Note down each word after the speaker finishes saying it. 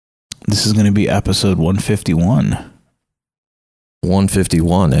This is going to be episode 151.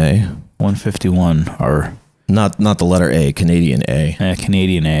 151, eh? 151, or... Not the letter A, Canadian A.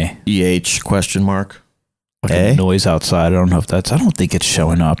 Canadian A. EH question mark. A? Noise outside. I don't know if that's... I don't think it's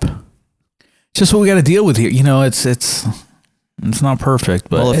showing up. It's just what we got to deal with here. You know, it's not perfect,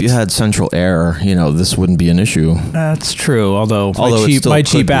 but... Well, if you had central air, you know, this wouldn't be an issue. That's true, although it my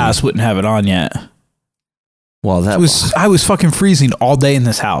cheap ass wouldn't have it on yet. Well, I was fucking freezing all day in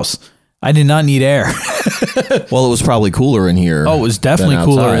this house. I did not need air. Well, it was probably cooler in here. Oh, it was definitely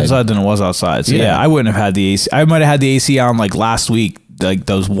cooler inside than it was outside. So yeah, I wouldn't have had the AC. I might have had the AC on like last week, like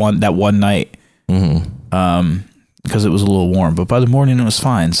that one night. Mm-hmm. Because it was a little warm, but by the morning it was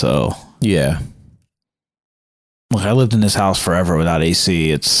fine. So yeah. Look, I lived in this house forever without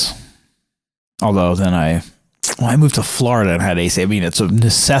AC. Although then I moved to Florida and had AC. I mean, it's a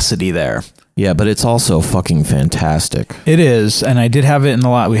necessity there. Yeah, but it's also fucking fantastic. It is, and I did have it in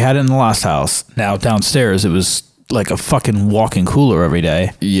we had it in the last house. Now downstairs, it was like a fucking walk-in cooler every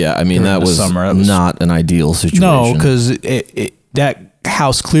day. Yeah, I mean, that was not an ideal situation. No, because that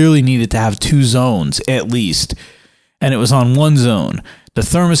house clearly needed to have 2 zones at least, and it was on one zone. The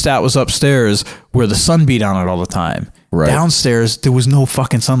thermostat was upstairs where the sun beat on it all the time. Right. Downstairs, there was no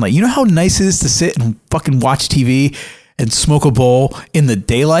fucking sunlight. You know how nice it is to sit and fucking watch TV and smoke a bowl in the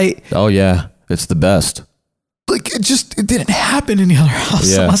daylight? Oh, yeah. It's the best. Like, it didn't happen in the other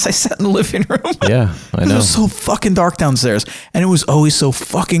house unless I sat in the living room. Yeah, I know. It was so fucking dark downstairs. And it was always so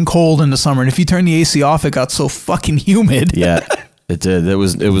fucking cold in the summer. And if you turn the AC off, it got so fucking humid. Yeah, it did. It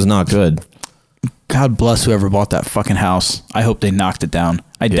was not good. God bless whoever bought that fucking house. I hope they knocked it down.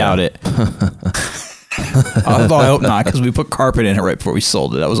 I doubt it. Although I hope not, because we put carpet in it right before we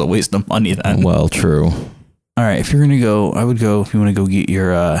sold it. That was a waste of money then. Well, true. All right, if you're going to go, I would go, if you want to go get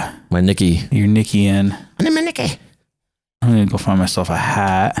your... my Nikki. Your Nikki in. I need my Nikki. I'm going to go find myself a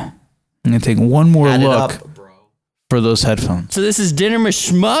hat. I'm going to take one more look for those headphones. So this is Dinner with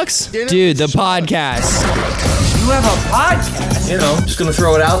Schmucks? Dude, the podcast. You have a podcast? You know, just going to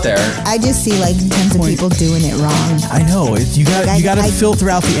throw it out there. I just see like tons of people doing it wrong. I know. You got to filter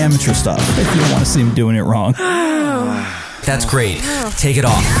out the amateur stuff if you don't want to see them doing it wrong. That's great. Take it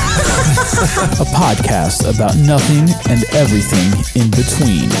off. A podcast about nothing and everything in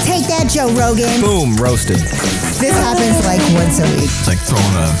between. Take that, Joe Rogan. Boom, roasted. This happens like once a week. It's like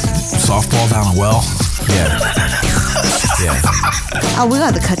throwing a softball down a well. Yeah. Oh, we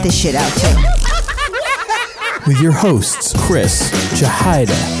got to cut this shit out too. With your hosts, Chris,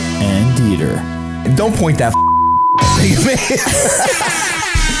 Jahida, and Dieter. And don't point that thing at me.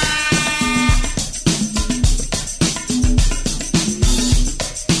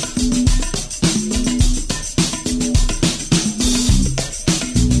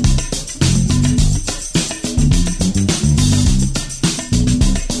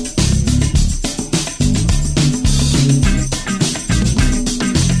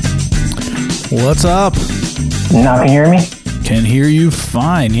 What's up? Now can you hear me? Can hear you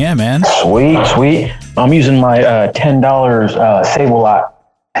fine. Yeah, man. Sweet. I'm using my $10 Save-A-Lot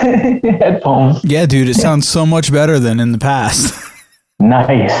headphones. Yeah, dude, it sounds so much better than in the past.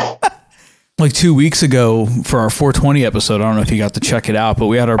 Nice. Like 2 weeks ago for our 420 episode, I don't know if you got to check it out, but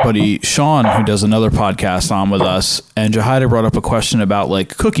we had our buddy Sean, who does another podcast, on with us, and Jahida brought up a question about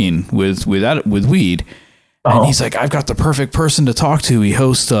like cooking with weed. And he's like, I've got the perfect person to talk to. He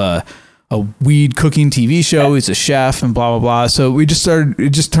hosts a weed cooking TV show. He's a chef and blah, blah, blah. So it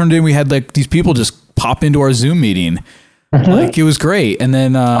just turned in, we had like these people just pop into our Zoom meeting. Mm-hmm. Like it was great. And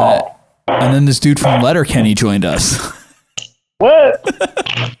then this dude from Letterkenny joined us. What?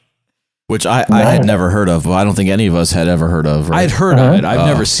 Which I had never heard of. Well, I don't think any of us had ever heard of. Right? I'd heard of it. I've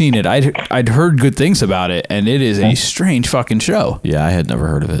never seen it. I'd heard good things about it, and it is a strange fucking show. Yeah, I had never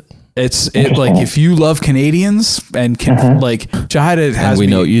heard of it. It's like if you love Canadians and like Jahida has, and we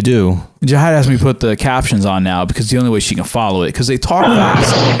know you do. Jahida has me put the captions on now because the only way she can follow it, because they talk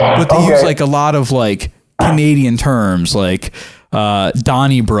fast, but they use like a lot of like Canadian terms like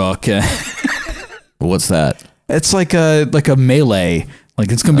Donnybrook. What's that? It's like a melee. Like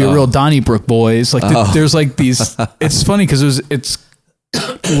it's gonna be a real Donnybrook, boys. Like there's like these. It's funny because it's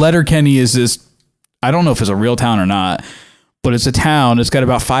Letterkenny is this. I don't know if it's a real town or not, but it's a town. It's got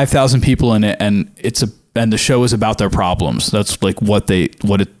about 5,000 people in it, and the show is about their problems. That's like how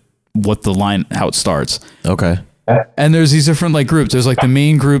it starts. Okay. And there's these different like groups. There's like the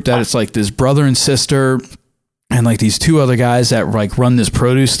main group that it's like this brother and sister, and like these 2 other guys that like run this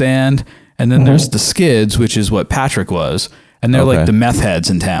produce stand. And then there's the Skids, which is what Patrick was. And they're like the meth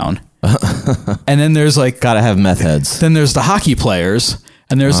heads in town. And then there's like... Gotta have meth heads. Then there's the hockey players.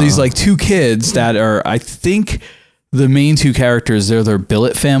 And there's these like 2 kids that are, I think the main two characters, they're their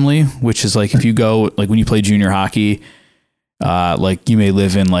billet family, which is like if you go, like when you play junior hockey, like you may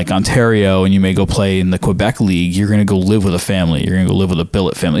live in like Ontario and you may go play in the Quebec League, you're going to go live with a family. You're going to go live with a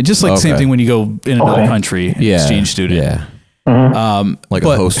billet family. Just like the same thing when you go in another country, exchange student. Yeah. Like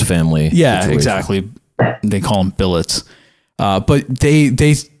a host family. Yeah, situation. exactly. They call them billets. But they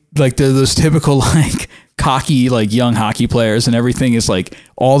like they're those typical like cocky like young hockey players, and everything is like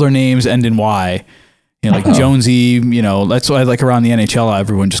all their names end in Y. You know, like Jonesy. You know, that's why like around the NHL,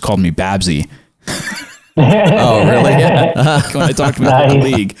 everyone just called me Babsy. Oh, really? Yeah. When I talked about the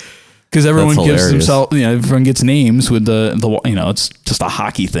league, because everyone That's gives hilarious. themselves, you know, everyone gets names with the you know, it's just a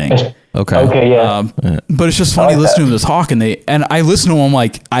hockey thing. Okay. Okay, yeah. But it's just funny like listening to them talk, and I listen to them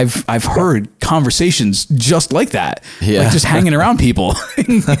like I've heard conversations just like that, Yeah. like just hanging around people,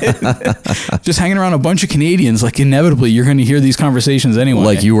 just hanging around a bunch of Canadians. Like inevitably, you're going to hear these conversations anyway.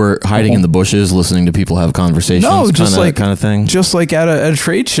 Like you were hiding in the bushes listening to people have conversations. no, just like kind of thing. just like at a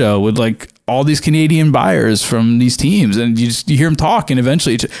trade show with like all these Canadian buyers from these teams, and you hear them talk, and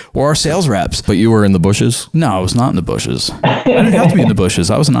eventually, or our sales reps. But you were in the bushes. No, I was not in the bushes. I didn't have to be in the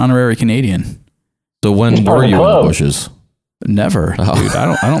bushes. I was an honorary Canadian. So when part were of the you in the club. bushes? Never, dude.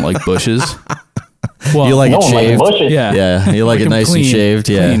 I don't like bushes. Well, You like No it one likes shaved? bushes. yeah, Yeah, you like it them nice clean, and shaved.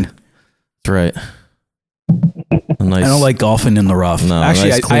 Yeah, clean. that's right. A nice. I don't like golfing in the rough. No,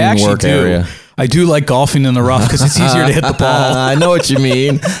 Actually, nice I clean actually work do. area. I do like golfing in the rough because it's easier to hit the ball. I know what you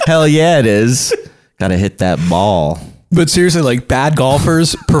mean. Hell yeah, it is. Got to hit that ball. But seriously, like bad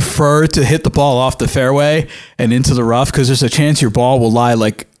golfers prefer to hit the ball off the fairway and into the rough because there's a chance your ball will lie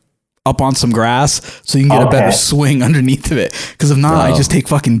like up on some grass, so you can get a better Okay. swing underneath of it. Because if not, I Wow. just take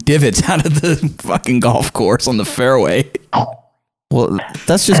fucking divots out of the fucking golf course on the fairway. Well,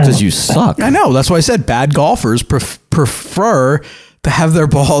 that's just because you suck. I know. That's why I said bad golfers prefer to have their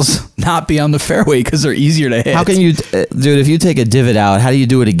balls not be on the fairway because they're easier to hit. How can you, dude? If you take a divot out, how do you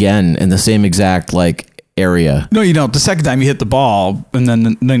do it again in the same exact like area? No, you don't. The second time you hit the ball and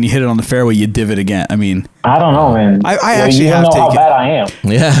then you hit it on the fairway, you divot again. I mean, I don't know, man. I You actually don't have know how taken- bad I am.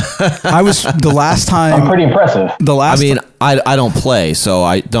 Yeah. I was the last I'm time. pretty impressive. The I last. mean, I don't play, so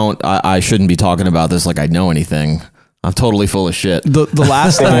I shouldn't be talking about this like I know anything. I'm totally full of shit. the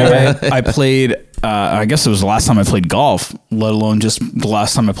last time I played, I guess it was the last time I played golf, let alone just the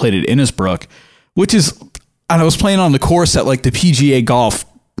last time I played at Innisbrook, which is, and I was playing on the course that like the PGA Golf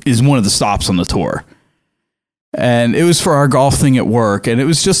is one of the stops on the tour. And it was for our golf thing at work, and it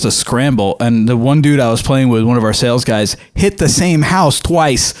was just a scramble. And the one dude I was playing with, one of our sales guys, hit the same house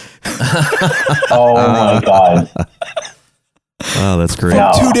twice. Oh my God. Oh, that's great.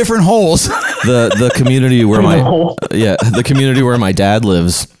 No. Two different holes. The community where the community where my dad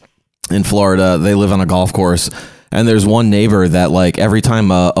lives in Florida, they live on a golf course, and there's one neighbor that like every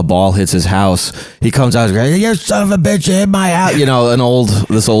time a ball hits his house, he comes out and goes, "You son of a bitch, you hit my house," you know,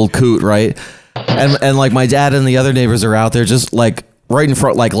 this old coot, right? And like my dad and the other neighbors are out there just like right in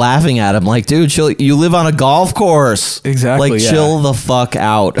front, like laughing at him, like, dude, chill, you live on a golf course. Exactly, Like, yeah. chill the fuck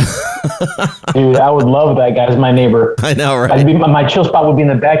out. Dude, I would love that guy as my neighbor. I know, right? I'd be, my chill spot would be in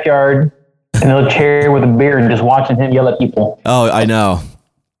the backyard in a little chair with a beer and just watching him yell at people. Oh, I know.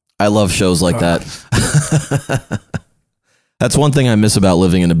 I love shows like that. That's one thing I miss about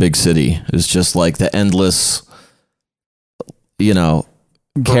living in a big city is just like the endless, you know,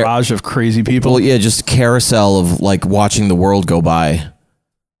 Barrage of crazy people. well, yeah, just carousel of like watching the world go by.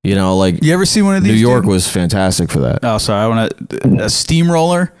 You know, like You ever see one of these? New York dude? was fantastic for that. Oh, sorry. I want a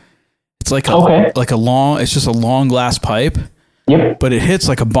steamroller. It's like Okay. It's just a long glass pipe, Yep. but it hits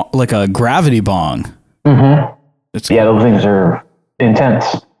like a gravity bong. Mm-hmm. It's Yeah, those things are intense.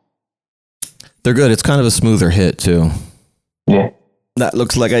 They're good. It's kind of a smoother hit too. Yeah. That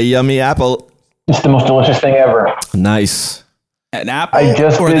looks like a yummy apple. It's the most delicious thing ever. Nice. an apple I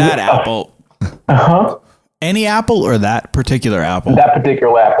just or did- that apple. Uh-huh. Any apple or that particular apple. That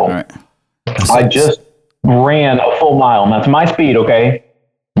particular apple. All right. I just ran a full mile. Now, it's my speed, okay?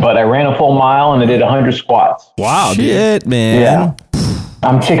 But I ran a full mile and I did 100 squats. Wow, dude. Shit, man. Yeah.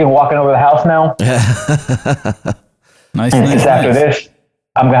 I'm chicken walking over the house now. Nice, And nice, just after nice. this,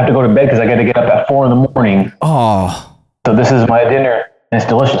 I'm going to have to go to bed because I got to get up at 4 in the morning. Oh, So this is my dinner and it's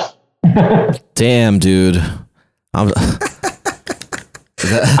delicious. damn, dude.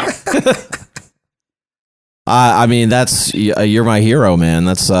 I mean, you're my hero, man.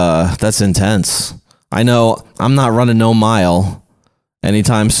 That's intense. I know I'm not running no mile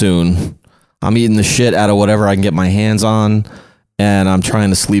anytime soon. I'm eating the shit out of whatever I can get my hands on, and I'm trying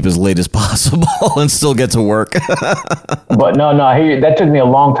to sleep as late as possible and still get to work. But no, I hear you. That took me a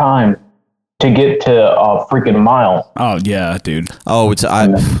long time to get to a freaking mile. Oh yeah, dude. Oh,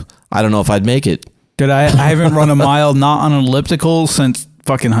 I don't know if I'd make it. Dude, I haven't run a mile not on an elliptical since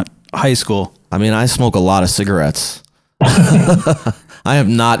fucking high school. I mean, I smoke a lot of cigarettes. I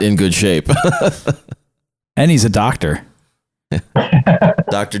am not in good shape. And he's a doctor.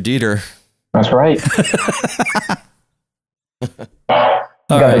 Dr. Dieter. That's right.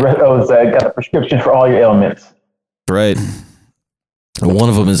 Got the prescription for all your ailments. Right. And one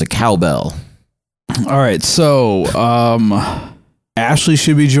of them is a cowbell. All right, so Ashley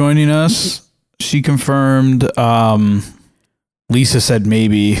should be joining us. She confirmed. Lisa said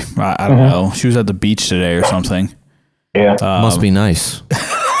maybe. I don't know. She was at the beach today or something. Yeah. Must be nice.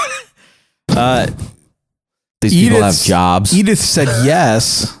 These people have jobs. Edith said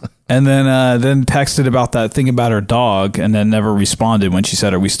yes, and then texted about that thing about her dog, and then never responded when she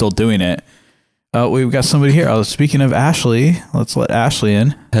said, "Are we still doing it?" We've got somebody here. Speaking of Ashley, let's let Ashley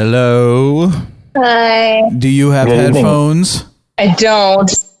in. Hello. Hi. Do you have headphones? I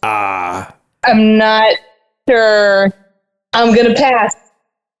don't. I'm not sure. I'm going to pass.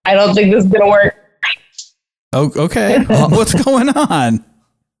 I don't think this is going to work. Oh, okay. What's going on?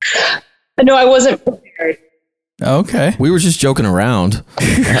 No, I wasn't prepared. Okay. We were just joking around.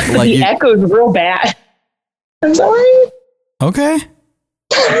 The echo's real bad. I'm sorry. Okay.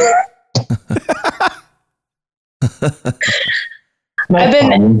 I've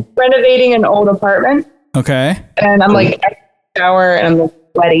been renovating an old apartment. Okay. And I'm like, I shower and I'm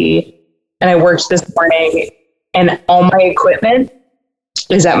sweaty. And I worked this morning and all my equipment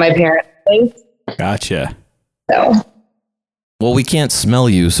is at my parents' place. Gotcha. So. Well, we can't smell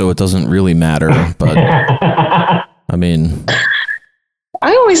you, so it doesn't really matter. But I mean,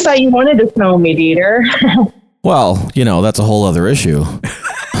 I always thought you wanted to smell me, Dieter. well, that's a whole other issue.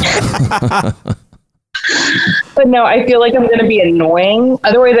 But no, I feel like I'm going to be annoying.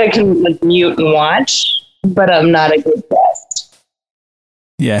 Otherwise, I can mute and watch, but I'm not a good guest.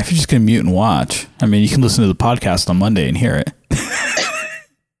 Yeah, if you're just going to mute and watch, I mean, you can listen to the podcast on Monday and hear it.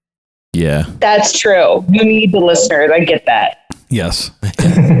 Yeah. That's true. You need the listeners. I get that. Yes.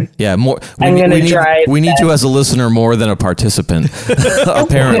 Yeah, more. We need you as a listener more than a participant.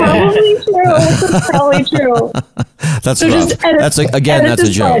 Apparently, probably true. That's so rough. That's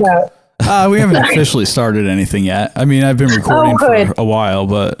a joke. We haven't officially started anything yet. I mean, I've been recording for a while,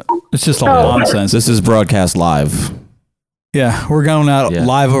 but it's just all nonsense. This is broadcast live. Yeah, we're going out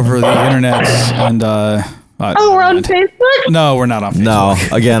live over the internet, and we're on Facebook. No, we're not on Facebook. No,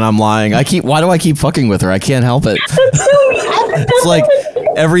 again, I'm lying. Why do I keep fucking with her? I can't help it. It's like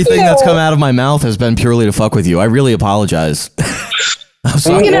everything that's come out of my mouth has been purely to fuck with you. I really apologize. I'm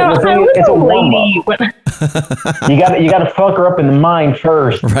sorry. It's a lady. You got to fuck her up in the mind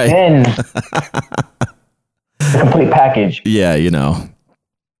first, right? Then the complete package. Yeah,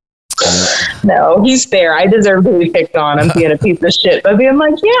 No, he's fair. I deserve to be picked on. I'm being a piece of shit, but being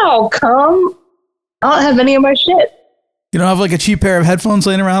like, yeah, I'll come. I don't have any of my shit. You don't have a cheap pair of headphones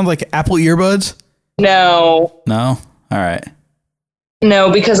laying around, like Apple earbuds? No. No? All right.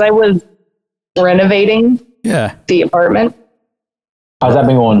 No, because I was renovating the apartment. How's that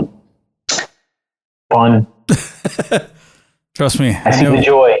been going? Fun. Trust me. I see the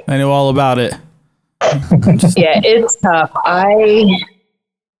joy. I know all about it. Yeah, it's tough. I've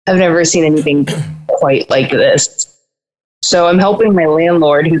never seen anything quite like this. So I'm helping my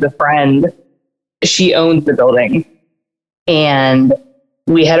landlord, who's a friend. She owns the building. And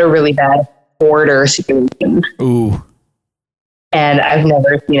we had a really bad hoarder situation. Ooh. And I've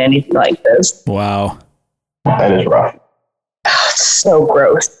never seen anything like this. Wow. That is rough. Oh, it's so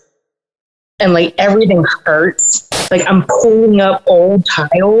gross. And everything hurts. I'm pulling up old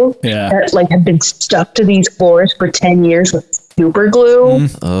tiles that have been stuck to these floors for 10 years with super glue.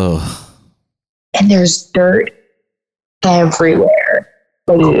 Oh. And there's dirt everywhere.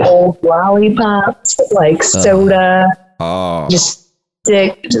 Old lollipops, soda. Oh. Just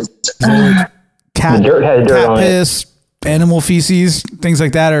stick. Cat dirt has dirt on piss, animal feces, things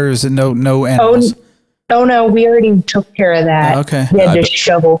like that, or is it no animals? Oh no, we already took care of that. Okay. We had to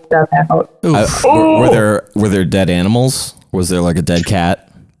shovel stuff out. Were there dead animals? Was there a dead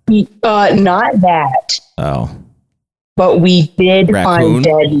cat? Not that. Oh. But we did Raccoon? find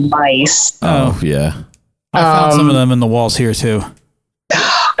dead mice. Oh, yeah. I found some of them in the walls here too.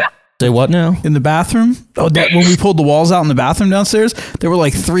 Say what now? In the bathroom? Oh, when we pulled the walls out in the bathroom downstairs, there were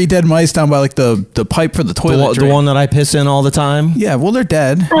 3 dead mice down by the pipe for the toilet. The one that I piss in all the time? Yeah, well, they're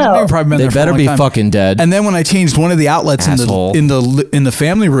dead. Oh. They've probably been They there for better a long be time. fucking dead. And then when I changed one of the outlets in the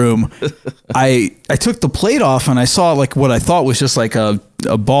family room, I took the plate off and I saw what I thought was just a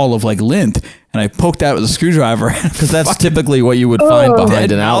a ball of like lint, and I poked that with a screwdriver. Because that's typically what you would find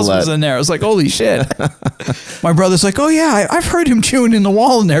behind an mouse outlet. was in there. I was like, holy shit. My brother's like, oh yeah, I've heard him chewing in the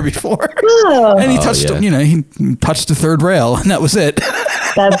wall in there before. And he touched, he touched the third rail, and that was it.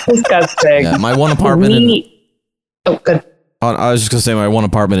 That's disgusting. Yeah, my one apartment. Good. I was just gonna say my one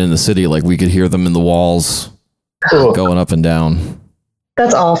apartment in the city, like we could hear them in the walls going up and down.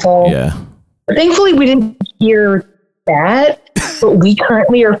 That's awful. Yeah. Thankfully, we didn't hear that, but we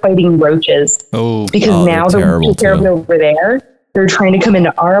currently are fighting roaches. Oh, because now they're terrible over there. They're trying to come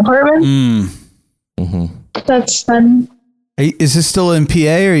into our apartment. Mm-hmm. That's fun. Hey, is this still in PA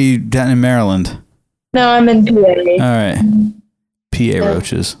or are you down in Maryland? No, I'm in PA. All right. PA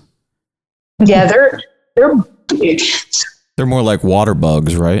roaches. Yeah, they're big. They're more like water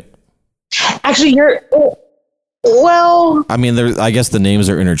bugs, right? Actually, well, I mean, I guess the names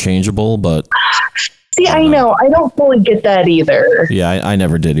are interchangeable, but see, I know I don't fully get that either. Yeah, I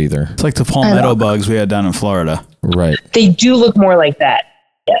never did either. It's like the palmetto bugs we had down in Florida. Right. They do look more like that.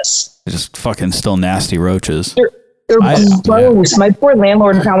 Yes. They're just fucking still nasty roaches. They're gross. Yeah. My poor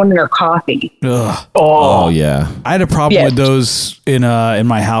landlord found one in her coffee. Ugh. Oh yeah. I had a problem with those in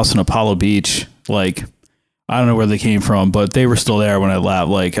my house in Apollo Beach. Like, I don't know where they came from, but they were still there when I left.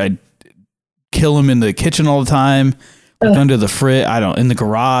 Like, I'd kill them in the kitchen all the time, like under the fridge. In the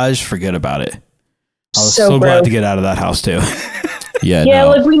garage. Forget about it. I was so glad to get out of that house too. Yeah,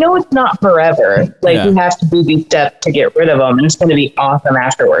 like we know it's not forever. Like we have to do these steps to get rid of them, and it's going to be awesome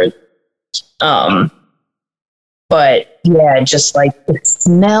afterwards. But yeah, just like the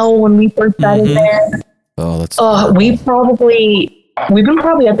smell when we first got in there. Oh, that's. We've been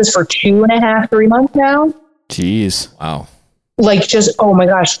probably at this for 2.5, 3 months now. Jeez, wow. Like just oh my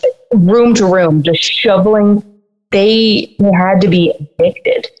gosh, room to room, just shoveling. They had to be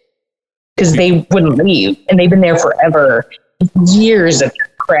evicted because they wouldn't leave, and they've been there forever. Years of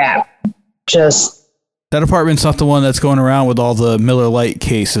crap. Just that apartment's not the one that's going around with all the Miller Lite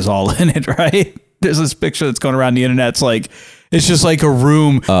cases all in it, right? There's this picture that's going around the internet. It's just like a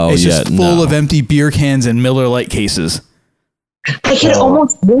room. It's just full of empty beer cans and Miller Lite cases. I could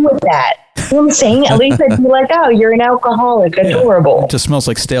almost do with that. You know what I'm saying? At least I'd be like, oh, you're an alcoholic. Adorable. It just smells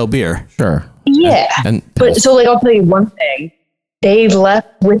like stale beer. Sure. Yeah. But so like, I'll tell you one thing. They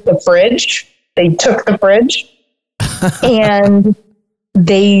left with the fridge. They took the fridge and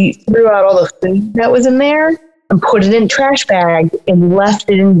they threw out all the food that was in there and put it in trash bags and left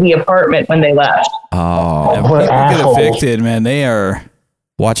it in the apartment when they left. Oh, people get evicted, man. They are.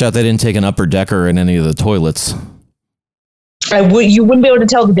 Watch out! They didn't take an upper decker in any of the toilets. You wouldn't be able to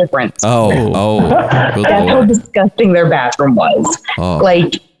tell the difference. Oh. That's how disgusting their bathroom was. Oh.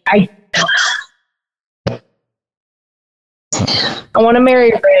 Like I want to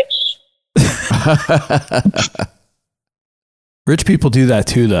marry Rich. Rich people do that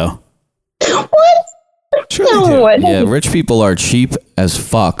too, though. What? Sure no, they do. Yeah, rich people are cheap as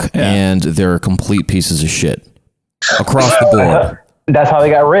fuck, and they're complete pieces of shit across the board. That's how they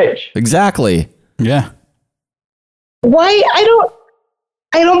got rich. Exactly. Yeah. Why? I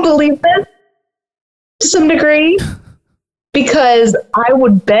don't believe this to some degree, because I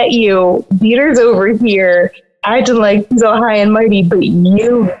would bet you Dieter's over here acting like he's all high and mighty, but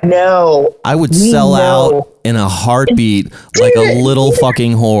I would sell out in a heartbeat like a little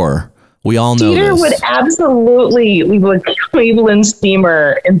fucking whore. We all know Dieter this. would absolutely leave a Cleveland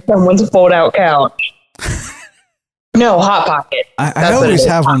steamer in someone's fold-out couch. No, Hot Pocket. I always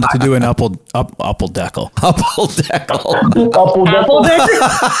have one to do an upple deckle. Upple deckle. Apple decker?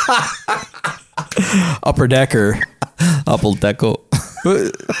 Upper decker. Upple deckle.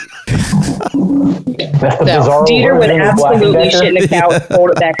 Dieter would absolutely shit in a couch, fold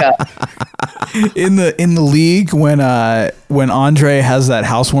it back up. In the league, when Andre has that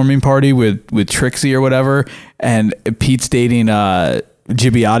housewarming party with Trixie or whatever, and Pete's dating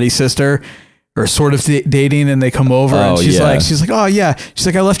Gibbiati's sister, or sort of dating, and they come over, and she's like, oh yeah, she's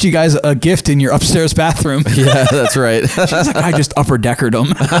like, I left you guys a gift in your upstairs bathroom. Yeah, that's right. She's like, I just upper deckered them.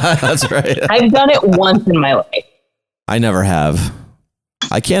 That's right. I've done it once in my life. I never have.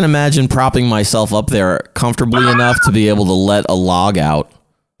 I can't imagine propping myself up there comfortably enough to be able to let a log out.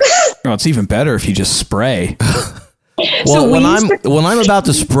 No, it's even better if you just spray. Well, when I'm about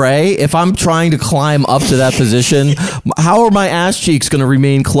to spray, if I'm trying to climb up to that position, how are my ass cheeks going to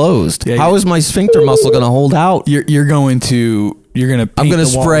remain closed? Yeah, how is my sphincter muscle going to hold out? I'm going to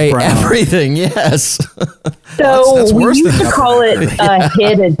spray everything. Yes. So that's we worse used than to call it a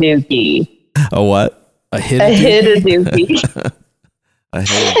hit-a-dookie. A what? A hit-a-dookie.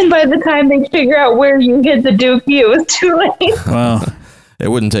 And by the time they figure out where you hit the dookie, it was too late. Wow. It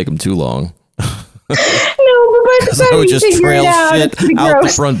wouldn't take them too long. No, but by the I time would you just figure trail it out, shit it's pretty out the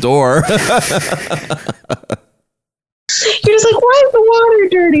gross. front door. You're just like, why is the water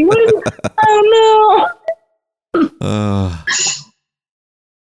dirty? What is it? Oh no.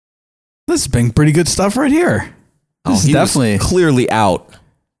 This has been pretty good stuff right here. This is he was definitely clearly out.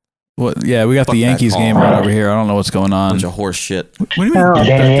 What? Yeah, we got Fuck the that Yankees call. game right over here. I don't know what's going on. Bunch of horse shit. What do you mean? Oh,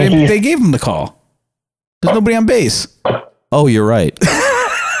 They gave him the call. There's nobody on base. Oh, you're right.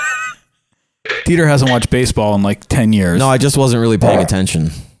 Dieter hasn't watched baseball in like 10 years. No, I just wasn't really paying attention.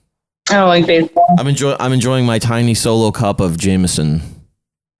 I don't like baseball. I'm enjoying my tiny solo cup of Jameson.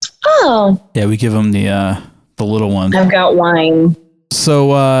 Oh, Yeah, we give him the little one. I've got wine.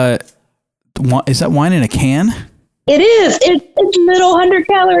 So, is that wine in a can? It is. It's a little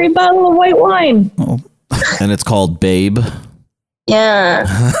 100-calorie bottle of white wine. And it's called Babe. Yeah.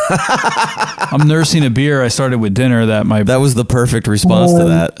 I'm nursing a beer I started with dinner That was the perfect response to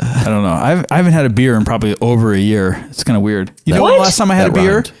that. I don't know. I haven't had a beer in probably over a year. It's kind of weird. You know, What? the last time I had a That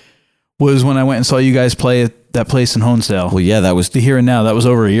beer rhymed. was when I went and saw you guys play at that place in Honesdale. Well, yeah, that was The Here and Now, that was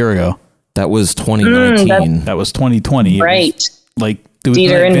over a year ago. 2019. That was 2020. It was Right. like it was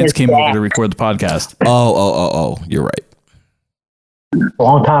Dieter when and Vince his came dad. over to record the podcast. Oh, you're right.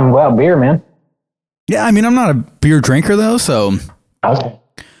 Long time without beer, man. Yeah, I mean, I'm not a beer drinker though, so Okay.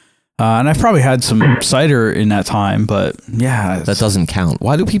 and I've probably had some cider in that time, but yeah, That doesn't count.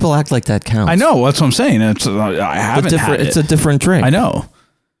 Why do people act like that counts? I know that's what I'm saying. I haven't had it. It's a different drink. I know.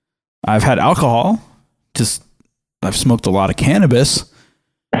 I've had alcohol. Just I've smoked a lot of cannabis,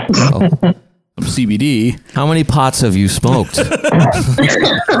 Oh. some CBD. How many pots have you smoked?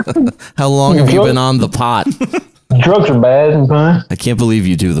 How long have you been on the pot? Drugs are bad. Okay. I can't believe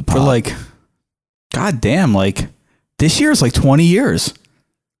you do the pot. For like, god damn, like this year is like 20 years,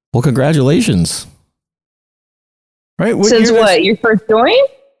 well, congratulations. right? Since year what? Your first joint?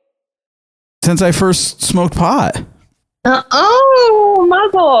 Since I first smoked pot. Oh,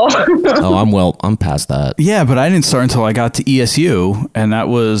 Michael. Oh, I'm past that. Yeah, but I didn't start until I got to ESU, and that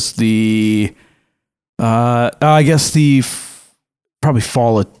was the, I guess probably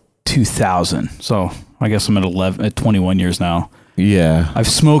fall of 2000. So I guess I'm at 21 years now. Yeah, I've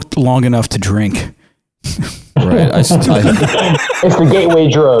smoked long enough to drink. right. It's the gateway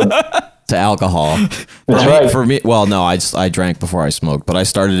drug. To alcohol. That's right. For me, well, no, I drank before I smoked, but I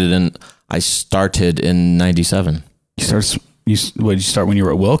started in 97. What did you start when you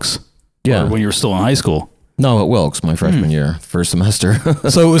were at Wilkes? Yeah. Or when you were still in high school? No, at Wilkes, my freshman year, first semester.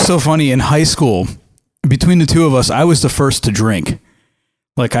 So it was so funny in high school, between the two of us, I was the first to drink.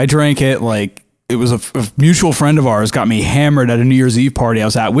 Like I drank it, like it was a mutual friend of ours got me hammered at a New Year's Eve party I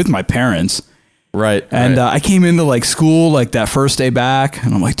was at with my parents. Right. And I came into like school like that first day back,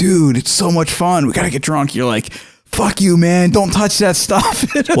 and I'm like, dude, it's so much fun. We got to get drunk. You're like, fuck you, man. Don't touch that stuff.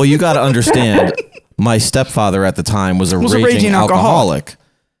 Well, you got to understand, my stepfather at the time was a raging alcoholic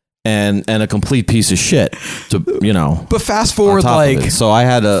and a complete piece of shit. But fast forward like so I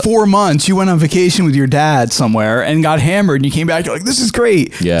had 4 months, you went on vacation with your dad somewhere and got hammered, and you came back, you're like, this is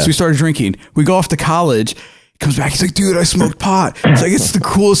great. Yeah. So we started drinking. We go off to college. He comes back, he's like, dude, I smoked pot. It's like, it's the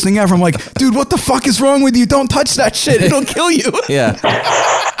coolest thing ever. I'm like, dude, what the fuck is wrong with you? Don't touch that shit. It'll kill you. Yeah.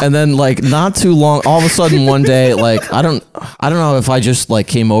 And then like not too long, all of a sudden one day, like I don't know if I just like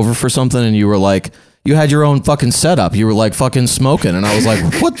came over for something and you were like, you had your own fucking setup. You were like fucking smoking, and I was like,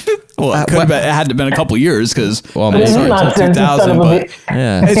 what? Well, it had to have been a couple years because Well, I didn't start until nonsense, 2000. son of a But bitch.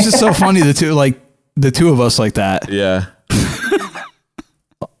 Yeah. it's just so funny the two of us like that. Yeah.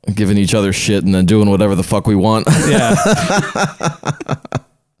 Giving each other shit and then doing whatever the fuck we want. Yeah.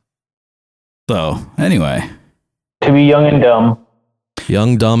 So anyway, To be young and dumb.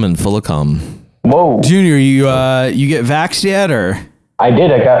 Young, dumb, and full of cum. Whoa. Junior, you get vaxxed yet or I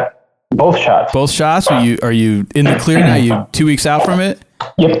did. I got both shots. both shots? Are you in the clear now? You 2 weeks out from it?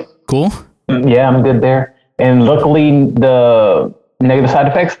 Yep. Cool. Yeah, I'm good there. And luckily, the negative side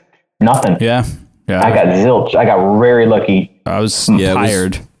effects, nothing. Yeah. Yeah. I got zilch. I got very lucky. I was Yeah, it was-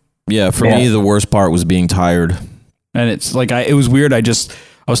 tired. Yeah, for Yeah. me, the worst part was being tired. And it's like it was weird. I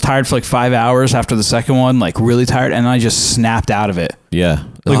was tired for like 5 hours after the second one, like really tired, and I just snapped out of it. Yeah.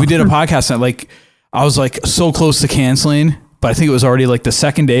 Like we did a podcast and like I was like so close to canceling, but I think it was already like the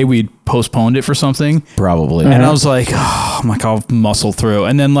second day we'd postponed it for something. Probably. And I was like, oh, I'm like, I'll muscle through.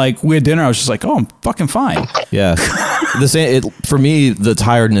 And then like we had dinner, I was just like, oh, I'm fucking fine. Yeah. For me, the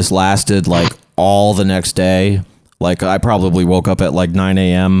tiredness lasted like all the next day. Like I probably woke up at like 9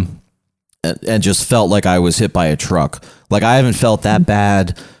 a.m. and just felt like I was hit by a truck. Like I haven't felt that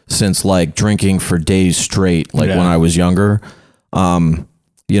bad since like drinking for days straight, like Yeah. when I was younger.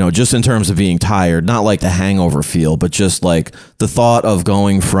 Just in terms of being tired, not like the hangover feel, but just like the thought of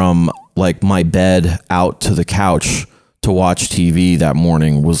going from like my bed out to the couch to watch TV that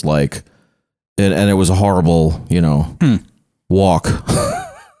morning was like, and it was a horrible, walk.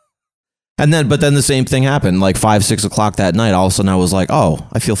 But then the same thing happened, like 5-6 o'clock that night. All of a sudden I was like, oh,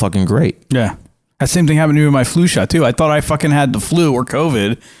 I feel fucking great. Yeah. That same thing happened to me with my flu shot too. I thought I fucking had the flu or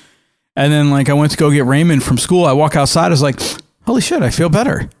COVID. And then like I went to go get Raymond from school. I walk outside. I was like, holy shit, I feel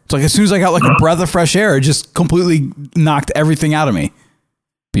better. It's like as soon as I got like a breath of fresh air, it just completely knocked everything out of me.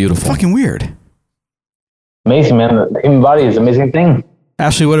 Beautiful. Fucking weird. Amazing, man. The human body is an amazing thing.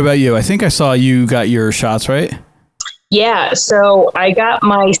 Ashley, what about you? I think I saw you got your shots, right? Yeah, so I got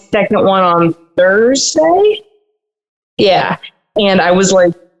my second one on Thursday. Yeah, and I was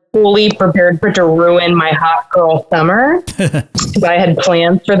like fully prepared for it to ruin my hot girl summer because I had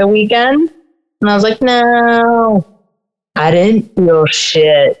plans for the weekend. And I was like, no, I didn't feel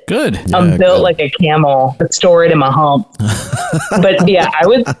shit. Good. I'm built like a camel, but store it in my hump. But yeah,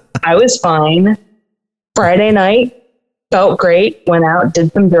 I was fine. Friday night, felt great, went out,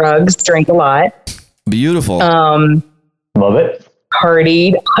 did some drugs, drank a lot. Beautiful. Love it.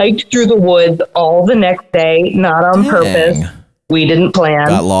 Partied, hiked through the woods all the next day, not on purpose. We didn't plan.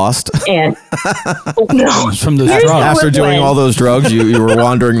 Got lost. And no, from the drugs. After doing all those drugs, you were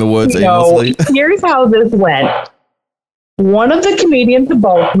wandering the woods aimlessly. Here's how this went. One of the comedians of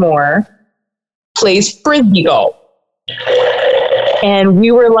Baltimore plays frisbee golf. And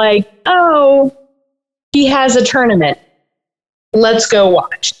we were like, oh, he has a tournament. Let's go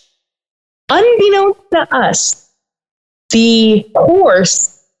watch. Unbeknownst to us, the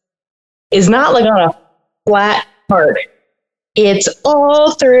course is not like on a flat part. It's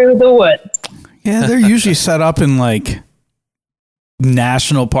all through the woods. Yeah, they're usually set up in like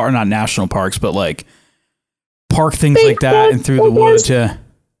not national parks, but like park things like that and through the woods. Yeah.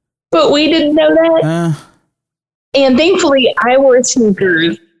 But we didn't know that. And thankfully, I wore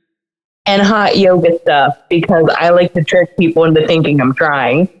sneakers and hot yoga stuff because I like to trick people into thinking I'm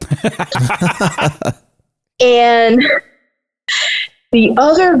trying. And the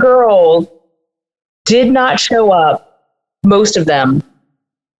other girls did not show up, most of them,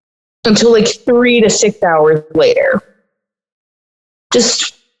 until like 3 to 6 hours later.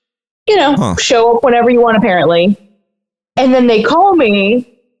 Just, show up whenever you want, apparently. And then they call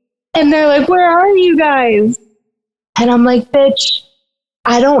me and they're like, where are you guys? And I'm like, bitch,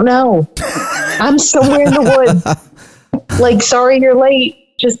 I don't know. I'm somewhere in the woods. Like, sorry you're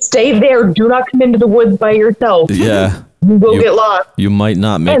late. Just stay there. Do not come into the woods by yourself. Yeah. You will get lost. You might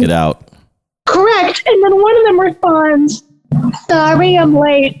not make it out. Correct. And then one of them responds, sorry, I'm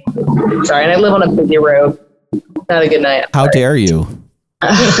late. Sorry, and I live on a busy road. Not a good night. How dare you?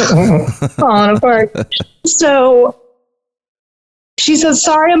 Falling apart. So she says,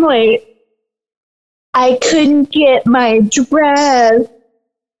 sorry, I'm late. I couldn't get my dress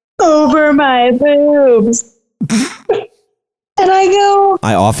over my boobs. And I go,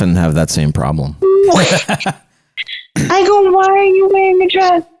 I often have that same problem. I go, why are you wearing a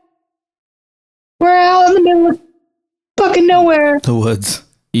dress? We're out in the middle of fucking nowhere. The woods.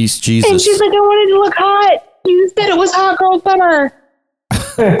 East Jesus. And she's like, I wanted to look hot. You said it was hot girl summer.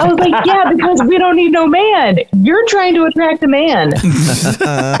 I was like, yeah, because we don't need no man. You're trying to attract a man.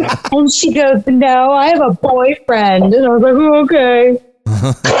 And she goes, no, I have a boyfriend. And I was like, oh, okay.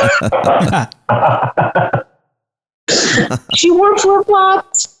 She wore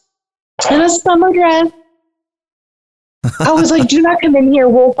flip-flops and a summer dress. I was like, do not come in here.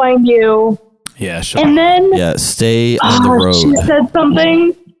 We'll find you. Yeah, sure. And then stay on the road. She said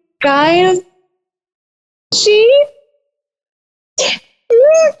something. Guys, she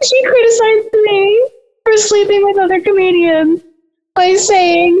criticized me for sleeping with other comedians by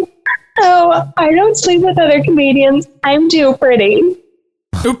saying, oh, I don't sleep with other comedians. I'm too pretty.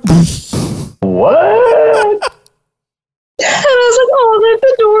 What? And I was like, oh, that's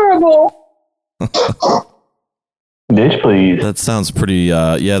adorable. Bitch, please. That sounds pretty,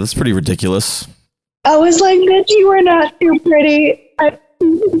 that's pretty ridiculous. I was like, bitch, you are not too pretty. I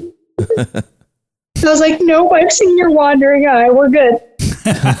was like, nope, I've seen your wandering eye. We're good.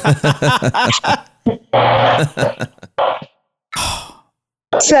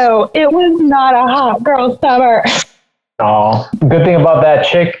 So it was not a hot girl summer. Oh, good thing about that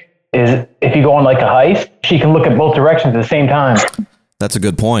chick is if you go on like a heist, she can look at both directions at the same time. That's a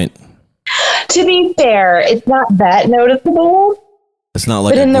good point. To be fair, it's not that noticeable. It's not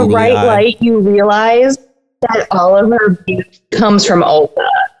like but in the right light, you realize that all of her beauty comes from Ulta.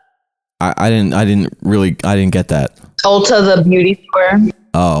 I didn't get that. Ulta, the beauty store.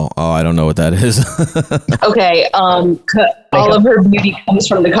 Oh, I don't know what that is. Okay, all of her beauty comes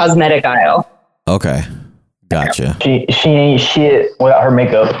from the cosmetic aisle. Okay, gotcha. She ain't shit without her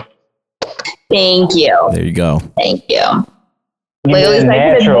makeup. Thank you. There you go. Thank you. You Like, at did least I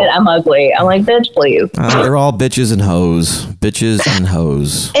can natural. admit I'm ugly. I'm like, bitch, please. They're all bitches and hoes. Bitches and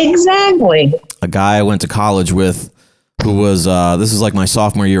hoes. Exactly. A guy I went to college with who was, this is like my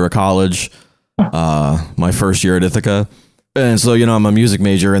sophomore year of college, my first year at Ithaca. And so, you know, I'm a music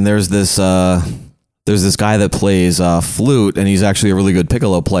major, and there's this guy that plays flute, and he's actually a really good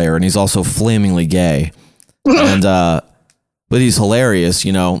piccolo player, and he's also flamingly gay. And, but he's hilarious,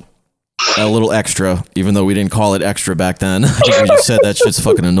 you know, a little extra, even though we didn't call it extra back then. I think we just said that shit's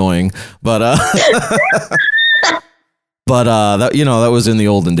fucking annoying. But, that, you know, that was in the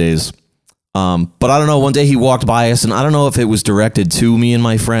olden days. But I don't know, one day he walked by us, and I don't know if it was directed to me and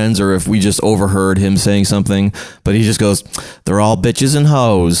my friends or if we just overheard him saying something, but he just goes, "They're all bitches and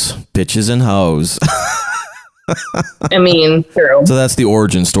hoes, bitches and hoes." I mean, true. So that's the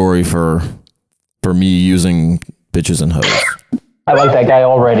origin story for me using bitches and hoes. I like that guy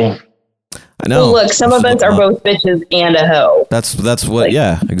already. I know. Well, look, some of us are both bitches and a hoe. That's what, like,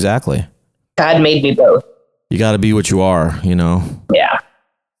 yeah, exactly. God made me both. You got to be what you are, you know. Yeah.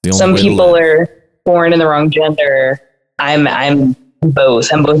 The only Some way to people live. are born in the wrong gender. I'm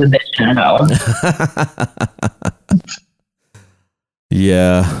both. I'm both a bitch and a hoe.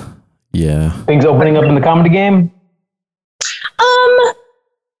 Yeah. Things opening up in the comedy game.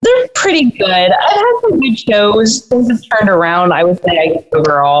 They're pretty good. I've had some good shows. Things have turned around, I would say, I guess,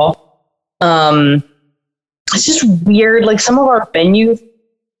 overall. It's just weird. Like, some of our venues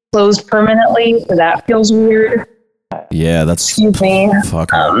closed permanently, so that feels weird. Yeah, that's Excuse me.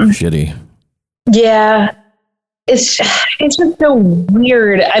 fucking shitty. Yeah. It's just so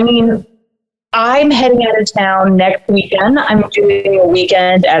weird. I mean, I'm heading out of town next weekend. I'm doing a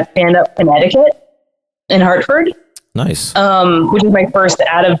weekend at Stand Up Connecticut in Hartford. Nice. Which is my first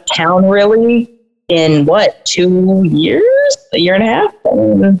out of town really in 2 years? A year and a half?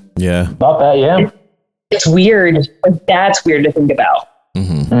 Yeah. About that, yeah. It's weird. Like, that's weird to think about.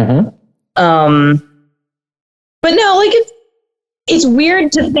 Mm-hmm. But no, like, it's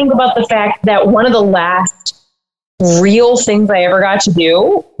weird to think about the fact that one of the last real things I ever got to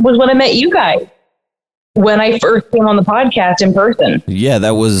do was when I met you guys. When I first came on the podcast in person. Yeah,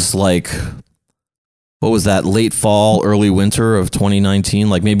 that was like, what was that? Late fall, early winter of 2019,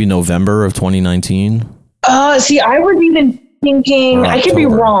 like maybe November of 2019. See, I was even thinking, Or I could be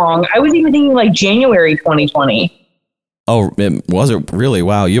October. wrong. I was even thinking like January 2020. Oh, was it really?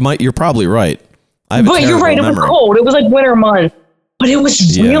 Wow, you're probably right. I have a But you're terrible right, it was memory. cold. It was like winter month. But it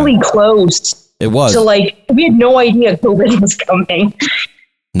was Yeah. really close. It was. So like, we had no idea COVID was coming.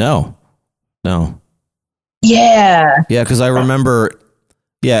 No. Yeah. Yeah, because I remember.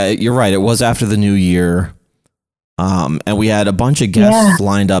 Yeah, you're right. It was after the new year. And we had a bunch of guests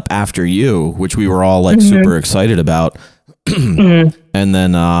lined up after you, which we were all like super excited about. And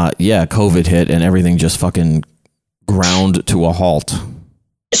then, COVID hit and everything just fucking ground to a halt.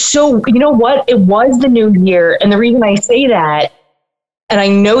 So, you know what? It was the new year. And the reason I say that, and I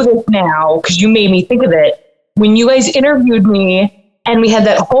know this now because you made me think of it, when you guys interviewed me and we had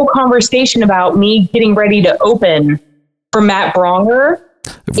that whole conversation about me getting ready to open for Matt Bronger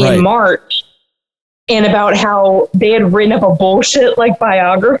Right. in March, and about how they had written up a bullshit like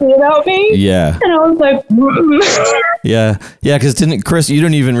biography about me. Yeah. And I was like, Yeah. Because Chris, you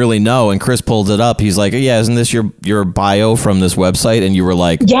didn't even really know. And Chris pulled it up. He's like, "Yeah, isn't this your bio from this website?" And you were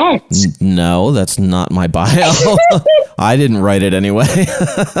like, yes. No, that's not my bio. I didn't write it anyway.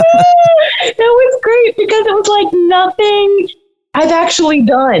 That was great because it was like nothing I've actually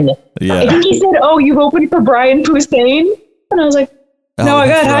done. Yeah. I think he said, "Oh, you opened for Brian Posehn?" And I was like, "No, Oh, I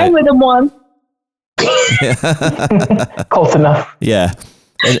got that's high right. with him once." Close enough. Yeah.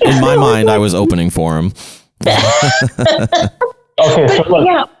 In my mind, I was opening for him. Okay, so look,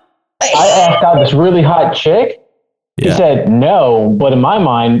 Yeah. I asked out this really hot chick. He Yeah. said no, but in my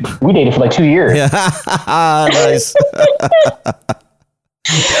mind, we dated for like 2 years. Yeah. Nice.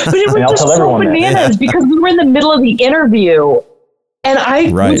 But it was I'll just tell so everyone that. bananas because we were in the middle of the interview, and I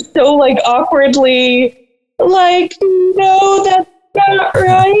Right. was so like awkwardly like, "No, that's not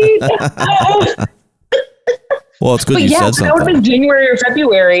right." Well, it's good But you yeah, said that would have something. been January or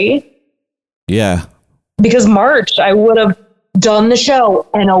February. Yeah. Because March, I would have done the show,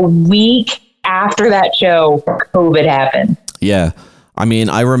 and a week after that show, COVID happened. Yeah. I mean,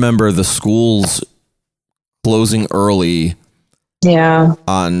 I remember the schools closing early Yeah.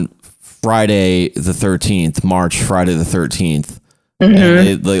 on Friday the 13th, Friday the 13th. Mm-hmm.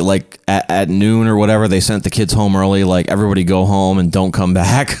 And they like at noon or whatever, they sent the kids home early, like everybody go home and don't come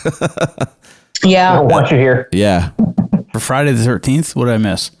back. I Yeah. don't want you here. Yeah. For Friday the 13th, what did I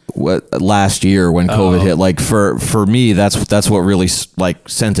miss? last year when COVID hit. Like for me, that's what really like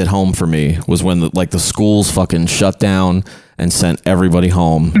sent it home for me was when the schools fucking shut down and sent everybody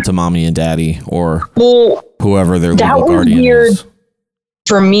home to mommy and daddy or whoever their legal guardian is.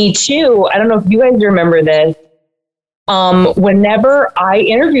 For me too. I don't know if you guys remember this. Whenever I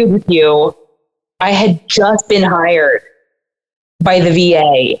interviewed with you, I had just been hired by the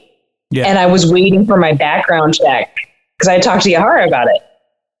VA. Yeah. And I was waiting for my background check because I talked to Yahara about it.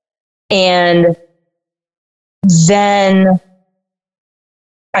 And then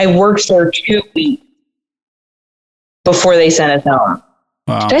I worked there 2 weeks before they sent us home.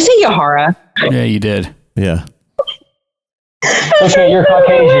 Wow. Did I say Yahara? Yeah, you did. Yeah. Okay, you're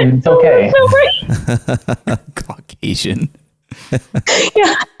Caucasian. It's okay. Caucasian.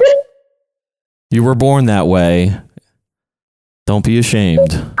 Yeah. You were born that way. Don't be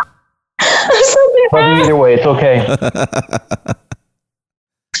ashamed. Either way, it's okay. I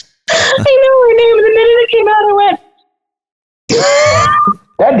know her name, and the minute it came out, I went.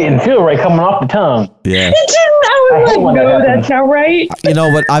 That didn't feel right coming off the tongue. Yeah. It didn't. I was like, no, that's not right. You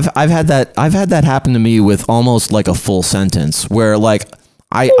know, but I've had that happen to me with almost like a full sentence where like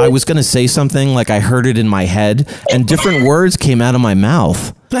I was gonna say something, like I heard it in my head, and different words came out of my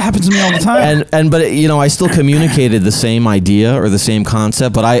mouth. That happens to me all the time. But you know, I still communicated the same idea or the same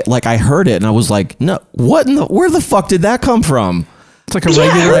concept, but I heard it and I was like, no, where the fuck did that come from? It's like a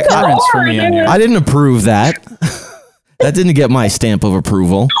regular occurrence for me. I didn't approve that. That didn't get my stamp of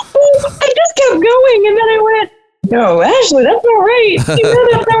approval. I just kept going, and then I went, no, Ashley, that's not right. You know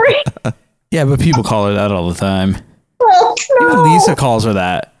that's not right. Yeah, but people call her that all the time. Oh, no. Even Lisa calls her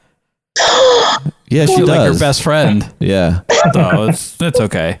that. Yeah, she She's does. like her best friend. Yeah. So it's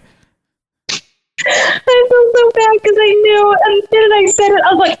okay. I felt so bad because I knew, and then I said it.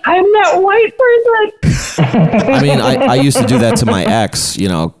 I was like, I'm that white person. I mean, I used to do that to my ex, you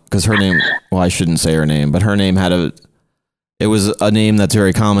know, because her name, well, I shouldn't say her name, but her name it was a name that's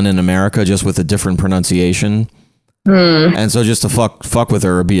very common in America, just with a different pronunciation. And so just to fuck with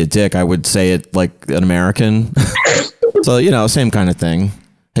her or be a dick, I would say it like an American. So, you know, same kind of thing.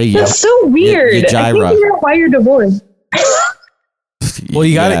 Hey, that's so weird. I can't figure out why you're divorced. Well,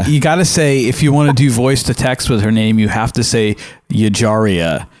 you gotta say, if you want to do voice to text with her name, you have to say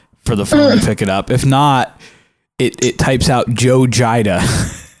Yajaria for the phone to pick it up. If not, it types out Joe Jida.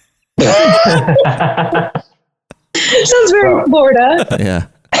 Sounds very Florida. Yeah.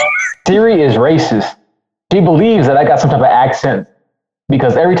 Siri is racist. She believes that I got some type of accent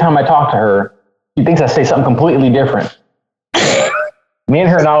because every time I talk to her, she thinks I say something completely different. Me and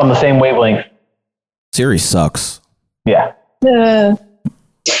her are not on the same wavelength. Siri sucks. Yeah.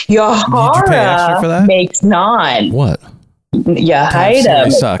 Yahara makes none. What?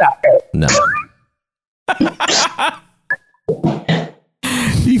 Yahida suck. No.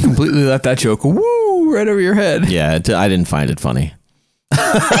 You completely let that joke woo right over your head. Yeah, I didn't find it funny.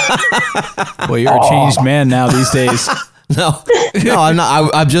 Well, you're a changed man now these days. No, I'm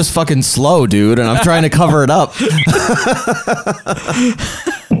not. I'm just fucking slow, dude, and I'm trying to cover it up.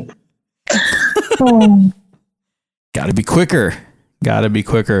 Gotta be quicker.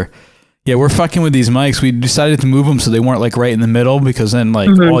 Yeah, we're fucking with these mics. We decided to move them so they weren't like right in the middle, because then like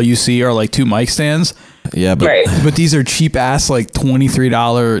all you see are like two mic stands. Yeah, but these are cheap ass like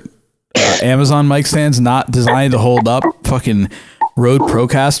 $23 Amazon mic stands, not designed to hold up fucking Rode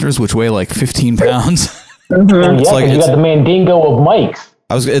Procasters, which weigh like 15 pounds. It's like you got the Mandingo of mics.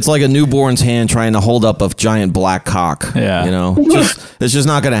 It's like a newborn's hand trying to hold up a giant black cock. Yeah, you know, it's just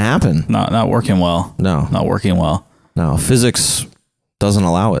not going to happen. Not working well. No, not working well. No, physics doesn't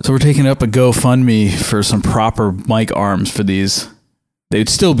allow it. So we're taking up a GoFundMe for some proper mic arms for these. They'd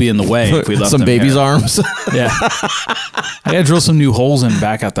still be in the way if we left some them baby's here. arms. Yeah, I gotta drill some new holes in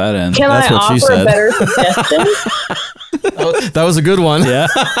back at that end. That's what she said. A better suggestion? That was a good one. Yeah,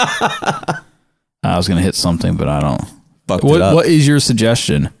 I was gonna hit something, but I don't. What is your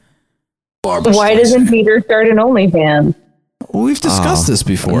suggestion? Why doesn't Peter start an OnlyFans? Well, we've discussed this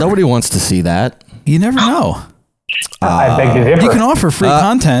before. Nobody wants to see that. You never know. I beg to differ. You can offer free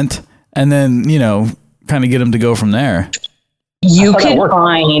content and then, kind of get them to go from there. You can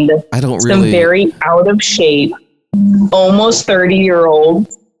find some very out of shape, almost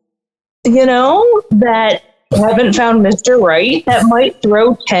 30-year-olds, that haven't found Mr. Right, that might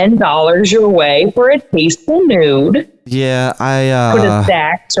throw $10 your way for a tasteful nude. Yeah, put a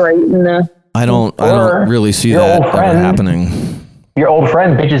stacks right in the. I don't really see that ever happening. Your old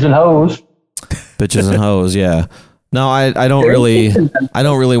friend, bitches and hoes. Bitches and hoes, yeah. No, I don't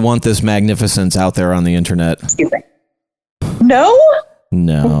really want this magnificence out there on the internet. Excuse me. No?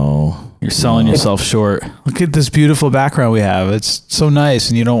 No. You're selling yourself short. Look at this beautiful background we have. It's so nice,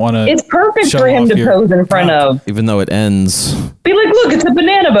 and you don't want to. It's perfect show for him off to your- pose in front of. Even though it ends Be like, look, it's a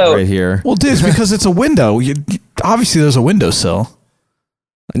banana boat. right here. Well, dude, it's because it's a window. Obviously, there's a windowsill.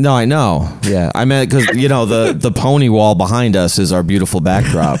 No, I know. Yeah, I meant because the pony wall behind us is our beautiful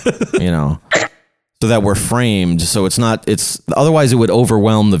backdrop. So that we're framed. So it's not. It's otherwise it would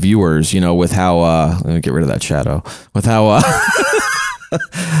overwhelm the viewers. With how. Let me get rid of that shadow. With how.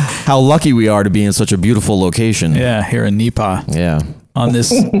 How lucky we are to be in such a beautiful location. Yeah, here in Nipa. Yeah. On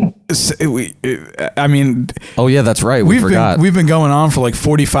this, I mean. Oh yeah, that's right. We forgot. We've been going on for like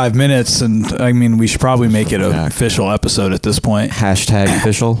 45 minutes, and I mean, we should probably make it an official episode at this point. Hashtag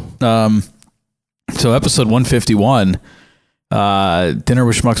official. So episode 151, Dinner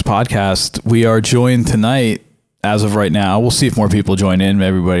with Schmucks podcast. We are joined tonight, as of right now. We'll see if more people join in.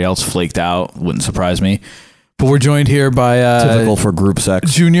 Everybody else flaked out. Wouldn't surprise me. But we're joined here by typical for group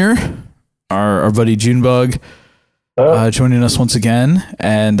sex. Junior, our buddy Junebug, joining us once again.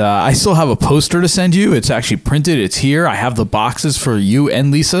 And I still have a poster to send you. It's actually printed. It's here. I have the boxes for you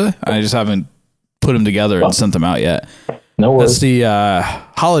and Lisa. I just haven't put them together and sent them out yet. No worries. That's the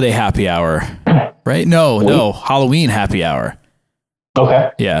holiday happy hour, right? No, Halloween happy hour.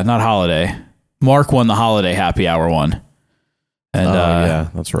 Okay. Yeah, not holiday. Mark won the holiday happy hour one. And yeah,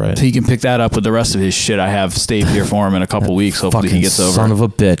 that's right. so he can pick that up with the rest of his shit I have saved here for him in a couple weeks. Hopefully he gets over. Son of a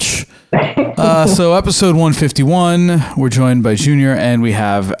bitch. So episode 151, we're joined by Junior, and we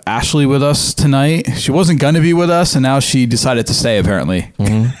have Ashley with us tonight. She wasn't going to be with us, and now she decided to stay, apparently.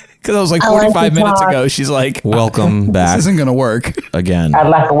 Because I was like 45 minutes ago, she's like, welcome back. This isn't going to work. Again. I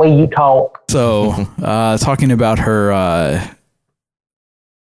like the way you talk. So talking about her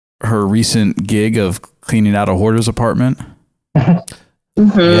recent gig of cleaning out a hoarder's apartment. Yeah,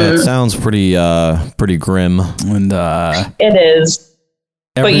 it sounds pretty grim. And It is.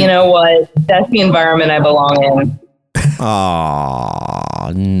 But you know what? That's the environment I belong in.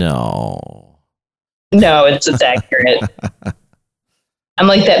 Aw, no. No, it's just accurate. I'm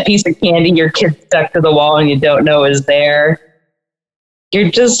like that piece of candy your kid stuck to the wall and you don't know is there. You're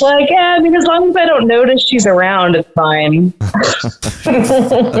just like, yeah, I mean, as long as I don't notice she's around, it's fine.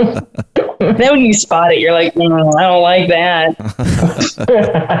 Then when you spot it, you're like, I don't like that.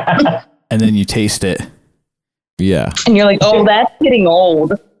 And then you taste it. Yeah. And you're like, oh, that's getting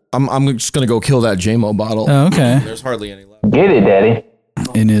old. I'm just gonna go kill that JMO bottle. Oh, okay. There's hardly any left. Get it, Daddy.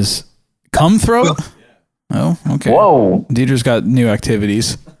 In his cum throat? Oh, okay. Whoa. Dieter's got new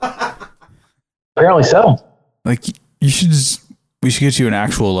activities. Apparently so. Like, we should get you an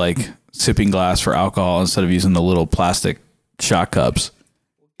actual, like, sipping glass for alcohol instead of using the little plastic shot cups.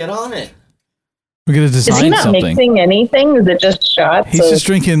 Get on it. We're going to Is he design not something. mixing anything? Is it just shots? He's just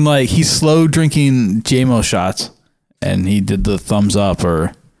drinking, like, he's slow drinking JMO shots. And he did the thumbs up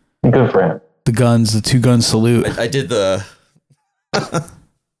or Good for him. the 2 gun salute. I did the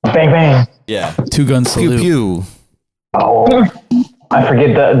Bang, bang. 2 gun salute. pew pew. Oh, I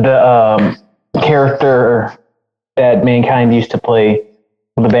forget the character that Mankind used to play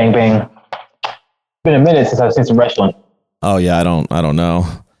with the Bang Bang. It's been a minute since I've seen some wrestling. Oh yeah, I don't know.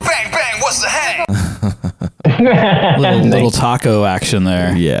 Bang, bang, what's the hang? Little taco action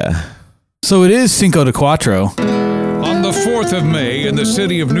there. Yeah. So it is Cinco de Cuatro. On the 4th of May, in the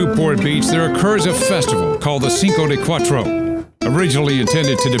city of Newport Beach, there occurs a festival called the Cinco de Cuatro, originally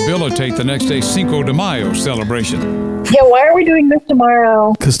intended to debilitate the next day Cinco de Mayo celebration. Yeah, why are we doing this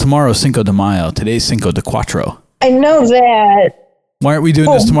tomorrow? Because tomorrow's Cinco de Mayo. Today's Cinco de Cuatro. I know that. Why aren't we doing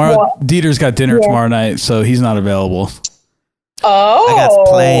this tomorrow? what? Dieter's got dinner tomorrow night, so he's not available. Oh. I got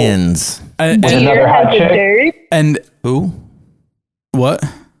plans. And, Another Deer hot has a chick? date? and Who? what?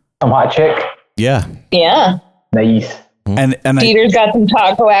 Some hot chick. Yeah. Yeah. Nice. And Dieter's got some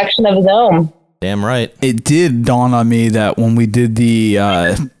taco action of his own. Damn right. it did dawn on me that when we did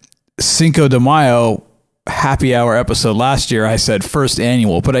the Cinco de Mayo happy hour episode last year, I said first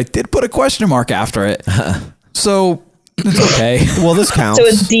annual, but I did put a question mark after it. So it's okay. Well, this counts. So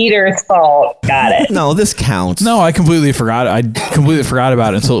it's Dieter's fault. Got it. No, this counts. No, I completely forgot. I completely forgot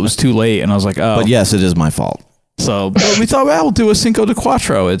about it until it was too late, and I was like, oh. But yes, it is my fault. So but we thought, well, we'll do a Cinco de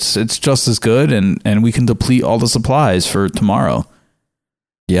Cuatro. It's just as good, and we can deplete all the supplies for tomorrow.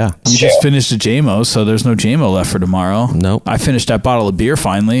 Yeah. You just finished a JMO, so there's no JMO left for tomorrow. Nope. I finished that bottle of beer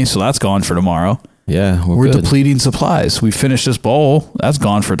finally, so that's gone for tomorrow. Yeah. We're good. depleting supplies. We finished this bowl. That's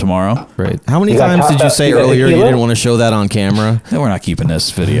gone for tomorrow. Great. How many You got times top did you up- say you got earlier you tequila? didn't want to show that on camera? No, we're not keeping this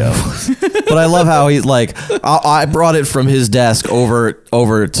video. But I love how he's like, I brought it from his desk over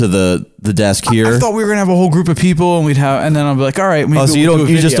to the desk here. I thought we were gonna have a whole group of people, and then I'll be like, all right. So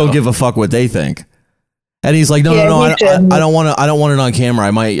you just don't give a fuck what they think. And he's like, no, Yeah, no, he no, should. I don't want it on camera.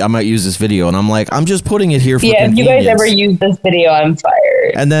 I might use this video. And I'm like, I'm just putting it here for Yeah, if you guys convenience. ever use this video, I'm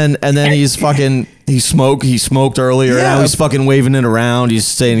fired. And then he's fucking, he smoked earlier. Yeah. Now he's fucking waving it around. He's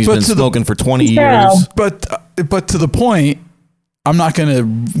saying he's But been to the- smoking for 20 Yeah. years. But to the point, we're not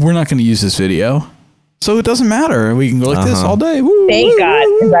gonna use this video. So it doesn't matter. We can go like this all day. Woo, Thank God,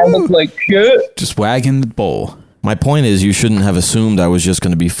 because I look like shit. just wagging the bowl. My point is, you shouldn't have assumed I was just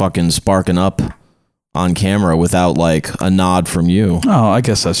going to be fucking sparking up on camera without like a nod from you. Oh, I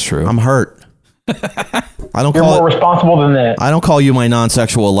guess that's true. I'm hurt. I don't You're more call responsible than that. I don't call you my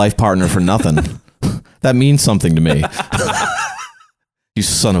non-sexual life partner for nothing. That means something to me. You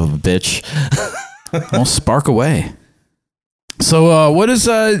son of a bitch. Well, spark away. So, what is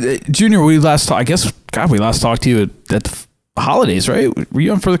Junior? We last talked. I guess we last talked to you at the holidays, right? Were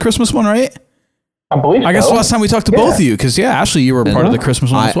you on for the Christmas one, right? I believe I guess so. the last time we talked to both of you, because Ashley, you were part of the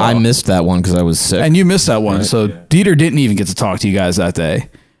Christmas one as well. I missed that one because I was sick. and you missed that one. So Dieter didn't even get to talk to you guys that day.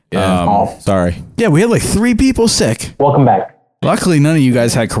 Oh, Sorry. Yeah, we had like 3 people sick. welcome back. Luckily, none of you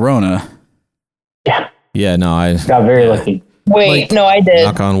guys had corona. Yeah, Yeah, no, I got very lucky. Wait, Like, no, I did.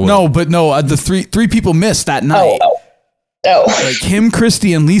 knock on wood. No, the three people missed that night. Oh. Like Kim,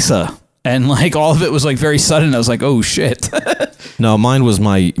 Christy, and Lisa. And like all of it was like very sudden. I was like, oh shit. No, mine was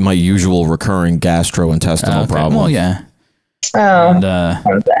my usual recurring gastrointestinal Okay, problem. Well, yeah. Oh, And, I'm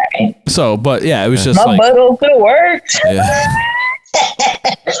sorry. so, but yeah, it was just My like, butthole still works. Yeah.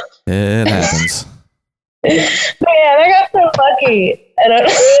 It happens. Man, I got so lucky.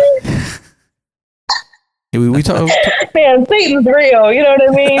 we talk. Man, Satan's real. You know what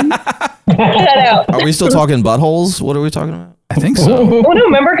I mean? Shut out. Are we still talking buttholes? What are we talking about? I think so. Well, no,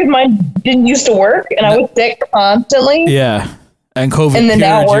 remember, because mine didn't used to work, and I was sick constantly. Yeah. And COVID And then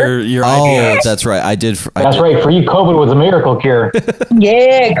now cured your Oh, IBS. that's right. I did. That's right. For you, COVID was a miracle cure.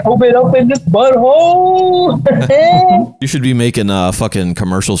 Yeah, COVID up in this butthole. You should be making fucking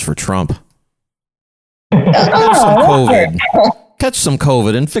commercials for Trump. Oh, COVID. Catch some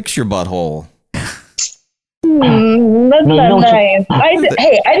COVID and fix your butthole. That's No, you not know what nice.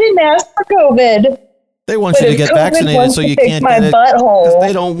 Hey, I didn't ask for COVID. They want But you to if get COVID vaccinated wants so to you fix can't my get it. butthole. 'Cause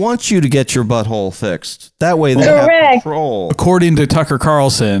they don't want you to get your butthole fixed. That way they have Correct. control. According to Tucker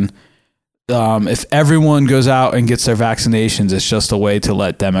Carlson, if everyone goes out and gets their vaccinations, it's just a way to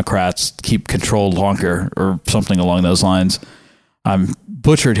let Democrats keep control longer or something along those lines.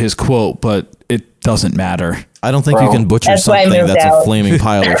 Butchered his quote, but it doesn't matter. I don't think you can butcher That's why I something moved that's a out. flaming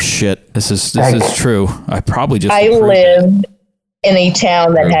pile of shit. This is true. I probably just I approved it. lived in a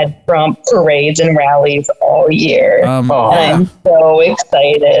town that had Trump parades and rallies all year. Oh, and I'm so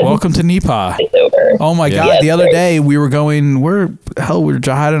excited. Welcome to Nipa. It's over. Oh my God. Yes, The other right. day we were going, where the hell were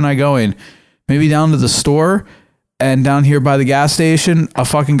Jahida and I going? Maybe down to the store, and down here by the gas station, a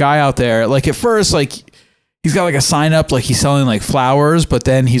fucking guy out there. Like at first, like he's got like a sign up, like he's selling like flowers, but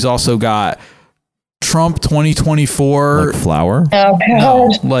then he's also got Trump 2024. Like flour? Oh, No,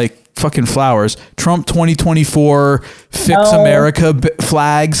 God. like fucking flowers. Trump 2024 Fix No. America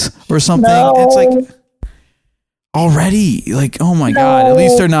flags or something. No. It's like already like, oh my God, at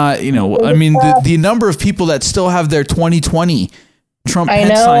least they're not, you know, I mean, the number of people that still have their 2020 Trump I head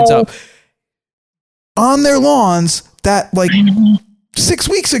know. signs up on their lawns that like 6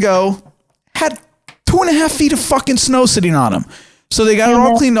 weeks ago had 2.5 feet of fucking snow sitting on them. So they got it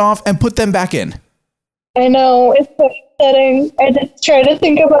all cleaned off and put them back in. I know. It's so upsetting. I just try to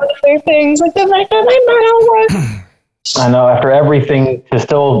think about other things. Like the fact that I'm not work. I know. After everything, to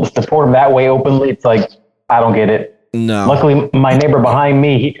still support him that way openly, it's like, I don't get it. No. Luckily, my neighbor behind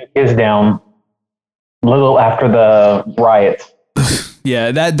me, he took his down a little after the riots.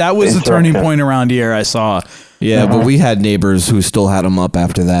 Yeah, that was the turning point around here, I saw. Yeah, but we had neighbors who still had them up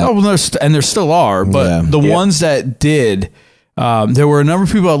after that. Oh, well, there still are, but Yeah. the ones that did, there were a number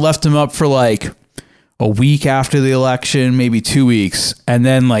of people that left them up for like a week after the election, maybe 2 weeks, and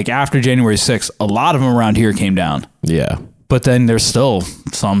then like after January 6th, a lot of them around here came down. Yeah. But then there's still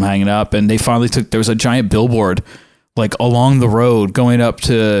some hanging up, and they finally there was a giant billboard like along the road going up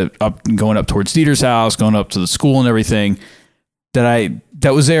towards Dieter's house, going up to the school and everything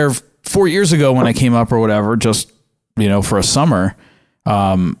that was there 4 years ago when I came up or whatever, just, you know, for a summer.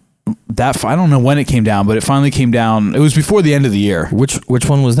 I don't know when it came down, but it finally came down. It was before the end of the year. Which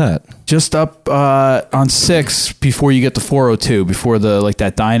one was that? Just up on 6 before you get to 402, before the like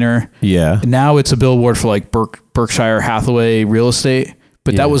that diner. Yeah. Now it's a billboard for like Berkshire Hathaway real estate,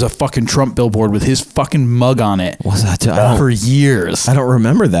 but Yeah. that was a fucking Trump billboard with his fucking mug on it Was that? for years. I don't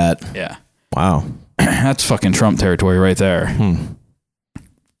remember that. Yeah. Wow. That's fucking Trump territory right there.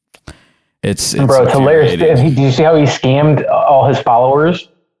 It's Bro, it's hilarious. infuriating. Did you see how he scammed all his followers?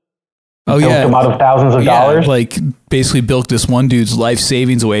 Oh Bilked yeah, him out of thousands of dollars. like basically bilked this one dude's life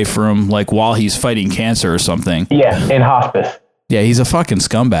savings away from like while he's fighting cancer or something. Yeah, in hospice. Yeah, he's a fucking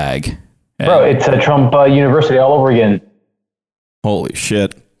scumbag. Bro, it's a Trump University all over again. Holy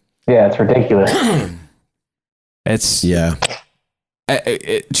shit. Yeah, it's ridiculous. It's Yeah.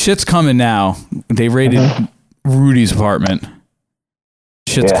 shit's coming now. They raided Rudy's apartment.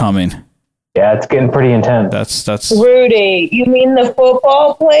 Shit's coming. Yeah, it's getting pretty intense. That's Rudy, you mean the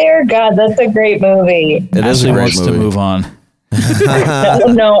football player? God, that's a great movie. It is a Ashley great wants movie. to move on.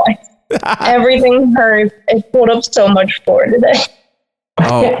 No, everything hurts. I pulled up so much for today.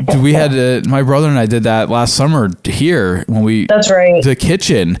 Oh, dude, we had to, my brother and I did that last summer here when we. That's right. The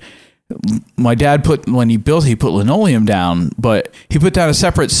kitchen. My dad when he built, he put linoleum down, but he put down a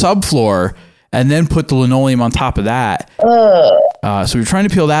separate subfloor and then put the linoleum on top of that. So we were trying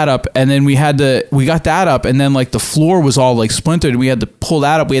to peel that up, and then we got that up, and then like the floor was all like splintered. We had to pull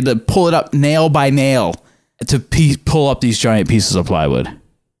that up. We had to pull it up nail by nail to pull up these giant pieces of plywood.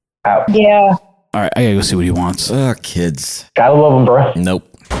 Yeah. All right, I gotta go see what he wants. Kids. Gotta love them, bro. Nope.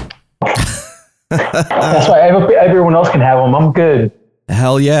 That's why everyone else can have them. I'm good.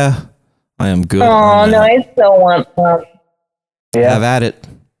 Hell yeah. I am good. Oh, on no, that. I still want one. Yeah. Have at it.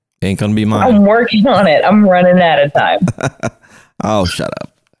 Ain't gonna be mine. I'm working on it. I'm running out of time. Oh, shut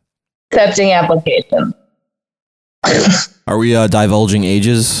up. Accepting applications. Are we divulging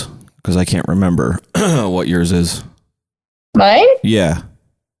ages? Because I can't remember what yours is. Mine? Yeah.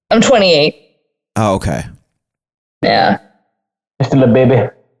 I'm 28. Oh, okay. Yeah. Just a little baby.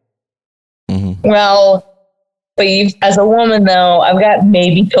 Well, but as a woman, though, I've got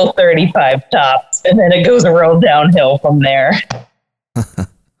maybe till 35 tops, and then it goes a real downhill from there.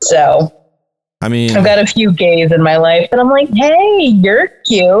 So, I mean, I've got a few gays in my life, and I'm like, hey, you're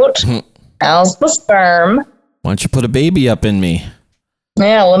cute. How's the sperm? why don't you put a baby up in me?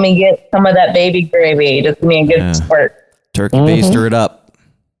 Yeah, let me get some of that baby gravy. Just give me a good squirt. Turkey baster it up.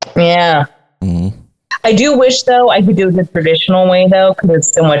 Yeah. I do wish, though, I could do it the traditional way, though, because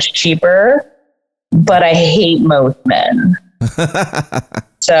it's so much cheaper. But I hate most men.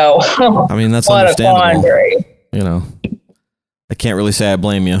 So, I mean, that's what a understandable. quandary. You know, I can't really say I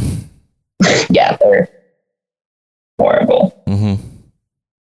blame you. Yeah, they're horrible.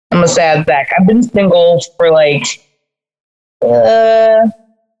 I'm a sad sack. I've been single for like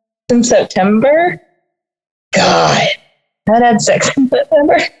since September. God, I haven't had sex in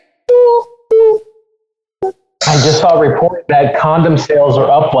September. I just saw a report that condom sales are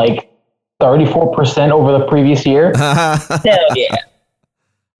up like 34% over the previous year. Hell yeah.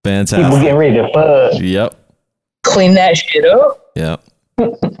 Fantastic. People getting ready to fuck. Yep. Clean that shit up. Yep.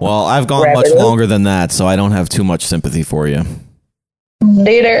 Well, I've gone Wrap much it up. longer than that, so I don't have too much sympathy for you.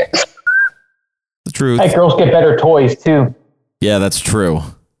 Later. The truth. Hey, girls get better toys too. Yeah, that's true.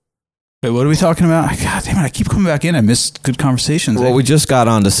 Wait, what are we talking about? God damn it, I keep coming back in. I missed good conversations. Well, we just got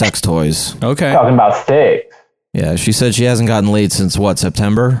on to sex toys. Okay. Talking about sex. Yeah, she said she hasn't gotten laid since what,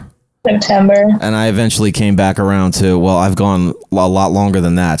 September? September. And I eventually came back around to, well, I've gone a lot longer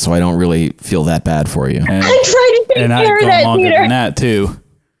than that, so I don't really feel that bad for you. And, I tried to take and I'd care of gone that, longer Peter. than that, too.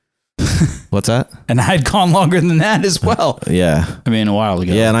 What's that? And I'd gone longer than that as well. Yeah. I mean, a while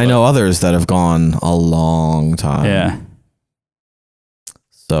ago. Yeah, and I know others that have gone a long time. Yeah.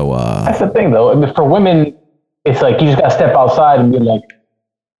 So, That's the thing, though. I mean, for women, it's like you just gotta step outside and be like,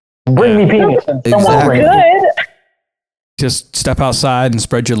 "Bring me penis." And someone Exactly. brings it. Good. Just step outside and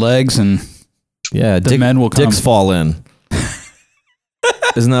spread your legs, and yeah, the men will come. dicks fall in.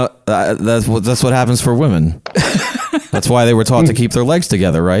 Isn't that that's what happens for women? That's why they were taught to keep their legs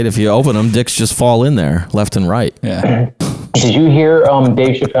together, right? If you open them, dicks just fall in there, left and right. Yeah. Did you hear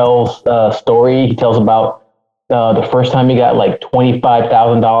Dave Chappelle's story? He tells about the first time he got like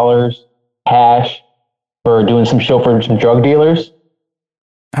 $25,000 cash for doing some show for some drug dealers.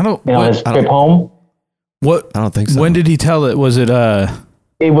 I don't. You know, his trip home. What? I don't think so. When did he tell it? Was it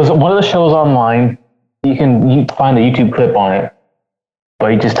It was one of the shows online. You can find the YouTube clip on it.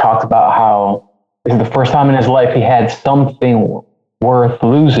 But he just talked about how this is the first time in his life he had something worth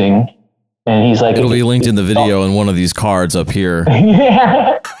losing. And he's like, It'll be linked in the video in one of these cards up here.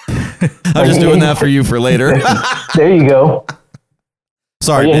 Yeah. I'm just doing that for you for later. There you go.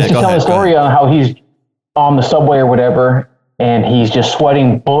 Sorry, Yeah, man. he's Go just telling ahead. a story on how he's on the subway or whatever, and he's just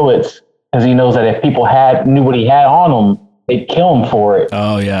sweating bullets because he knows that if people knew what he had on him, they'd kill him for it.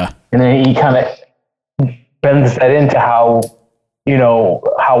 Oh yeah. And then he kind of bends that into how, you know,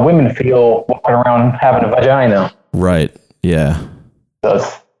 how women feel walking around having a vagina. Right. Yeah. So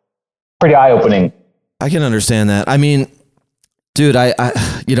it's pretty eye-opening. I can understand that. I mean, Dude, I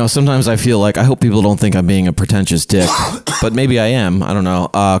sometimes I feel like I hope people don't think I'm being a pretentious dick, but maybe I am. I don't know,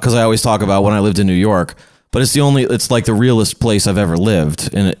 because I always talk about when I lived in New York, but it's like the realest place I've ever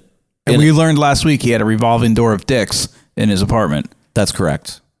lived. And we learned last week he had a revolving door of dicks in his apartment. That's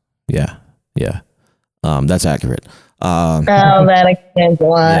correct. Yeah. That's accurate. That explains a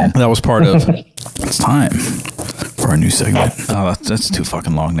lot. That was part of. It's time for our new segment. Oh, that's too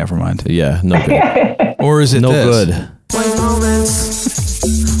fucking long. Never mind. Yeah, no good. Or is it no this? good? White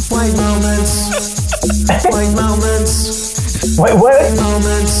moments. White moments. White moments. Wait, what? White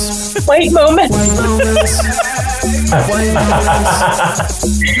moments. White moment. White moments. White moments.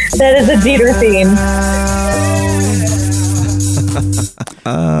 That is a Dieter theme.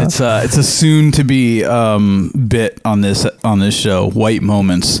 It's a soon to be bit on this show. White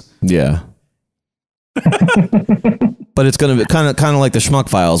moments. Yeah. But it's going to be kind of like the Schmuck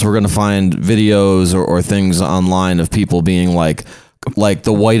Files. We're going to find videos or things online of people being like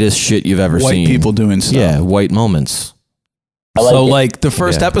the whitest shit you've ever seen. White people doing stuff. Yeah, white moments. So like the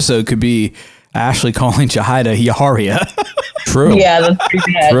first episode could be Ashley calling Jahida Yaharia. True. Yeah, that's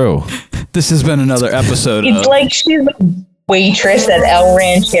pretty bad. True. This has been another episode It's like she's a waitress at El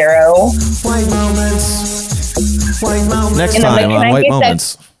Ranchero. White moments. White moments. Next And I'm time like, on can I White get that-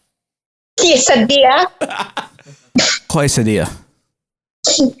 Moments. Quesadilla. Quesadilla.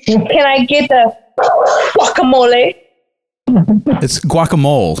 Can I get the guacamole? It's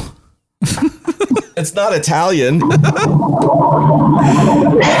guacamole. It's not Italian. Not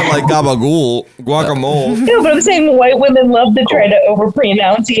like gabagool, guacamole. No, but I'm saying white women love to try to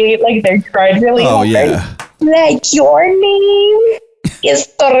overpronunciate like they're trying really Oh hard. yeah. Like your name is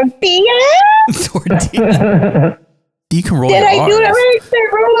Tortilla? Tortilla. You can roll Did your I do R's. it right? Did I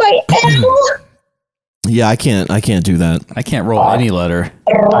roll my L? Yeah, I can't do that. I can't roll any letter.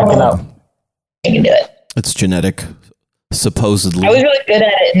 I cannot. I can do it. It's genetic, supposedly. I was really good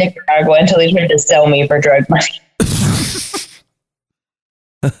at it in Nicaragua until they tried to sell me for drug money.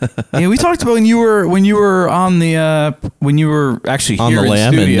 Yeah, we talked about when you were on the when you were actually on here the in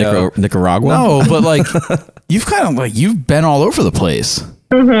lam in studio. Nicaragua. No, but like you've kind of like you've been all over the place.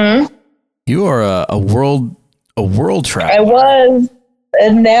 Mm-hmm. You are a world traveler. I was,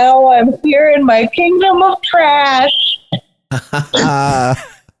 and now I'm here in my kingdom of trash.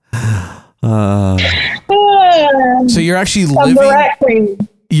 So you're actually I'm the living. rat queen.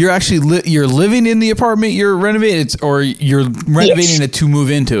 You're actually you're living in the apartment you're renovating, or you're renovating it to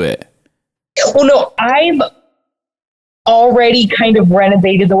move into it. Well, no, I've already kind of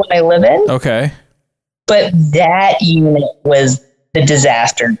renovated the one I live in, Okay. but that unit was the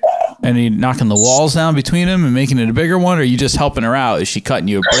disaster. And you knocking the walls down between them and making it a bigger one, or are you just helping her out? Is she cutting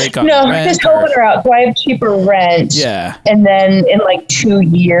you a break on No, rent? just helping her out. So I have cheaper rent. Yeah. And then in like 2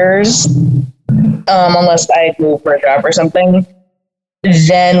 years, unless I move for a job or something,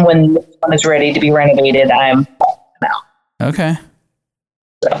 then when this one is ready to be renovated, I'm out. Okay.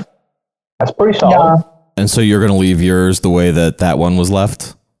 That's pretty solid. Yeah. And so you're going to leave yours the way that one was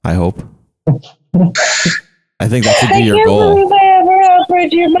left, I hope. I think that should be your goal. Believe I ever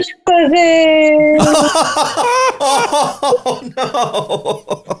offered you my cousin. Oh, no.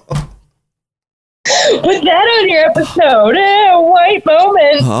 Put that on your episode. White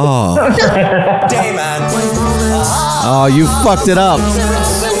moment. Oh. Day man. White moments. Oh, you fucked it up.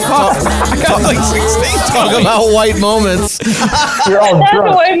 I got like 16 Talk about white moments. You're all That's a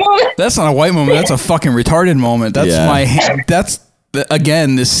drunk. white moment. That's not a white moment. That's a fucking retarded moment. That's Yeah. That's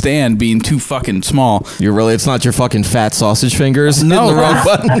again this stand being too fucking small. It's not your fucking fat sausage fingers. No. Hitting the wrong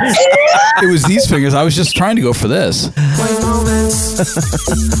button. It was these fingers. I was just trying to go for this. White moments.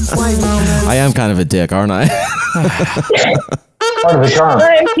 White moments. I am kind of a dick, aren't I? Part of the charm.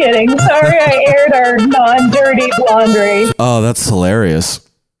 I'm kidding. Sorry I aired our non-dirty laundry. Oh, that's hilarious.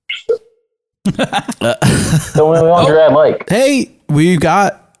 The only laundry I like. Hey, we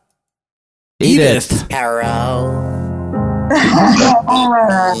got Edith.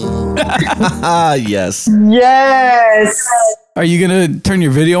 Yes. Yes. Are you gonna turn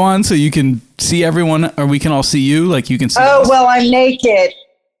your video on so you can see everyone, or we can all see you? Like you can see. Oh, us? well, I'm naked.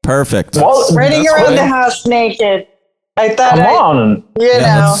 Perfect. Running That's around fine. the house naked. I thought Come on. you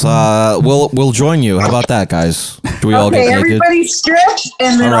know. Let's, we'll join you. How about that, guys? Do we all Okay, get naked? everybody strip,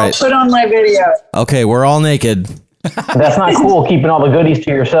 and then All I'll right. put on my video. Okay, we're all naked. That's not cool, keeping all the goodies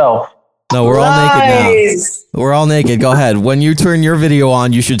to yourself. No, we're all naked now. Nice. We're all naked. Go ahead. When you turn your video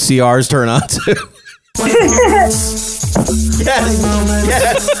on, you should see ours turn on too. Yes.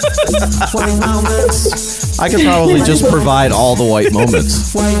 White moments. I could probably just provide all the white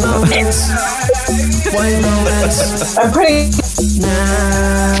moments. White moments. White moments. I'm putting.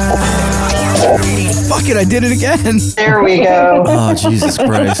 Fuck it, I did it again. There we go. Oh, Jesus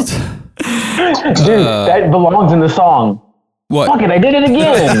Christ. Dude, that belongs in the song. What? Fuck it, I did it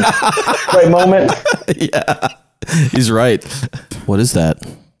again. Right moment. Yeah. He's right. What is that?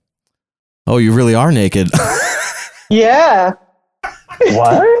 Oh, you really are naked. Yeah.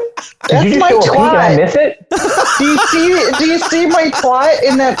 What? That's Did you my just show a peek and I twat. miss it? Do you see my twat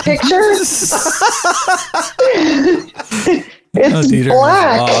in that picture? It's Dieter is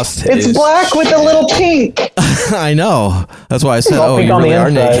black. lost It's his black with a little pink. I know. That's why I said, I'll oh, peek you on the really are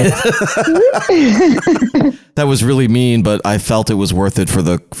inside. naked. That was really mean, but I felt it was worth it for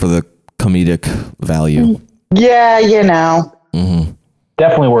the comedic value. Yeah, you know.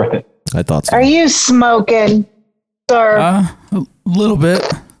 Definitely worth it. I thought so. Are you smoking, sir? A little bit.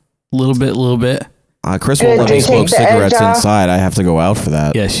 Chris won't let me Take smoke the edge cigarettes off. inside. I have to go out for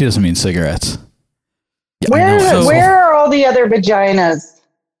that. Yeah, she doesn't mean cigarettes. Where are all the other vaginas?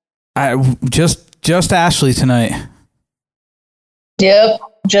 Just Ashley tonight. Yep.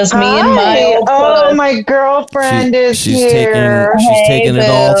 Just me and my Hi. old Oh, puss. my girlfriend is She's here. taking it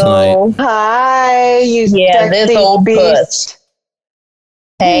all tonight. Hi, you Yeah, sexy this old beast. puss.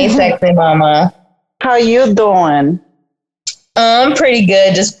 Hey, sexy mama. How you doing? I'm pretty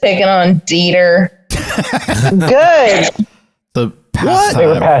good. Just picking on Dieter. Good. The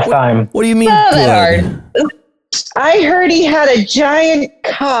Favorite pastime. What do you mean Not good? that hard. I heard he had a giant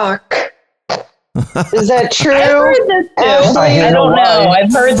cock. Is that true? I've heard this too. Ashley? I don't know.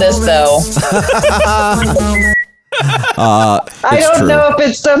 I've heard this though. I It's don't true. know if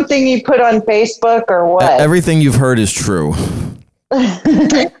it's something you put on Facebook or what. Everything you've heard is true.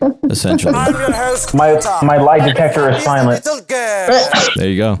 Essentially. My lie detector is silent. There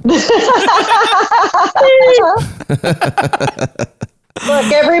you go.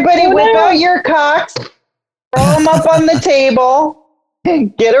 Look, everybody, whip out your cocks, throw them up on the table,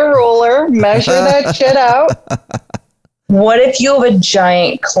 get a ruler, measure that shit out. What if you have a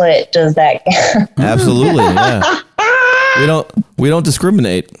giant clit? Does that count? Absolutely. Yeah. We don't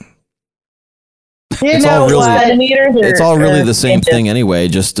discriminate. You It's know all really- what? Centimeters or- It's all really or the same inches? thing anyway,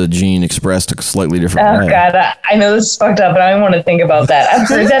 just a gene expressed a slightly different Oh way. god, I know this is fucked up, but I don't want to think about that. I've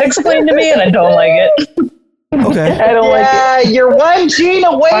heard that explained to me, and I don't like it. Okay. I don't like it. Yeah, you're one gene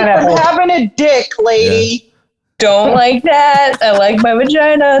away Pineapple. from having a dick, lady. Don't like that. I like my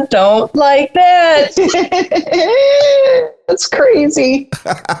vagina. Don't like that. That's crazy.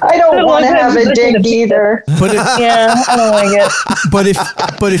 I don't want to have a dick either. But Yeah, I don't like it.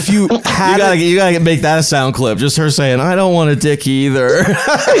 but if you had You gotta make that a sound clip. Just her saying, "I don't want a dick either."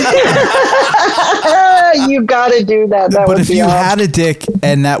 You got to do that. That but would if be you awesome. had a dick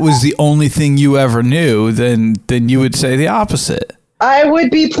and that was the only thing you ever knew, then you would say the opposite. I would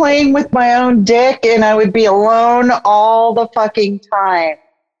be playing with my own dick and I would be alone all the fucking time.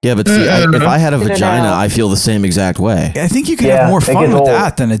 Yeah, but see, if I had a don't vagina, know. I feel the same exact way. I think you could Yeah, have more it fun gets with old.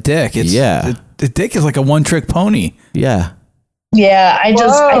 that than a dick. Yeah. The dick is like a one-trick pony. Yeah. Yeah, I think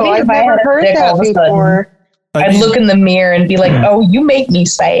Whoa, if I've I never had a heard dick all that of a sudden, before. I'd look in the mirror and be like, "Oh, you make me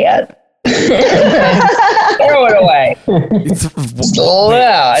sad." Throw it away. No,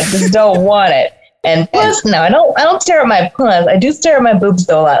 I just don't want it. And plus, no, I don't stare at my puss. I do stare at my boobs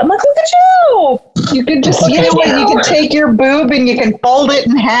though a lot. I'm like, look at you. You can just, you know what? You can take your boob and you can fold it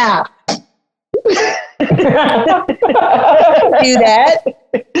in half. Do that.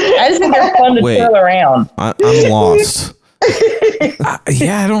 I just think they're fun to Wait. twirl around. I'm lost.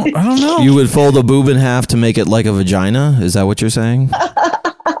 Yeah, I don't know. You would fold a boob in half to make it like a vagina? Is that what you're saying?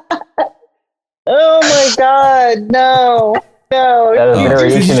 Oh my God, no. That is No. a Because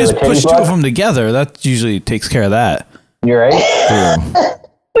variation you of just the push titty two of fuck. them together. That usually takes care of that. You're right. True.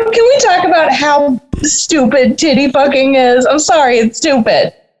 But can we talk about how stupid titty fucking is? I'm sorry, it's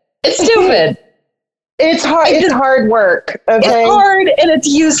stupid. It's stupid. It's hard. It's hard work. Okay. It's hard and it's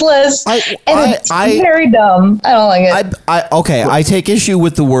useless and it's very dumb. I don't like it. Okay, I take issue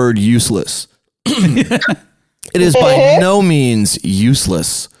with the word useless. It is by no means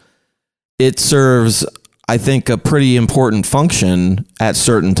useless. It serves, I think, a pretty important function at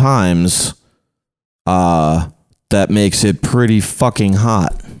certain times that makes it pretty fucking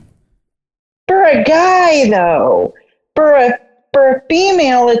hot. For a guy, though, for a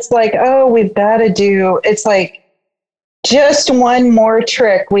female, it's like, oh, we've got to do. It's like just one more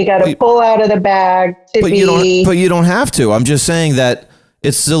trick we got to pull out of the bag to But be. you don't have to. I'm just saying that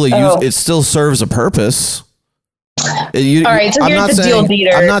it's still it still serves a purpose. All right, so I'm here's not the saying,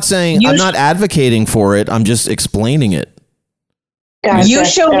 deal, Dieter. I'm not saying You I'm not advocating for it. I'm just explaining it. Gotcha, You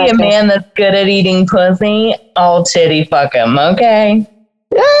show me a gotcha. man that's good at eating pussy, I'll titty fuck him, okay?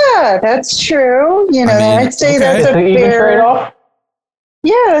 Yeah, that's true. You know, I mean, I'd say okay. that's It's a an even fair. trade-off.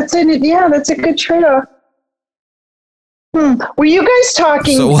 that's a good trade-off. Were you guys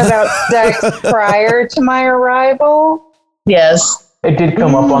talking about sex prior to my arrival? Yes. It did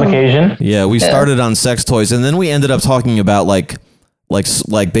come up on occasion. Yeah, we started on sex toys, and then we ended up talking about like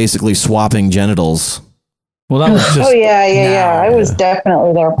basically swapping genitals. Well, that was just. Oh yeah. I was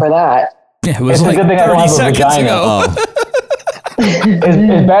definitely there for that. Yeah, it was It's like a good thing I don't 30 have a seconds vagina. ago.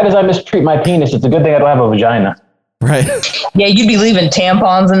 As bad as I mistreat my penis, it's a good thing I don't have a vagina. Right. Yeah, you'd be leaving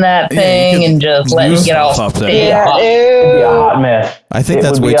tampons in that thing and just letting it get all up there. Yeah, It'd be a hot mess. I think It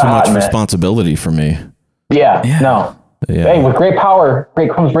that's would way be a too much hot mess. responsibility for me. Yeah, no. Yeah. Hey, with great power,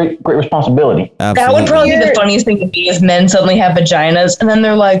 comes great responsibility. That Absolutely. would probably be the funniest thing to me is men suddenly have vaginas and then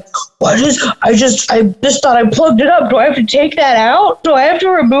they're like, I just thought I plugged it up. Do I have to take that out? Do I have to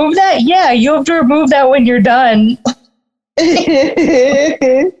remove that? Yeah, you have to remove that when you're done.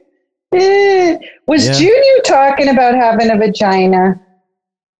 Was Junior talking about having a vagina?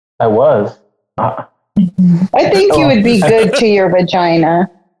 I was. I think you would be good to your vagina.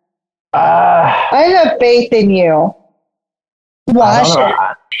 I have faith in you. Wash it.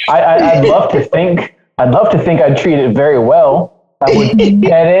 I'd love to think. I'd treat it very well. I would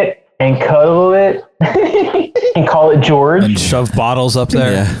pet it and cuddle it and call it George And shove bottles up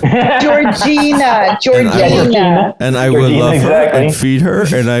there. Yeah. Georgina. And I will Georgina, love her exactly. and feed her,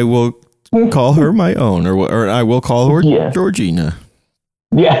 and I will call her my own, or I will call her Georgina.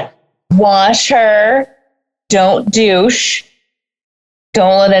 Yeah. Wash her. Don't douche.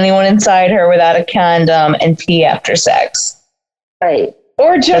 Don't let anyone inside her without a condom and pee after sex. Right.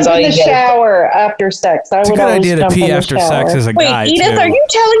 Or jump That's all in the you get. shower after sex. It's a good idea to pee after sex as a Wait, guy. Edith, too. are you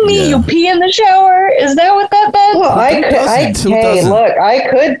telling me you pee in the shower? Is that what that meant? Well, I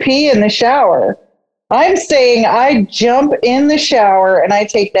could pee in the shower. I'm saying I jump in the shower and I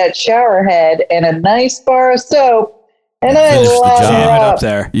take that shower head and a nice bar of soap and I Finish the love job. Jam it up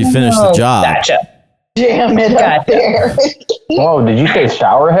there. You finish the job. Gotcha. Jam it up there. Whoa, did you say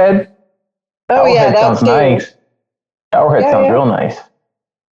shower head? Oh yeah, Showerhead that's sounds nice. Showerhead Yeah, sounds yeah. real nice.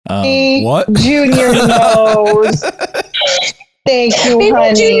 What? Junior knows. Thank you, Maybe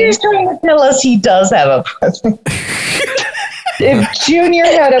honey. Junior's trying to tell us he does have a pussy. If Junior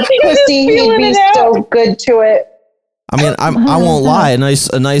had a pussy, he'd feeling be it out. so good to it. I mean, I won't lie. A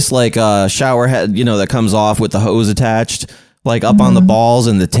nice like shower head, that comes off with the hose attached, like up on the balls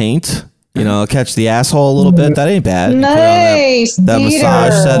and the taint. Catch the asshole a little bit. That ain't bad. You put on Nice. that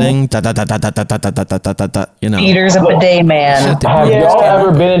massage Peter. setting. Peter's a bidet man. Have y'all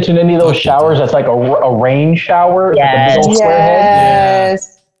ever been into any of those showers that's like a rain shower? Yes. Like a big old square head?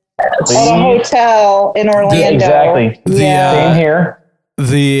 Yes. At a hotel in Orlando. Exactly. Yeah. Same here.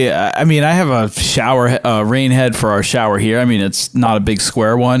 I have a shower rain head for our shower here. I mean, it's not a big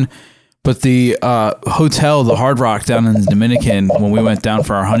square one, but the hotel, the Hard Rock down in the Dominican, when we went down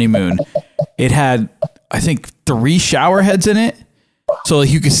for our honeymoon, it had, I think, 3 shower heads in it. So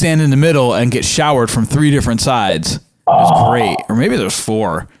like, you could stand in the middle and get showered from 3 different sides. It was great. Or maybe there's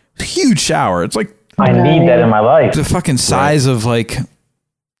 4. It's a huge shower. It's like I need that in my life. the fucking size of like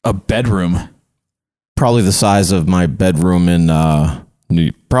a bedroom. Probably the size of my bedroom in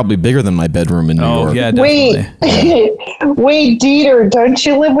probably bigger than my bedroom in New York. Yeah, definitely. Wait, Dieter, don't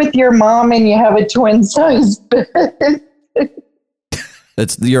you live with your mom and you have a twin size bed?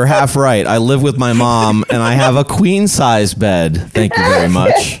 You're half right. I live with my mom and I have a queen size bed. Thank you very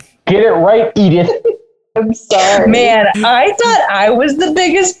much. Get it right, Edith. I'm sorry. Man, I thought I was the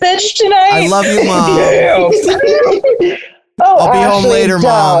biggest bitch tonight. I love you, Mom. Oh, I'll be home Ashley, later,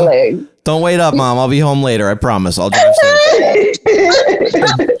 darling. Mom. Don't wait up, Mom. I'll be home later. I promise. I'll drive safe.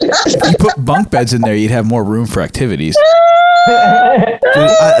 If you put bunk beds in there, you'd have more room for activities.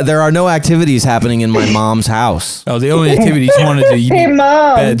 Dude, there are no activities happening in my mom's house. Oh, the only activities you want to do, you Hey, need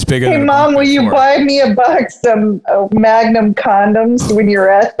Mom. beds bigger Hey, than a Mom, bunk will bed you for. buy me a box some Magnum condoms when you're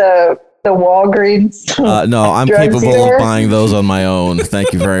at the Walgreens? No, I'm capable Drugstore? of buying those on my own.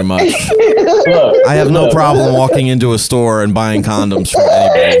 Thank you very much. Look, I have no problem walking into a store and buying condoms from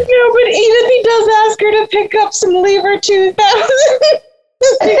anybody. No, but Edith, he does ask her to pick up some Lever 2000.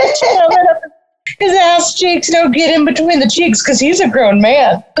 His ass cheeks don't get in between the cheeks because he's a grown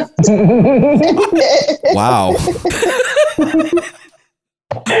man. Wow.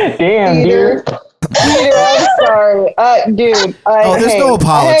 damn, dear. Peter, I'm sorry. Dude. There's no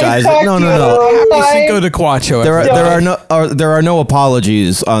apologizing. No. Happy Cinco de Quattro. There are no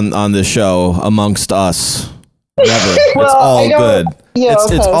apologies on this show amongst us. Never. It's Well, all I don't- good. Yeah,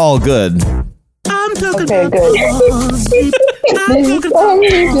 It's okay. all good. I'm Okay, good.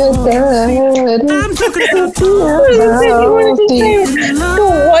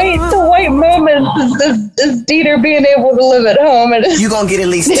 The white moment is Dieter being able to live at home. And You gonna get at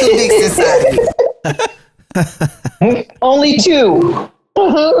least 2 dicks inside you. Only 2.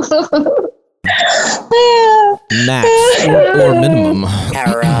 Max or minimum.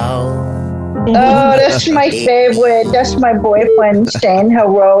 Oh, that's my favorite. That's my boyfriend, Shane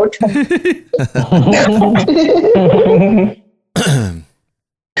Harrod.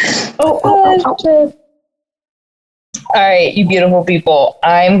 All right, you beautiful people.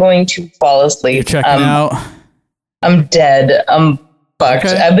 I'm going to fall asleep. You're checking out. I'm dead. I'm fucked.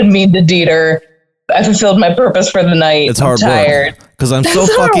 Okay. I've been mean to Dieter. I fulfilled my purpose for the night. It's hard I'm tired. work because I'm so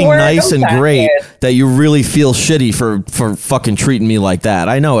It's hard fucking work. nice I'm and great tired. that you really feel shitty for fucking treating me like that.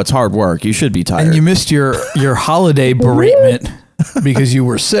 I know it's hard work. You should be tired. And you missed your holiday bereavement because you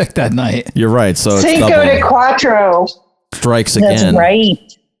were sick that night. You're right. So it's Cinco double. de Cuatro. Strikes That's again. right.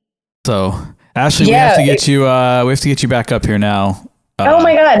 So Ashley, we Yeah. have to get you. We have to get you back up here now. Oh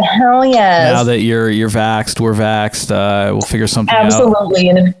my God. Hell yes. Now that you're vaxxed, we're vaxxed. We'll figure something out. Absolutely.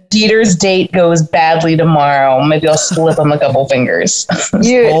 And if Dieter's date goes badly tomorrow, maybe I'll slip him a couple fingers.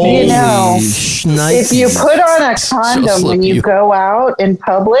 You know, Schnikes. if you put on a condom when you go out in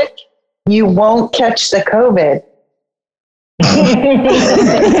public, you won't catch the COVID.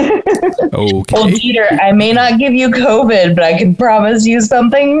 Okay. Well, Dieter, I may not give you COVID, but I can promise you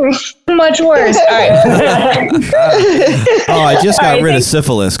something much worse. All right. Oh, I just got rid of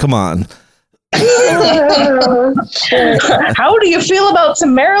syphilis. Come on. How do you feel about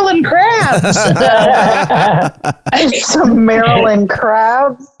some Maryland crabs? Some Maryland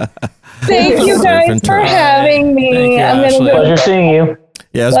crabs. Thank you guys for having me. Thank you, I'm gonna Ashley. go. Pleasure seeing you.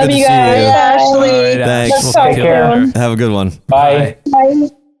 Yeah, it was Love good to you see guys. you. Ashley. All right, Thanks. Ash, We'll we'll talk take care. soon. Have a good one. Bye.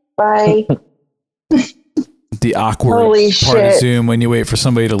 Bye. The awkward Holy part of shit. Zoom when you wait for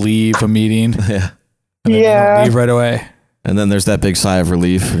somebody to leave a meeting. Yeah. And then they Yeah. don't leave right away. And then there's that big sigh of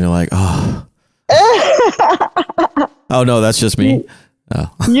relief, and you're like, oh. Oh, no, that's just me.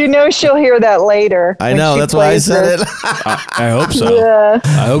 You know she'll hear that later. I when know. she That's why I plays said this. it. I hope so. Yeah.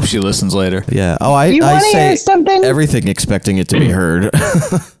 I hope she listens later. Yeah. Oh, I You want to say hear something? everything expecting it to be heard.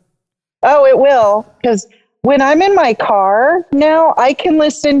 Oh, it will. Because when I'm in my car now, I can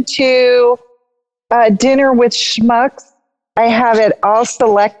listen to Dinner with Schmucks. I have it all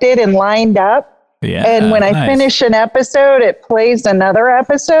selected and lined up. Yeah. And when I nice. finish an episode, it plays another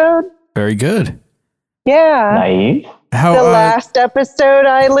episode. Very good. Yeah. Nice. How The last episode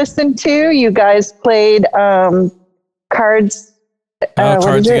I listened to, you guys played Cards. what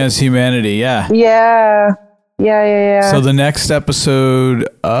Cards is it? Against Humanity. Yeah. Yeah. So the next episode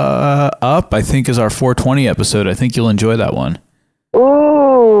up, I think, is our 420 episode. I think you'll enjoy that one.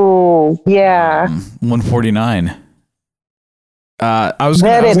 Ooh, yeah. 149. I was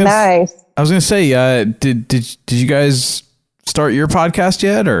Very nice. I was gonna say, did you guys start your podcast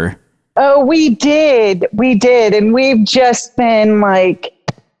yet, or? Oh, we did, and we've just been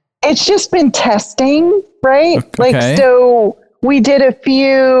it's just been testing, right? Okay. Like, so we did a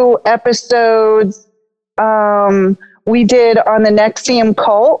few episodes. We did on the Nexium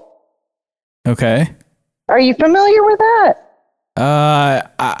cult. Okay. Are you familiar with that?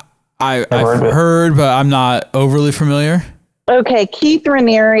 I've heard, but I'm not overly familiar. Okay, Keith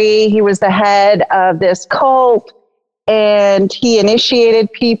Raniere, he was the head of this cult, and he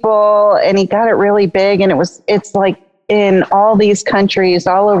initiated people, and he got it really big, and it's like in all these countries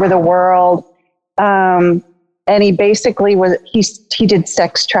all over the world. And he basically he did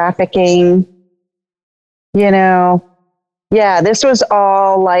sex trafficking, Yeah, this was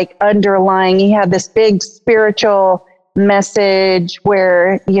all like underlying. He had this big spiritual message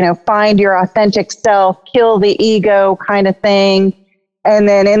where, find your authentic self, kill the ego kind of thing. And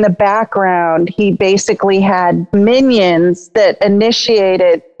then in the background, he basically had minions that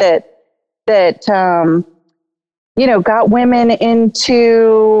initiated that got women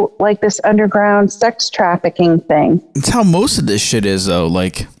into like this underground sex trafficking thing. It's how most of this shit is, though.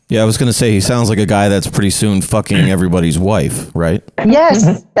 Like, yeah, I was going to say, he sounds like a guy that's pretty soon fucking everybody's wife, right?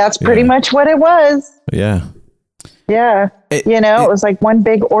 Yes, that's pretty much what it was. Yeah. Yeah. It was like one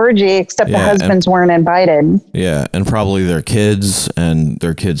big orgy, except the husbands weren't invited. Yeah. And probably their kids and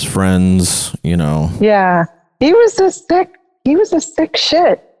their kids' friends, Yeah. He was a sick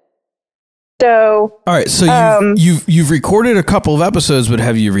shit. So, all right. So you've recorded a couple of episodes, but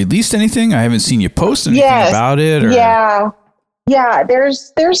have you released anything? I haven't seen you post anything about it. Or? Yeah.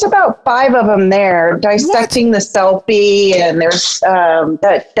 There's about 5 of them there dissecting the selfie, and there's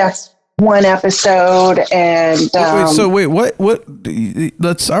that's one episode, and what?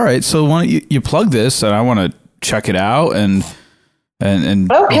 That's all right. So why don't you plug this, and I want to check it out and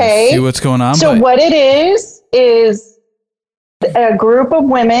okay, see what's going on. So what it is a group of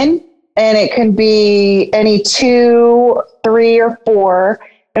women, and it can be any 2, 3, or 4.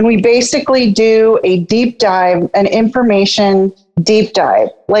 And we basically do a deep dive, an information deep dive,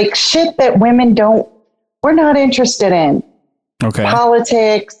 like shit that we're not interested in. Okay.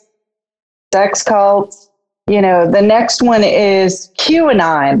 Politics, sex cults. The next one is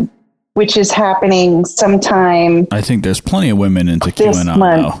QAnon, which is happening sometime. I think there's plenty of women into this QAnon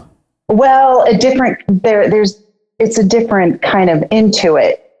month. now. Well, it's a different kind of into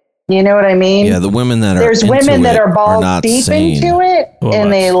it. You know what I mean? Yeah, the women that are there's into women that it are balls not deep sane. into it, Well,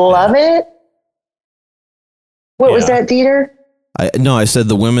 and they love it. What was Yeah. that, Dieter? I said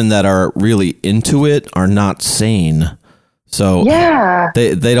the women that are really into it are not sane. So Yeah,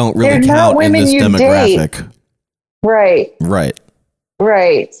 they don't really They're not count in women this you demographic. right.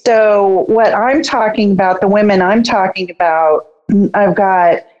 Right. So what I'm talking about, the women I'm talking about, I've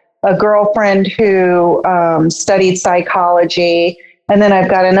got a girlfriend who studied psychology. And then I've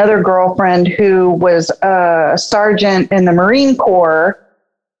got another girlfriend who was a sergeant in the Marine Corps,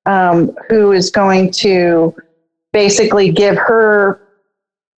 who is going to basically give her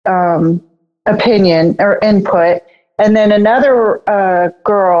opinion or input. And then another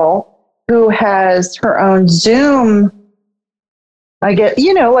girl who has her own Zoom, I get,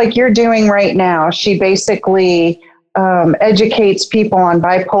 like you're doing right now. She basically educates people on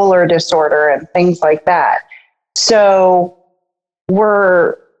bipolar disorder and things like that. So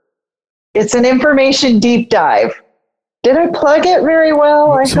it's an information deep dive. Did I plug it very well?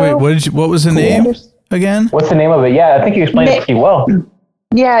 What was the name again? What's the name of it? Yeah, I think you explained it pretty well.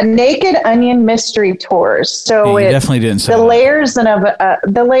 Yeah, Naked Onion Mystery Tours. So You definitely didn't say the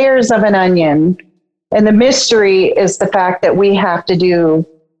that. layers of an onion, and the mystery is the fact that we have to do,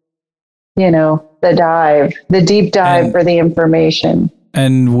 the deep dive for the information.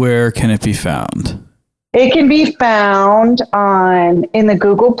 And where can it be found? It can be found in the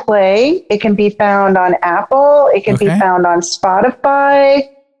Google Play. It can be found on Apple. It can be found on Spotify.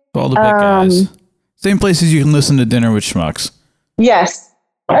 All the big guys. Same places you can listen to Dinner with Schmucks. Yes.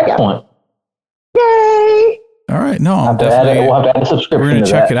 Excellent. Yay. All right. No, We'll have to add a subscription. We're going to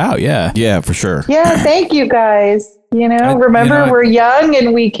check that. it out. Yeah. Yeah, for sure. Yeah, thank you guys. Remember, we're young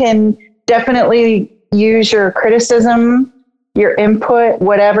and we can definitely use your criticism, your input,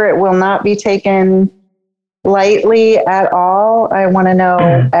 whatever. It will not be taken lightly at all. I want to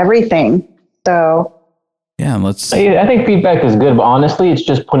know everything. So yeah, I think feedback is good, but honestly, it's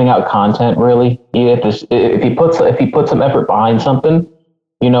just putting out content. Really, if you put some effort behind something,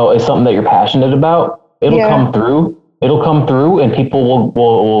 it's something that you're passionate about. It'll come through. It'll come through, and people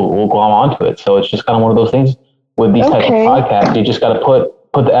will glom onto it. So it's just kind of one of those things with these types of podcasts. You just got to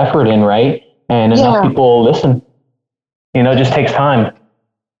put the effort in, right? And enough people listen. It just takes time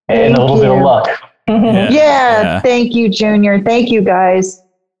and a little bit of luck. Yeah, thank you, Junior. Thank you guys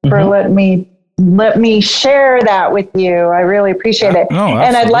for letting me share that with you. I really appreciate it. No,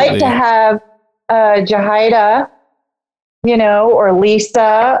 and I'd like to have Jahida, or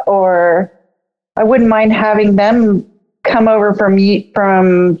Lisa, or I wouldn't mind having them come over from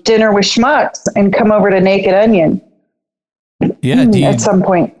Dinner with Schmucks and come over to Naked Onion. Yeah, at some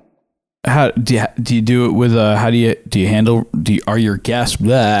point. How do you do it with how do you handle are your guests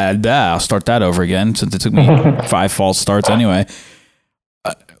I'll start that over again since it took me 5 false starts anyway.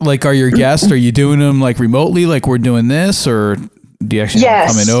 Are your guests, are you doing them like remotely like we're doing this, or do you actually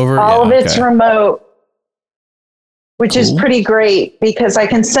come in over? All of it's remote, which is pretty great because I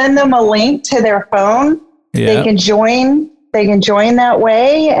can send them a link to their phone. Yeah. They can join that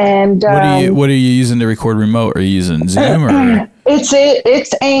way. And what are you using to record remote? Are you using Zoom or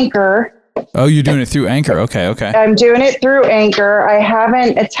it's Anchor. Oh, you're doing it through Anchor. Okay. I'm doing it through Anchor. I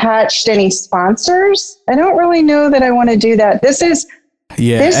haven't attached any sponsors. I don't really know that I want to do that.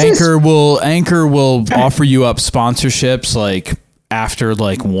 Anchor will offer you up sponsorships like after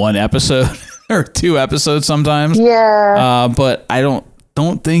like 1 episode or 2 episodes sometimes. Yeah. But I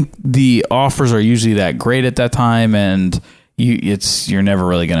don't think the offers are usually that great at that time, and you're never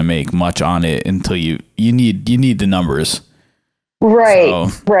really going to make much on it until you need the numbers. Right.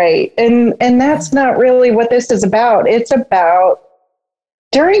 Right. And that's not really what this is about. It's about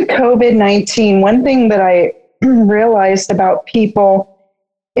during COVID-19, one thing that I realized about people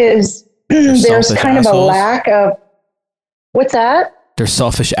is there's kind of a lack of what's that? They're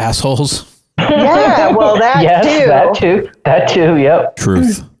selfish assholes. Yeah, well, that too. Yep.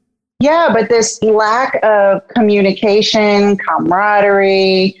 Truth. Yeah, but this lack of communication,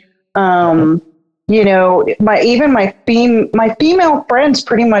 camaraderie, You know, my female friends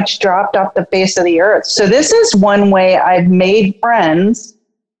pretty much dropped off the face of the earth. So this is one way I've made friends.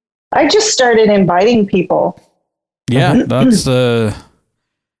 I just started inviting people. Yeah, that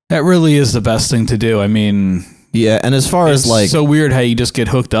really is the best thing to do. I mean, yeah, and as far as like, so weird how you just get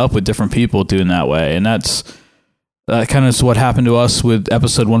hooked up with different people doing that way, and that's kind of what happened to us with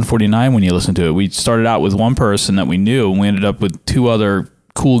episode 149. When you listen to it, we started out with one person that we knew, and we ended up with two other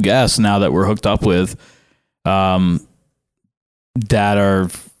cool guests now that we're hooked up with, that are,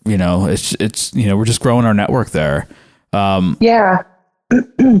 you know, it's you know, we're just growing our network there. Yeah,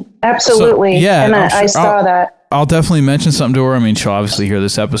 absolutely. So, yeah, and I saw that. I'll definitely mention something to her. I mean, she'll obviously hear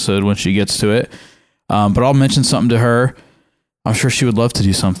this episode when she gets to it. But I'll mention something to her. I'm sure she would love to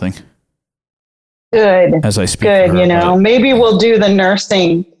do something. Good. As I speak. Good. You know, maybe we'll do the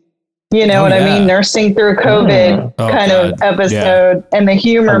nursing, you know what I mean? Nursing through COVID of episode and the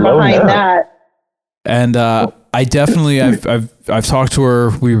humor behind that. And I definitely, I've talked to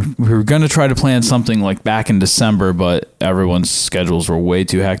her. We were going to try to plan something like back in December, but everyone's schedules were way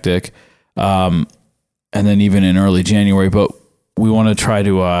too hectic. And then even in early January, but we want to try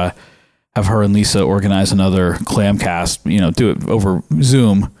to have her and Lisa organize another Clamcast, you know, do it over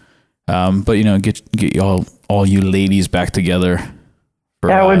Zoom. But, you know, get all you ladies back together.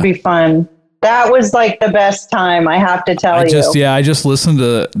 That would be fun. That was like the best time, I have to tell you. Yeah, I just listened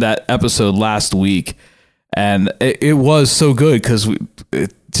to that episode last week, and it was so good because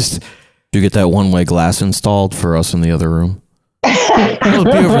Did you get that one-way glass installed for us in the other room? It'll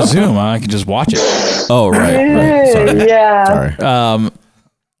be over Zoom. I can just watch it. Oh, right. Sorry. Yeah. Sorry.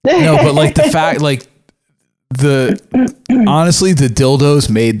 No, but like the fact, like honestly, the dildos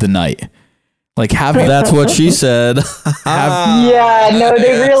made the night. Like having that's what she said. Yeah, no,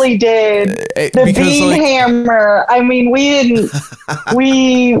 they really did. The bean hammer. I mean, we didn't.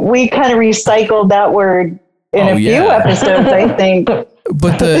 We kind of recycled that word in a few episodes, I think.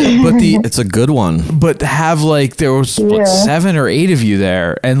 But the it's a good one. But to have like there was what, 7 or 8 of you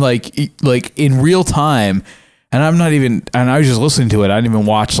there, and like in real time. And I'm not even, and I was just listening to it. I didn't even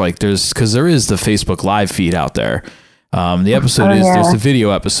watch because there is the Facebook live feed out there. The episode there's the video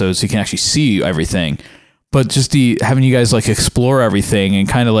episode, so you can actually see everything. But just having you guys like explore everything and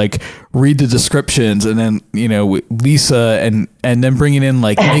kind of like read the descriptions, and then, you know, Lisa and then bringing in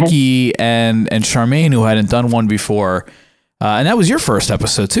like Nikki and Charmaine, who hadn't done one before. And that was your first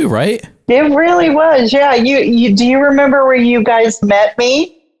episode too, right? It really was. Yeah. You do you remember where you guys met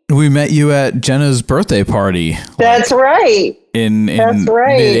me? We met you at Jenna's birthday party. That's right. In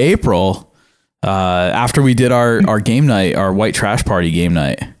mid-April, after we did our game night, our white trash party game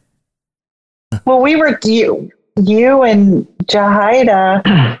night. Well, we were you and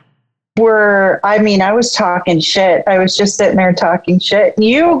Jahida were. I mean, I was talking shit. I was just sitting there talking shit.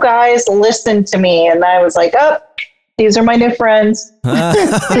 You guys listened to me, and I was like, "Oh, these are my new friends." Yeah,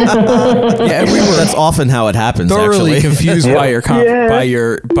 that's often how it happens. Thoroughly confused by your Yeah.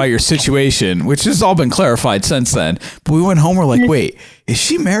 your situation, which has all been clarified since then. But we went home. We're like, wait, is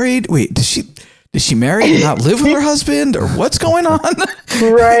she married? Wait, did she marry and not live with her husband, or what's going on?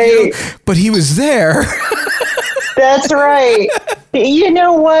 Right. You know, but he was there. That's right. You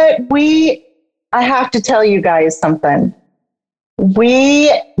know what? I have to tell you guys something. We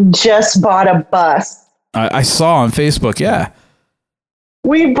just bought a bus. I saw on Facebook. Yeah.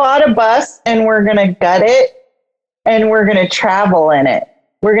 We bought a bus and we're going to gut it and we're going to travel in it.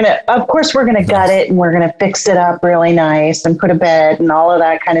 Of course, we're going to gut it and we're going to fix it up really nice and put a bed and all of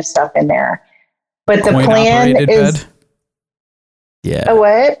that kind of stuff in there. But the plan is bed? Yeah. A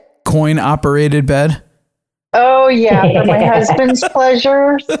what? Coin operated bed. Oh yeah, for my husband's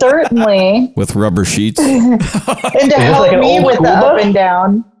pleasure, certainly. With rubber sheets. And to help me with the up and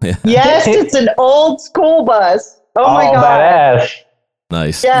down. Yeah. Yes, it's an old school bus. Oh my God. Badass.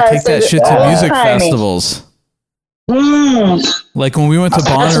 Nice. Yes, You take that shit to music festivals. Like when we went to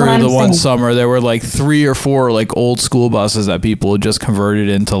Bonnaroo the one summer, there were like 3 or 4 like old school buses that people had just converted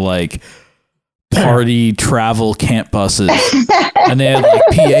into like party travel camp buses, and they had like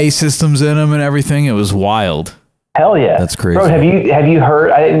PA systems in them and everything. It was wild. Hell yeah, that's crazy. Bro, have you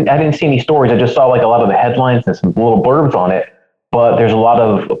heard? I didn't see any stories. I just saw like a lot of the headlines and some little blurbs on it. But there's a lot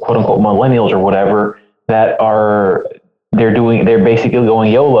of quote unquote millennials or whatever that they're basically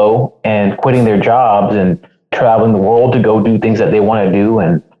going YOLO and quitting their jobs and traveling the world to go do things that they want to do,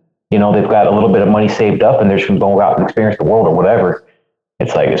 and you know they've got a little bit of money saved up and they're just going to go out and experience the world or whatever.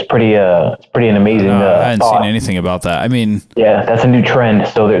 It's like it's pretty an amazing. I hadn't thought. seen anything about that. I mean, yeah, that's a new trend.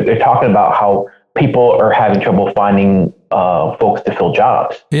 So they're talking about how people are having trouble finding folks to fill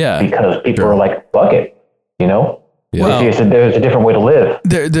jobs. Yeah, because people are like, fuck it, you know. Well, there's a different way to live.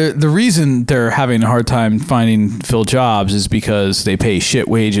 The reason they're having a hard time fill jobs is because they pay shit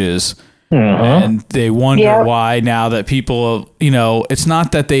wages. And they wonder why now that people, it's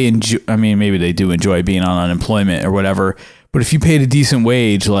not that they enjoy, I mean, maybe they do enjoy being on unemployment or whatever, but if you paid a decent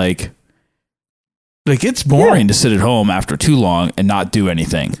wage, like it's boring to sit at home after too long and not do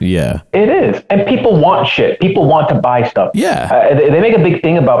anything. Yeah. It is. And people want shit. People want to buy stuff. Yeah. They make a big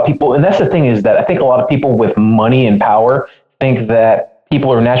thing about people. And that's the thing, is that I think a lot of people with money and power think that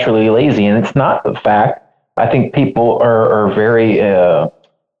people are naturally lazy. And it's not the fact. I think people are very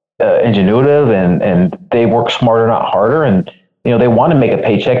ingenuitive and they work smarter, not harder. And, they want to make a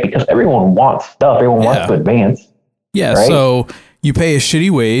paycheck because everyone wants stuff. Everyone wants to advance. Yeah. Right? So you pay a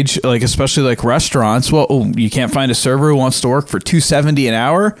shitty wage, like especially like restaurants. Well, you can't find a server who wants to work for $2.70 an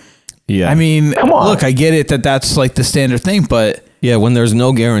hour. Yeah. I mean, come on. Look, I get it that's like the standard thing, but yeah, when there's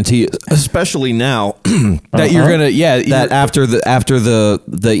no guarantee, especially now that you're gonna, that after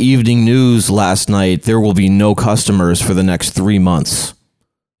the evening news last night, there will be no customers for the next 3 months.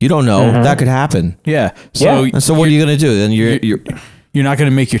 You don't know. That could happen. Yeah. So what are you gonna do? Then you're not gonna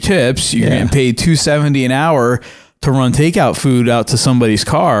make your tips. You're getting paid $2.70 an hour to run takeout food out to somebody's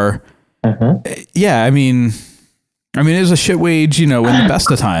car. Yeah, I mean, it was a shit wage, in the best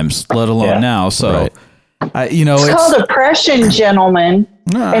of times, let alone now. So, it's called oppression, gentlemen,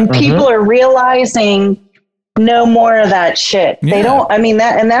 and people are realizing no more of that shit. They don't. I mean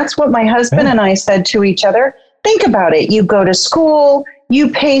that, and that's what my husband and I said to each other. Think about it. You go to school,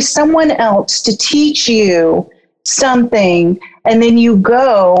 you pay someone else to teach you something, and then you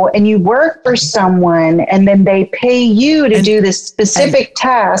go and you work for someone, and then they pay you to do this specific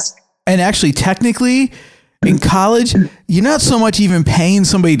task. And actually, technically, in college, you're not so much even paying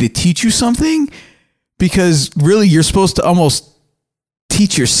somebody to teach you something, because really you're supposed to almost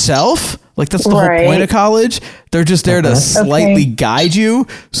teach yourself. Like that's the whole point of college. They're just there to slightly guide you.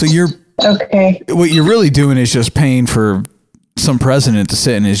 So what you're really doing is just paying for some president to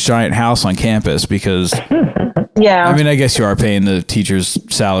sit in his giant house on campus, because I mean, I guess you are paying the teachers'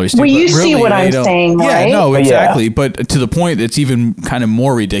 salaries too. Well, you see what I'm saying, right? Yeah, no, exactly. But to the point, it's even kind of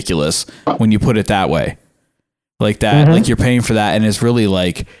more ridiculous when you put it that way. Like that, like you're paying for that, and it's really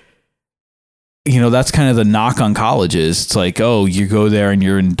like, that's kind of the knock on colleges. It's like, oh, you go there and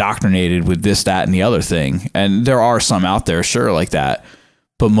you're indoctrinated with this, that, and the other thing. And there are some out there, sure, like that.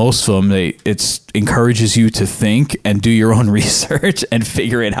 But most of them, it encourages you to think and do your own research and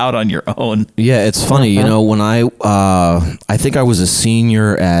figure it out on your own. Yeah, it's funny, when I think I was a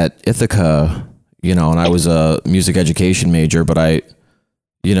senior at Ithaca, and I was a music education major, but I,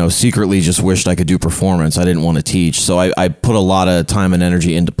 secretly just wished I could do performance. I didn't want to teach. So I put a lot of time and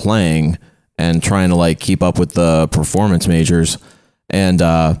energy into playing and trying to like keep up with the performance majors. And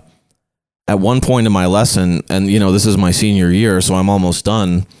at one point in my lesson, and this is my senior year, so I'm almost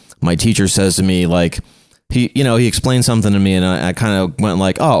done, my teacher says to me, like, he explained something to me, and I kind of went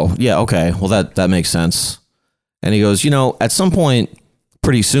like, oh yeah, okay, well that makes sense. And he goes, at some point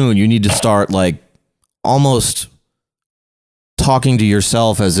pretty soon you need to start like almost talking to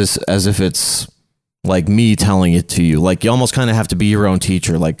yourself as if it's like me telling it to you. Like you almost kind of have to be your own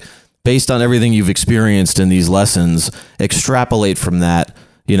teacher, like based on everything you've experienced in these lessons, extrapolate from that.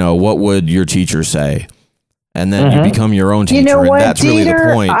 What would your teacher say? And then you become your own teacher. And that's really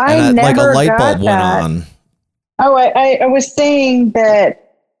the point. And like a light bulb went on. Oh, I was saying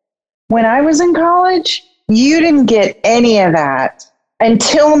that when I was in college, you didn't get any of that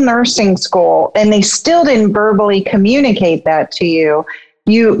until nursing school. And they still didn't verbally communicate that to you.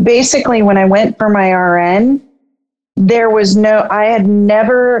 You basically, when I went for my RN, I had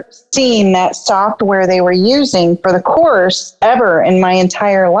never seen that software they were using for the course ever in my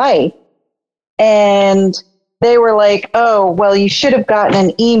entire life. And they were like, oh, well, you should have gotten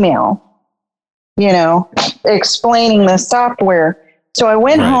an email, explaining the software. So I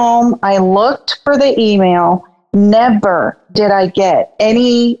went home, I looked for the email. Never did I get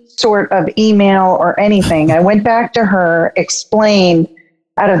any sort of email or anything. I went back to her, explained.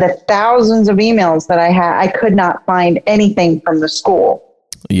 Out of the thousands of emails that I had, I could not find anything from the school.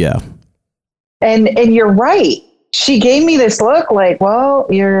 Yeah. And you're right. She gave me this look like, well,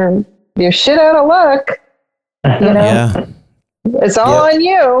 you're shit out of luck. Yeah. It's all on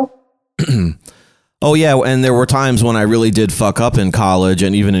you. Oh yeah. And there were times when I really did fuck up in college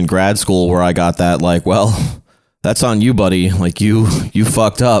and even in grad school where I got that like, well, that's on you, buddy. Like you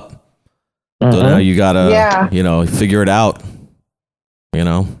fucked up. So now you gotta, figure it out.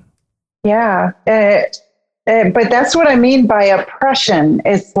 Yeah. But that's what I mean by oppression.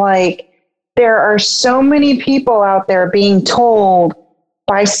 It's like there are so many people out there being told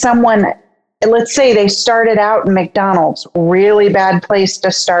by someone let's say they started out in McDonald's, really bad place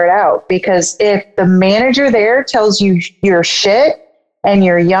to start out, because if the manager there tells you you're shit and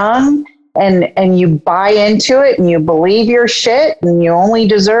you're young and you buy into it and you believe you're shit and you only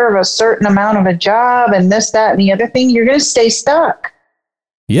deserve a certain amount of a job and this, that, and the other thing, you're going to stay stuck.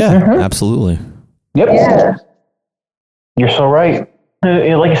 Yeah, absolutely. Yep. Yeah. You're so right.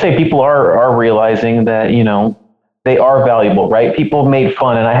 Like you say, people are realizing that, you know, they are valuable, right? People made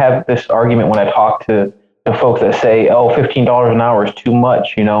fun, and I have this argument when I talk to folks that say, "Oh, $15 an hour is too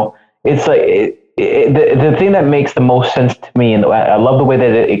much." You know, it's like the thing that makes the most sense to me, and I love the way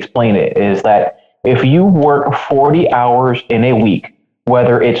that it explained it, is that if you work 40 hours in a week,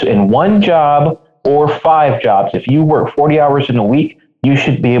 whether it's in one job or 5 jobs, if you work 40 hours in a week, you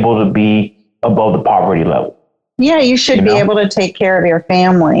should be able to be above the poverty level. Yeah, you should be able to take care of your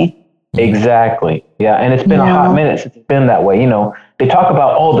family. Exactly. Yeah. And it's been a hot minute since it's been that way. You know, they talk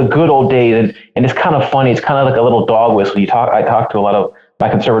about, the good old days, and it's kind of funny. It's kind of like a little dog whistle. I talk to a lot of my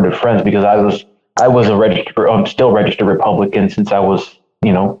conservative friends because I was I'm still registered Republican since I was,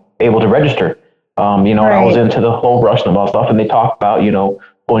 you know, able to register. You know, I was into the whole Rush Limbaugh stuff, and they talk about, you know,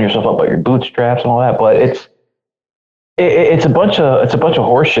 pulling yourself up by your bootstraps and all that. But it's a bunch of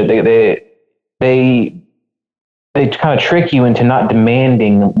horseshit. They kind of trick you into not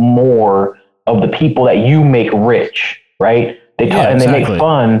demanding more of the people that you make rich, right? They make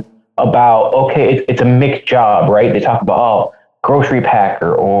fun about, okay, it's a mixed job, right? They talk about, grocery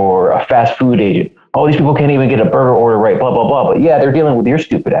packer or a fast food agent. Oh, these people can't even get a burger order right, blah, blah, blah. But yeah, they're dealing with your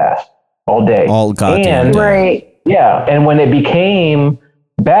stupid ass all day. All goddamn day. Right. Yeah, and when it became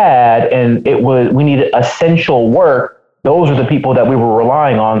bad and we needed essential work, those are the people that we were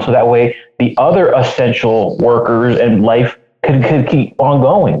relying on, so that way the other essential workers and life could keep on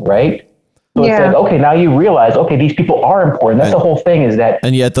going, right? So it's like, okay, now you realize, okay, these people are important. That's the whole thing, is that...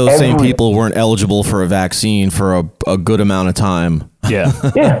 And yet those same people weren't eligible for a vaccine for a good amount of time. Yeah.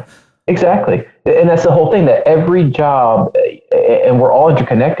 Yeah, exactly. And that's the whole thing, that every job, and we're all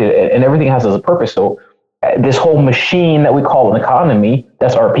interconnected, and everything has a purpose. So this whole machine that we call an economy,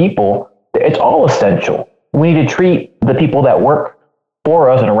 that's our people, it's all essential. We need to treat the people that work for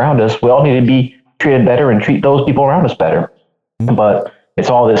us and around us. We all need to be treated better and treat those people around us better. But it's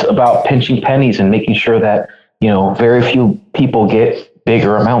all this about pinching pennies and making sure that, you know, very few people get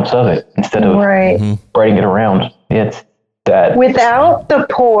bigger amounts of it instead of spreading it around. It's that. Without the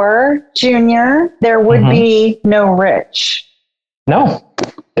poor, Junior, there would be no rich. No,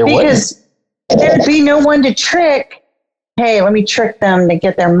 because there'd be no one to trick. Hey, let me trick them to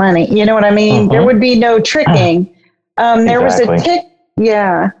get their money. You know what I mean? There would be no tricking. There was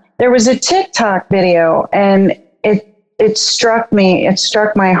a TikTok video, and it struck me. It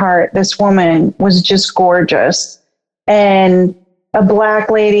struck my heart. This woman was just gorgeous, and a black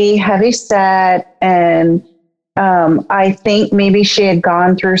lady, heavy set, and I think maybe she had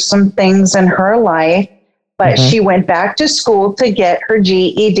gone through some things in her life, but she went back to school to get her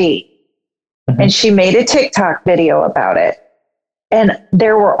GED. And she made a TikTok video about it. And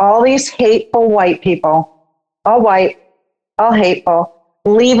there were all these hateful white people, all white, all hateful,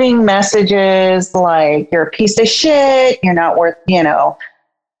 leaving messages like, you're a piece of shit, you're not worth, you're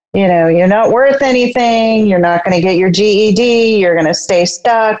not worth anything, you're not going to get your GED, you're going to stay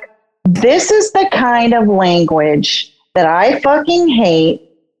stuck. This is the kind of language that I fucking hate.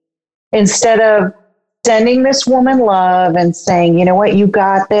 Instead of sending this woman love and saying, you know what, you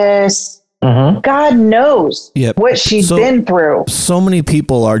got this. God knows what she's been through. So many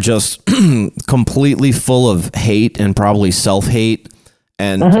people are just completely full of hate and probably self-hate,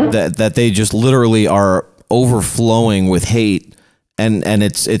 and that they just literally are overflowing with hate, and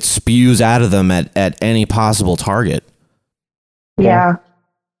it spews out of them at any possible target. Yeah.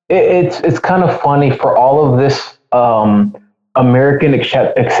 It's kind of funny for all of this American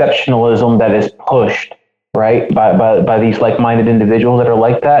exceptionalism that is pushed, right, by these like-minded individuals that are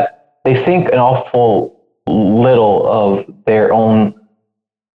like that. They think an awful little of their own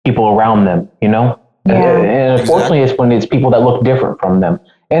people around them, you know? Yeah. And unfortunately, it's when it's people that look different from them.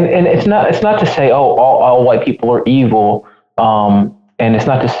 And it's not to say, all white people are evil. And it's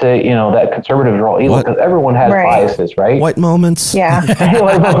not to say, that conservatives are all evil, because everyone has biases, right? White moments. Yeah.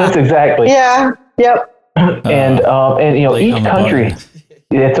 White moments, exactly. Yeah. Yep. And each country,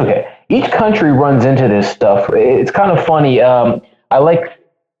 it's okay. Each country runs into this stuff. It's kind of funny.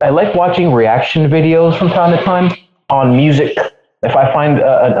 I like watching reaction videos from time to time on music. If I find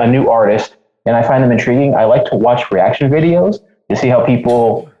a new artist and I find them intriguing, I like to watch reaction videos to see how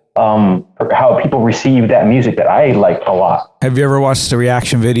people receive that music that I like a lot. Have you ever watched the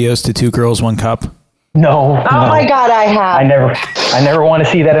reaction videos to Two Girls, One Cup? No. Oh my God, I have. I never want to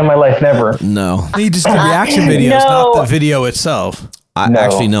see that in my life. Never. No. You just the reaction videos, No. not the video itself. I I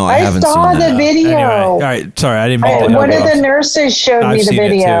haven't saw seen the that. video. Anyway, all right. Sorry, I didn't mean to. One of the nurses showed I've me the seen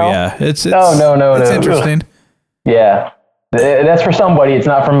video. it too. Yeah, it's No. It's interesting. Yeah, that's for somebody. It's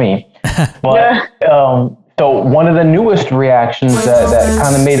not for me. But so one of the newest reactions that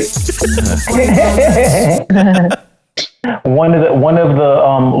kind of made it one of the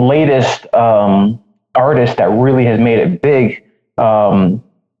latest artists that really has made it big.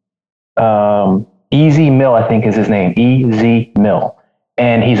 Easy Mill, I think is his name. Easy Mill,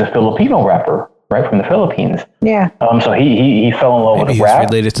 and he's a Filipino rapper, right from the Philippines. Yeah. So he fell in love Maybe with he's rap.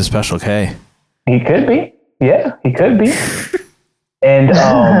 related to Special K. He could be. Yeah, he could be. And he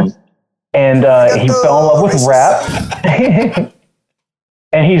fell in love with rap.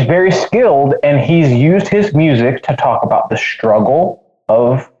 And he's very skilled, and he's used his music to talk about the struggle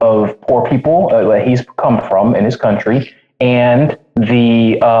of poor people that he's come from in his country, and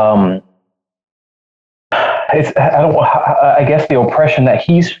the I guess the oppression that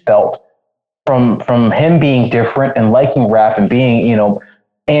he's felt from him being different and liking rap and being, you know,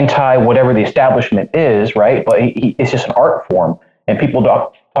 anti whatever the establishment is, right? But it's just an art form, and people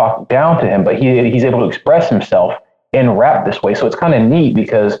talk down to him, but he's able to express himself in rap this way. So it's kind of neat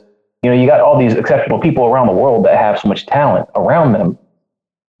because, you know, you got all these exceptional people around the world that have so much talent around them,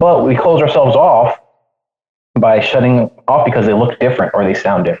 but we close ourselves off by shutting off because they look different or they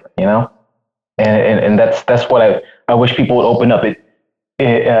sound different, you know? And that's what I wish people would open up.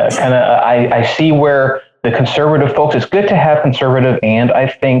 I see where the conservative folks, it's good to have conservative and I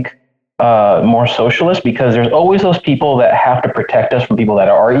think more socialist, because there's always those people that have to protect us from people that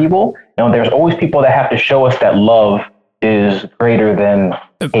are evil. You know, there's always people that have to show us that love is greater than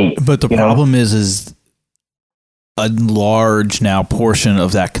hate. But the problem is a large now portion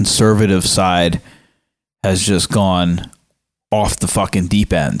of that conservative side has just gone off the fucking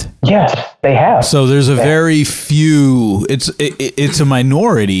deep end. Yes, they have. So there's a very few. It's a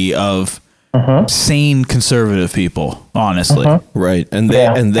minority of sane conservative people, honestly. Right, and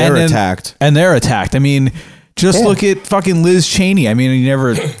they're attacked. And they're attacked. I mean, just look at fucking Liz Cheney. I mean, you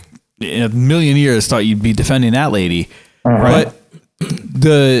never in a million years thought you'd be defending that lady, but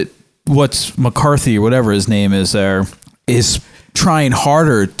what's McCarthy or whatever his name is there is trying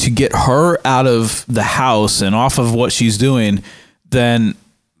harder to get her out of the house and off of what she's doing than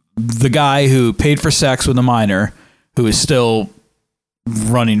the guy who paid for sex with a minor who is still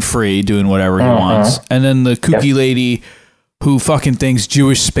running free, doing whatever he wants. And then the kooky lady who fucking thinks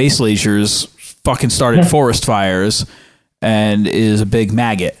Jewish space lasers fucking started forest fires and is a big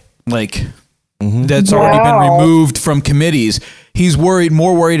maggot. Like, that's already been removed from committees. He's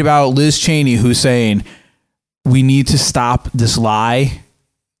more worried about Liz Cheney, who's saying, we need to stop this lie.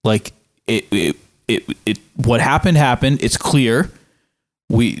 Like it what happened. It's clear.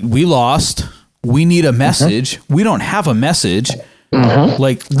 We lost. We need a message. We don't have a message.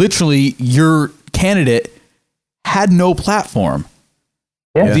 Like literally your candidate had no platform.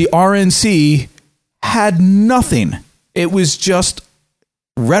 The RNC had nothing. It was just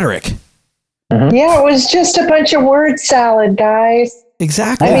rhetoric. Yeah, it was just a bunch of word salad, guys.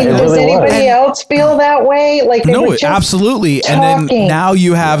 Exactly. I mean, does anybody else feel that way? Like, no, absolutely. Talking. And then now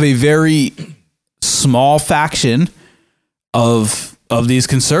you have a very small faction of these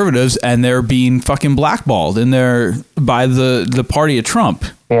conservatives, and they're being fucking blackballed in there by the party of Trump.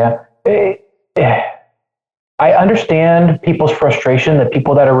 Yeah. I understand people's frustration, the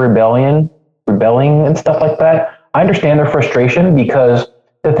people that are rebelling and stuff like that. I understand their frustration because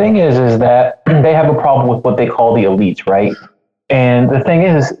the thing is that they have a problem with what they call the elites, right? And the thing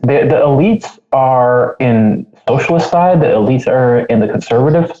is, the elites are in socialist side, the elites are in the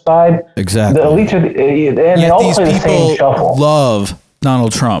conservative side. Exactly. The elites are, and they all play the same shuffle. Love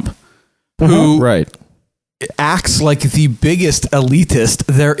Donald Trump, who acts like the biggest elitist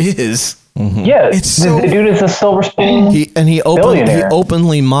there is. Yeah, it's so, the dude is a silver spoon. He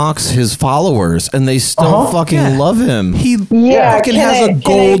openly mocks his followers, and they still fucking love him. He fucking has a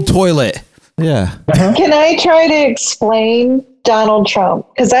gold toilet. Yeah. Can I try to explain Donald Trump?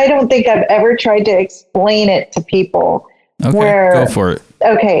 Because I don't think I've ever tried to explain it to people. Okay, go for it.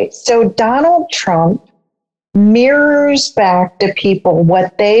 Okay, so Donald Trump mirrors back to people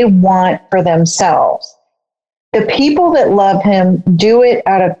what they want for themselves. The people that love him do it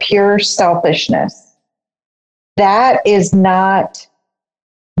out of pure selfishness. That is not,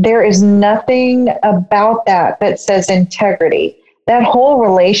 there is nothing about that says integrity. That whole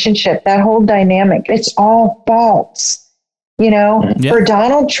relationship, that whole dynamic, it's all false. You know, for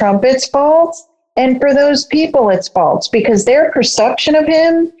Donald Trump, it's false. And for those people, it's false because their perception of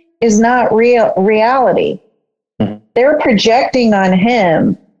him is not reality. They're projecting on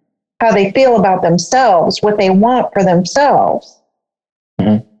him how they feel about themselves, what they want for themselves.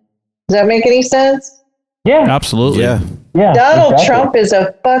 Does that make any sense? Yeah, absolutely. Yeah. Donald exactly. Trump is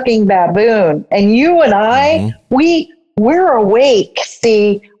a fucking baboon, and you and I, we're awake.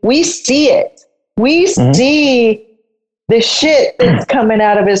 See, we see it. We see the shit that's coming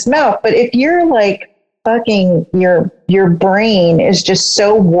out of his mouth. But if you're like fucking your brain is just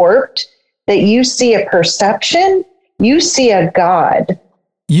so warped that you see a perception, you see a god.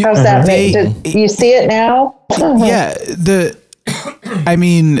 How's that make? Do you see it now? Yeah, I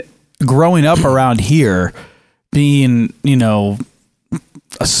mean, growing up around here, being, you know,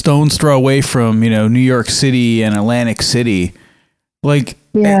 a stone's throw away from, you know, New York City and Atlantic City, like,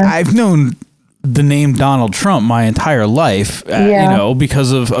 I've known the name Donald Trump my entire life, you know,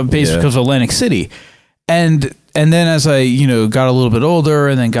 because of Atlantic City. And then as I, you know, got a little bit older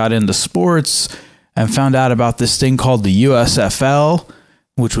and then got into sports and found out about this thing called the USFL,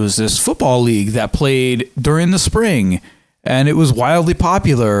 which was this football league that played during the spring, and it was wildly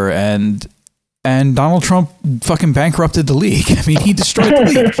popular, and Donald Trump fucking bankrupted the league. I mean, he destroyed the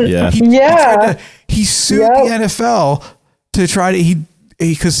league. He sued the NFL to try to,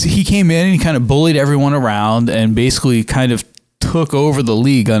 because he came in and he kind of bullied everyone around and basically kind of took over the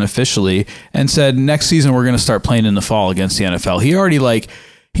league unofficially and said, next season we're going to start playing in the fall against the NFL. He already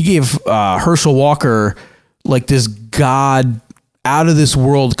he gave Herschel Walker like this god out of this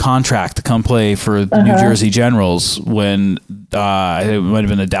world contract to come play for the New Jersey Generals when it might have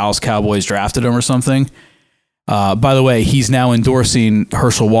been the Dallas Cowboys drafted him or something. By the way, he's now endorsing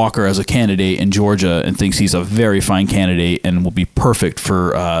Herschel Walker as a candidate in Georgia and thinks he's a very fine candidate and will be perfect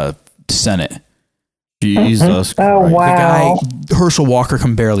for Senate. Jesus Christ. Oh, wow. The guy, Herschel Walker,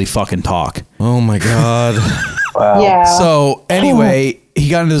 can barely fucking talk. Oh my God. Wow. Yeah. So anyway, he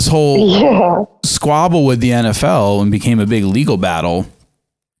got into this whole squabble with the NFL and became a big legal battle.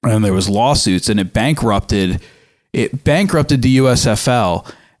 And there was lawsuits, and it bankrupted the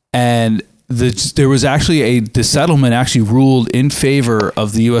USFL. And there was actually the settlement actually ruled in favor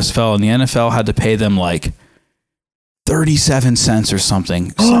of the USFL, and the NFL had to pay them like 37 cents or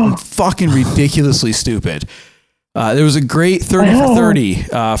something fucking ridiculously stupid. There was a great 30 for 30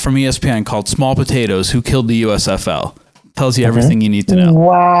 from ESPN called Small Potatoes, Who Killed the USFL. Tells you everything you need to know.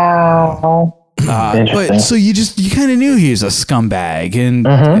 Wow. But so you kind of knew he was a scumbag. And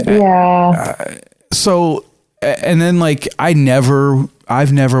so, and then like, I've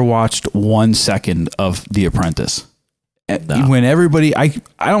never watched 1 second of The Apprentice. No. When everybody, I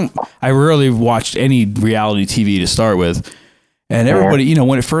rarely watched any reality TV to start with. And everybody, you know,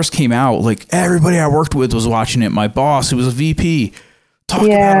 when it first came out, like everybody I worked with was watching it. My boss, who was a VP, talked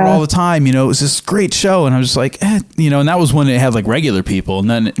about it all the time. You know, it was this great show. And I was just like, you know, and that was when it had like regular people. And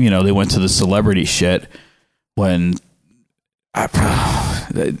then, you know, they went to the celebrity shit when like,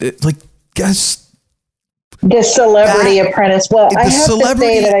 guess. The Celebrity Apprentice. Well, I have to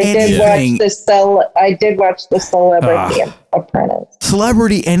say that I did watch the Celebrity Apprentice.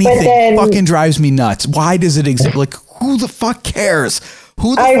 Celebrity anything fucking drives me nuts. Why does it exist? Like, who the fuck cares?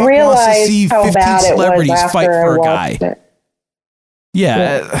 Who the fuck wants to see 15 celebrities fight for a guy?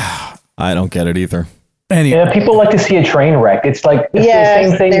 Yeah. I don't get it either. Anyway. Yeah, people like to see a train wreck. It's like the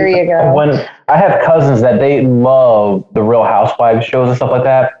same thing. There you go. When I have cousins that they love the Real Housewives shows and stuff like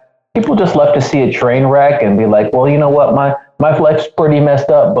that. People just love to see a train wreck and be like, well, you know what, my life's pretty messed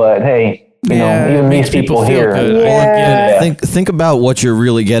up, but hey, you know, even these people here. Think about what you're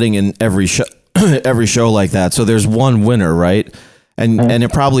really getting in every show, every show like that. So there's one winner, right? And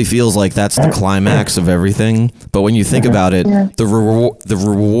it probably feels like that's the climax of everything. But when you think about it, the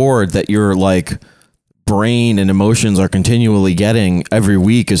reward that your like brain and emotions are continually getting every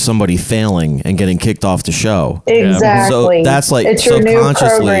week is somebody failing and getting kicked off the show. Exactly. So that's like it's your new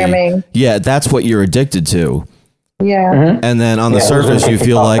programming. Yeah, that's what you're addicted to. Yeah. And then on the surface, you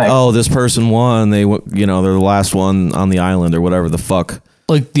feel like, oh, this person won. They're the last one on the island or whatever the fuck.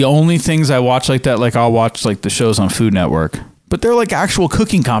 Like the only things I watch like that, like I'll watch like the shows on Food Network, but they're like actual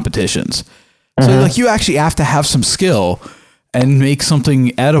cooking competitions. So like you actually have to have some skill and make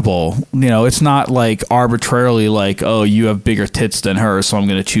something edible. You know, it's not like arbitrarily like, oh, you have bigger tits than her, so I'm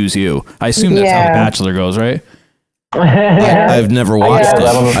going to choose you. I assume that's how The Bachelor goes, right? I've never watched it.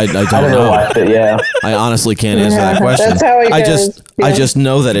 I don't know. Watched it, I honestly can't answer that question. That's how it goes. I just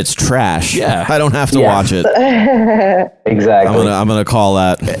know that it's trash. Yeah. I don't have to watch it. Exactly. I'm gonna call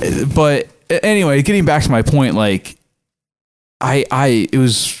that. But anyway, getting back to my point, like it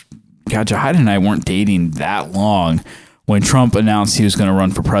was Jahida and I weren't dating that long when Trump announced he was going to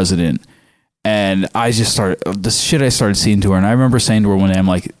run for president. And I just started, the shit I started seeing to her. And I remember saying to her one day, I'm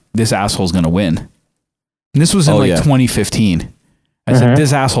like, this asshole's going to win. And this was in 2015. I said,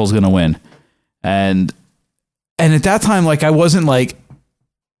 this asshole's going to win. And at that time, like, I wasn't like,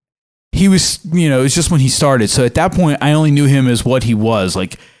 he was, you know, it's just when he started. So at that point, I only knew him as what he was,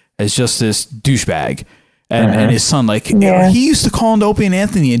 like, as just this douchebag. And his son, like, he used to call into Opie and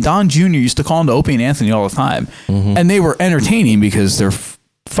Anthony, and Don Jr. used to call into Opie and Anthony all the time. And they were entertaining because they're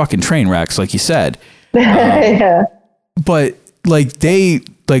fucking train wrecks, like you said. But, like,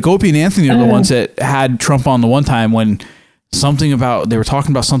 Opie and Anthony are the ones that had Trump on the one time when they were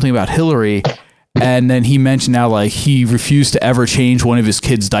talking about something about Hillary. And then he mentioned now, like, he refused to ever change one of his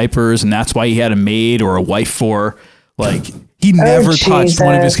kids' diapers, and that's why he had a maid or a wife for, like, he never touched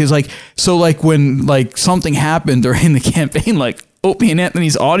one of his kids. Like, so, like, when, like, something happened during the campaign, like, Opie and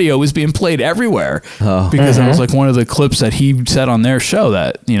Anthony's audio was being played everywhere because it was, like, one of the clips that he said on their show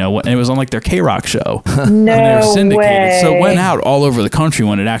that, you know, and it was on, like, their K-Rock show. And they were syndicated. Way. So it went out all over the country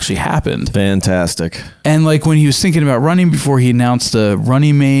when it actually happened. Fantastic. And, like, when he was thinking about running before he announced the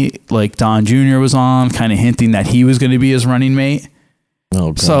running mate, like, Don Jr. was on, kind of hinting that he was going to be his running mate.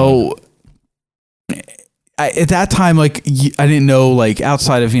 Oh, God. So at that time, like, I didn't know, like,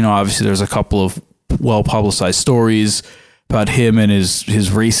 outside of, you know, obviously there's a couple of well-publicized stories about him and his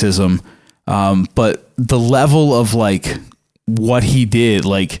racism. But the level of, like, what he did,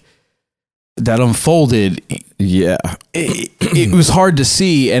 like, that unfolded. Yeah. It was hard to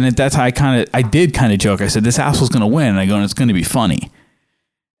see. And at that time, I did kind of joke. I said, this asshole's going to win. And I go, and it's going to be funny.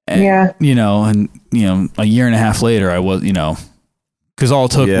 And, you know, a year and a half later, I was, you know, because all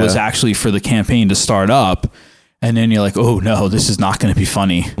it took was actually for the campaign to start up. And then you're like, oh, no, this is not going to be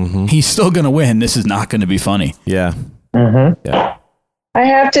funny. He's still going to win. This is not going to be funny. Yeah. Yeah. I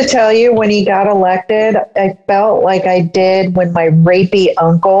have to tell you, when he got elected, I felt like I did when my rapey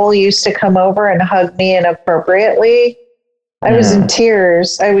uncle used to come over and hug me inappropriately. I was in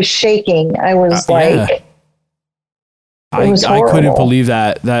tears. I was shaking. I was like, I couldn't believe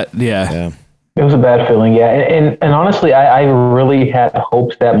that. Yeah. It was a bad feeling. Yeah. And honestly, I really had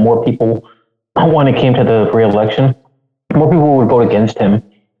hopes that more people, when it came to the re-election, more people would vote against him.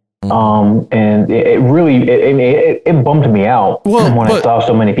 And it really it bummed me out when I saw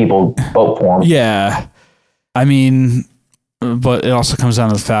so many people vote for him. Yeah. I mean, but it also comes down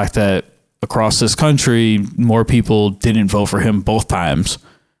to the fact that across this country, more people didn't vote for him both times.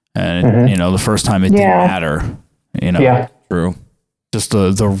 And, you know, the first time it didn't matter, you know. Yeah. True. Just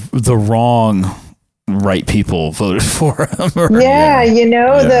the wrong right people voted for him. The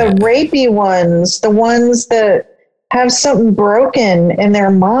rapey ones, the ones that have something broken in their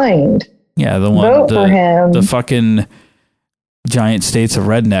mind. Yeah, for him. The fucking giant states of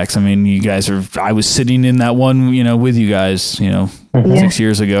rednecks. I mean, you guys I was sitting in that one, you know, with you guys, you know, 6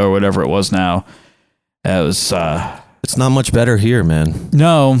 years ago or whatever it was now. It was it's not much better here, man.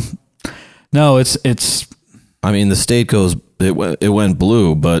 No, it's I mean, the state it went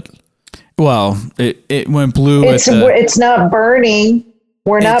blue, but it went blue. It's not burning.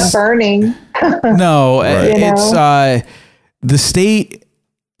 We're not burning. No, it's the state,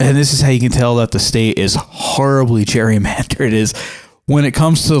 and this is how you can tell that the state is horribly gerrymandered, is when it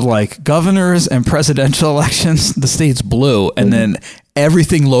comes to, like, governors and presidential elections, the state's blue, and then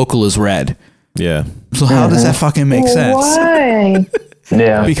everything local is red. Yeah. So how does that fucking make sense? Why?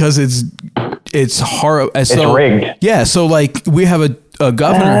 Yeah. Because it's horrible. It's rigged. Yeah. So, like, we have a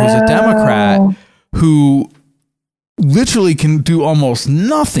governor who's a Democrat who literally can do almost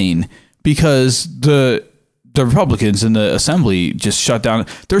nothing because the Republicans in the assembly just shut down.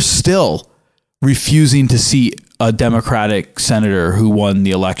 They're still refusing to seat a Democratic senator who won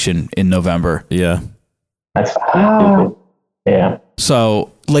the election in November. Yeah. That's stupid. Yeah.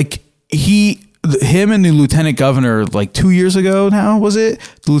 So, like, him and the lieutenant governor, like 2 years ago now, was it?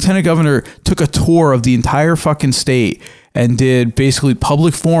 The lieutenant governor took a tour of the entire fucking state and did basically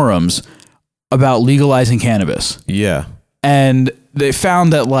public forums about legalizing cannabis. Yeah. And they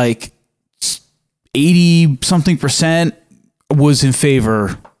found that, like, 80 something % was in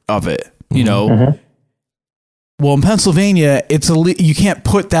favor of it, you know? Well, in Pennsylvania, you can't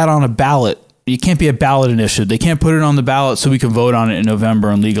put that on a ballot. You can't be a ballot initiative. They can't put it on the ballot so we can vote on it in November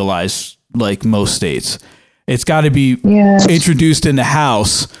and legalize, like most states. It's got to be introduced in the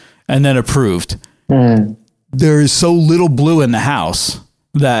House and then approved. There is so little blue in the House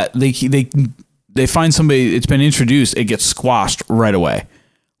that they find somebody, it's been introduced, it gets squashed right away.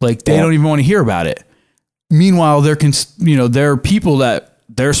 Like, they don't even want to hear about it. Meanwhile, their people that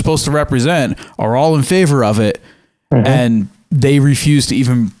they're supposed to represent are all in favor of it, and they refuse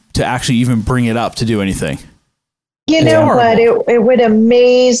to actually even bring it up to do anything. You know what? It would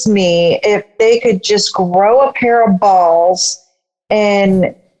amaze me if they could just grow a pair of balls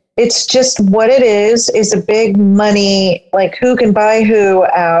and It's just what it is a big money, like who can buy who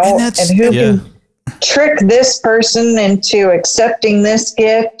out and who can trick this person into accepting this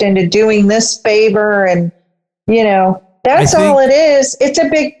gift, into doing this favor. And, you know, that's all it is. It's a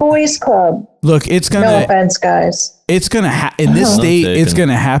big boys club. Look, it's going to, no offense, guys. It's going to, in this state, it's going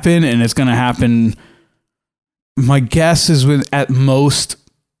to happen, and it's going to happen. My guess is with at most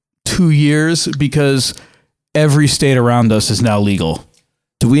 2 years, because every state around us is now legal.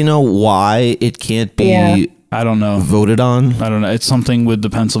 Do we know why it can't be? I don't know. Voted on? I don't know. It's something with the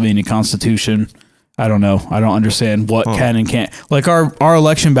Pennsylvania Constitution. I don't know. I don't understand what can and can't. Like our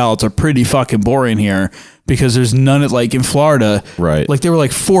election ballots are pretty fucking boring here, because there's none of, like in Florida, right? Like they were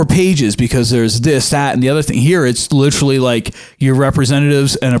like 4 pages because there's this, that, and the other thing. Here it's literally like your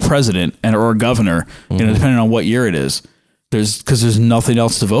representatives and a president or a governor, you know, depending on what year it is. Because there's nothing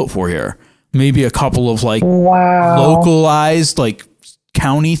else to vote for here. Maybe a couple of like localized like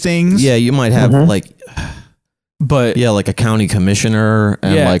county things. Yeah, you might have like, but like a county commissioner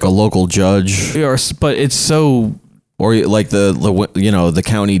and like a local judge. But it's so, or like the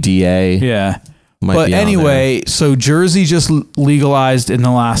county DA. Yeah. But anyway, so Jersey just legalized in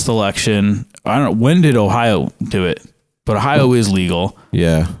the last election. I don't know, when did Ohio do it? But Ohio is legal.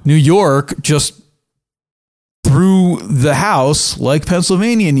 Yeah. New York just through the House, like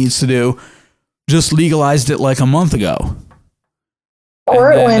Pennsylvania needs to do, just legalized it like a month ago.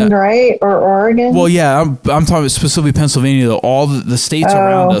 Portland, right? Or Oregon? Well, yeah, I'm talking specifically Pennsylvania, though. All the states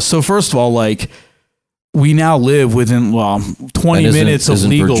around us. So first of all, like, we now live within 20 minutes of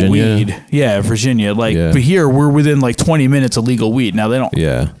legal weed. Yeah, Virginia. Like, but here we're within like 20 minutes of legal weed. Now they don't.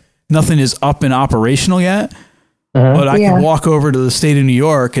 Yeah. Nothing is up and operational yet. But I can walk over to the state of New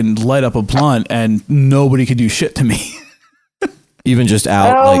York and light up a blunt, and nobody could do shit to me. Even just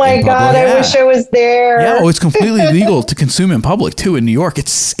out. Oh my God, I wish I was there. Yeah, it's completely legal to consume in public too in New York.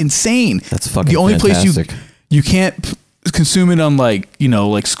 It's insane. That's fucking the only fantastic. place you can't consume it on, like, you know,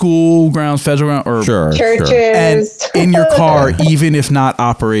 like school grounds, federal ground, or churches, and in your car, even if not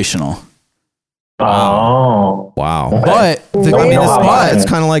operational. Wow. But it's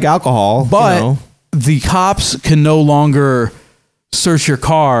kind of like alcohol. But the cops can no longer search your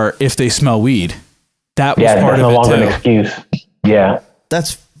car if they smell weed. That was part of it, no longer too. an excuse. Yeah.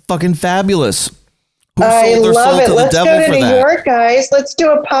 That's fucking fabulous. I love it. to Let's the go devil to for New that? York, guys. Let's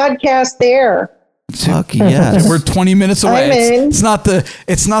do a podcast there. Fuck yes. We're 20 minutes away. I'm in. It's not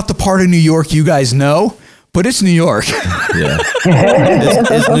the part of New York you guys know, but it's New York. Yeah.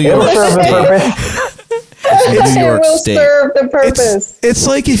 It's New York State. It's New York will State. serve the purpose. It's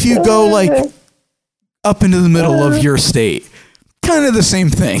like if you go like up into the middle of your state, kind of the same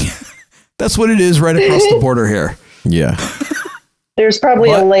thing. That's what it is right across the border here. Yeah. There's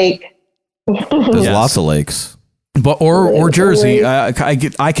probably a lake. There's lots of lakes. But or Jersey, I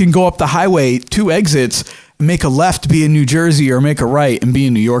can go up the highway 2 exits, make a left, be in New Jersey, or make a right and be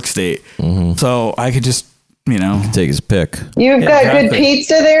in New York State. So I could just, you know, take his pick. You've got good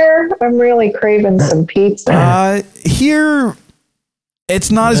pizza there. I'm really craving some pizza. Here, it's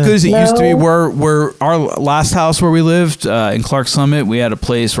not as good as it used to be. Where our last house where we lived in Clark Summit, we had a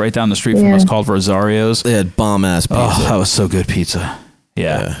place right down the street from us called Rosario's. They had bomb ass pizza. Oh, that was so good pizza.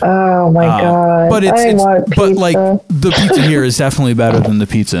 Yeah. Oh my God. But I want pizza. but like the pizza here is definitely better than the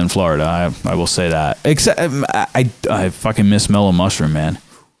pizza in Florida. I will say that. Except I fucking miss Mellow Mushroom, man.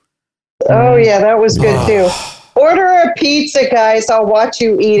 Oh yeah, that was good too. Order a pizza, guys. I'll watch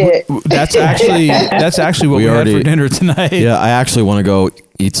you eat it. That's actually what we had for dinner tonight. Yeah, I actually want to go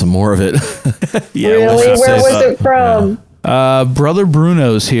eat some more of it. Really? Where was it from? Brother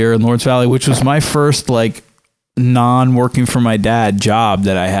Bruno's here in Lawrence Valley, which was my first like non-working for my dad job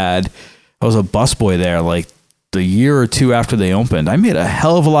that I had. I was a busboy there like the year or 2 after they opened. I made a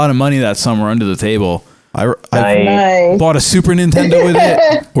hell of a lot of money that summer under the table. I Nice. bought a Super Nintendo with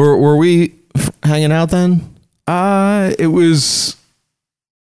it. Were we hanging out then? It was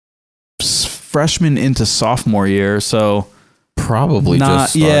freshman into sophomore year, so probably not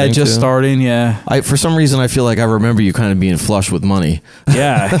just starting. Yeah. For some reason I feel like I remember you kind of being flush with money.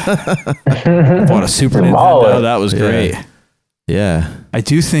 Yeah. Bought a Super Nintendo. That was great. Yeah. I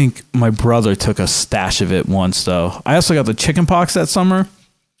do think my brother took a stash of it once, though. I also got the chicken pox that summer,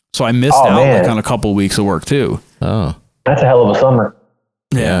 so I missed out like on a couple weeks of work too. Oh, that's a hell of a summer.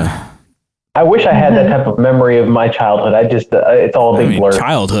 Yeah. I wish I had that type of memory of my childhood. I just, it's all a big blur.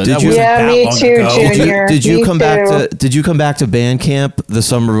 Childhood. Did you? Yeah, me too, Junior. Did you Me come too. back to? Did you come back to band camp the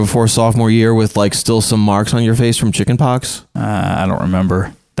summer before sophomore year with like still some marks on your face from chicken pox? I don't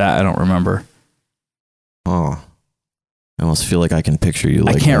remember that. I don't remember. Oh, I almost feel like I can picture you.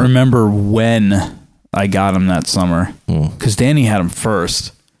 Like I can't remember when I got him that summer because Danny had him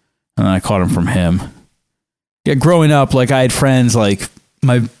first. and then I caught him from him. Yeah, growing up, like I had friends like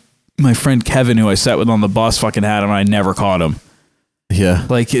my friend Kevin, who I sat with on the bus, fucking had him. And I never caught him. Yeah,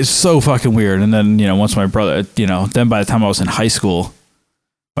 like it's so fucking weird. And then once my brother, then by the time I was in high school,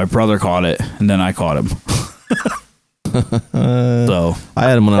 my brother caught it, and then I caught him. So I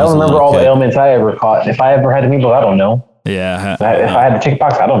had him when I don't was remember all the ailments I ever caught. If I ever had the measles, I don't know. Yeah. If I had the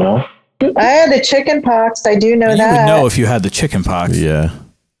chickenpox, I don't know. I had the chicken pox. I do know You that. would know if you had the chicken pox. Yeah.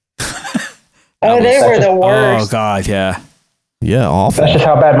 They were the worst. Oh God, yeah. Yeah, awful. That's just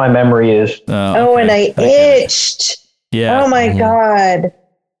how bad my memory is. Oh, and I itched. Yeah. Oh my God.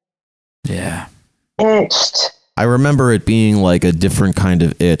 Yeah. Itched. I remember it being like a different kind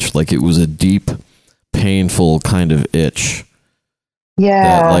of itch. Like it was a deep, painful kind of itch.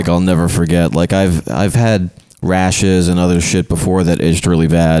 Yeah. That, like I'll never forget. Like I've had rashes and other shit before that itched really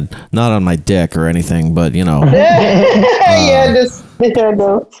bad. Not on my dick or anything, but Yeah, just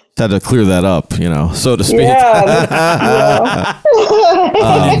had to clear that up, so to speak. Yeah.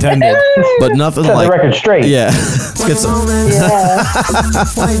 Pun intended. But nothing Set like the record straight. Yeah. Get some-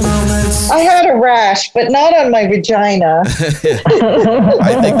 I had a rash, but not on my vagina.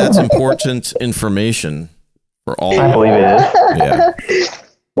 I think that's important information for all. I believe it is. Yeah.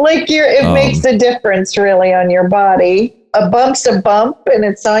 Like it makes a difference really on your body. A bump's a bump and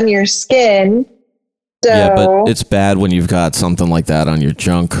it's on your skin. So Yeah, but it's bad when you've got something like that on your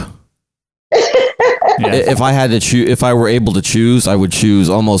junk. If I had to choose, if I were able to choose, I would choose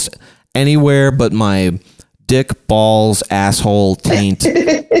almost anywhere but my dick, balls, asshole, taint,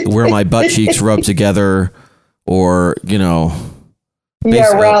 where my butt cheeks rub together, or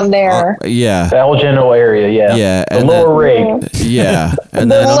around there. Yeah. That whole general area, yeah. Yeah. The lower rig. Yeah. And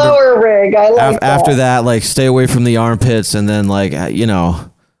the then lower rig. I like after that, like stay away from the armpits, and then like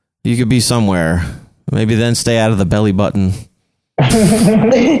you could be somewhere. Maybe then stay out of the belly button.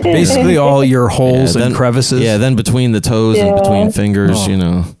 Basically all your holes and crevices. Yeah, then between the toes and between fingers,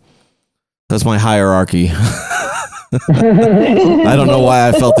 That's my hierarchy. I don't know why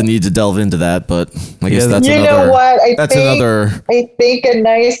I felt the need to delve into that, but I guess that's you another. know what? I think a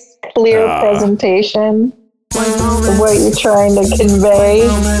nice, clear presentation of what you're trying to convey.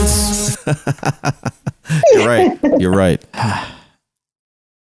 You're right.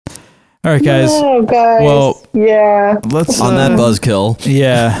 All right, guys. Oh, guys. Well, yeah. Let's on that buzzkill.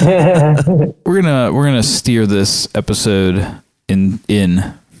 Yeah, we're gonna steer this episode in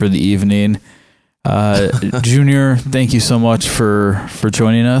for the evening. Junior, thank you so much for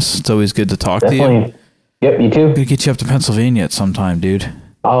joining us. It's always good to talk to you. Yep, you too. Gonna get you up to Pennsylvania at some time, dude.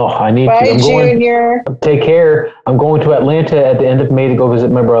 Oh, I need Bye, to. Junior. Take care. I'm going to Atlanta at the end of May to go visit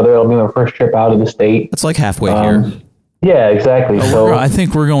my brother. It'll be my first trip out of the state. It's like halfway here. Yeah, exactly. So I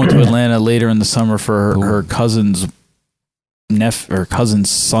think we're going to Atlanta later in the summer for her cousin's cousin's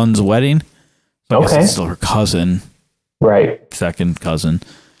son's wedding. So I guess it's still her cousin, right? Second cousin.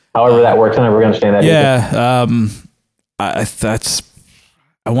 However that works, I never understand that. Yeah, I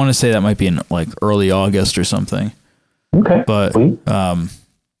want to say that might be in like early August or something. Okay, but other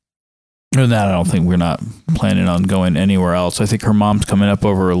than that, I don't think we're not planning on going anywhere else. I think her mom's coming up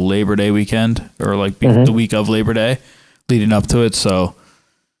over Labor Day weekend, or like the week of Labor Day, leading up to it. So,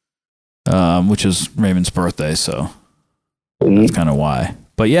 which is Raymond's birthday, so that's kind of why.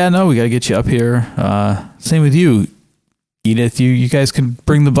 But yeah, no, we got to get you up here. Same with you, Edith. You guys can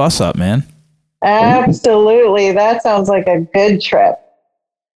bring the bus up, man. Absolutely. That sounds like a good trip.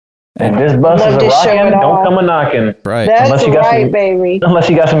 And this bus is a rockin', don't come a knocking. Right. That's right, baby. Unless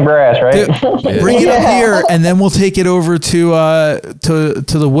you got some grass, right? Bring it up here, and then we'll take it over to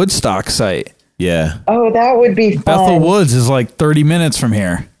the Woodstock site. Yeah. Oh, that would be fun. Bethel Woods is like 30 minutes from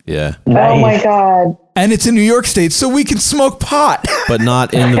here. Yeah. Oh my God. And it's in New York State, so we can smoke pot. But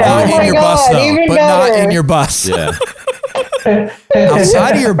not in the not vehicle. in your bus, though. Even But better. not in your bus. Yeah.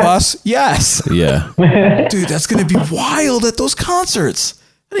 Outside of your bus, yes. Yeah. Dude, that's going to be wild at those concerts.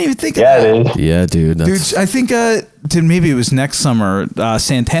 I didn't even think of that. It is. Yeah, dude. Dude, I think maybe it was next summer.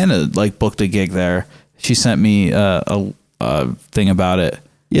 Santana like booked a gig there. She sent me a thing about it.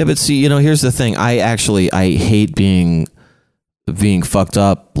 Yeah, but see, here's the thing. I hate being fucked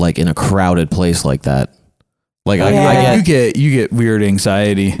up like in a crowded place like that. Like I get you get weird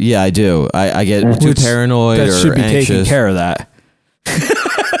anxiety. Yeah, I do. I get too paranoid that or should be anxious. taking care of that.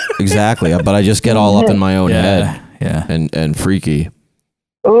 Exactly, but I just get all up in my own head. Yeah. And freaky.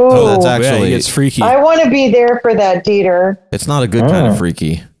 Ooh. So that's actually it's freaky. I want to be there for that, Dieter. It's not a good kind of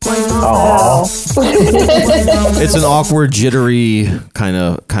freaky. Oh. It's an awkward, jittery kind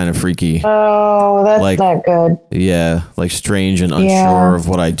of freaky. Oh, that's Like- not good. Yeah, like strange and unsure Yeah. of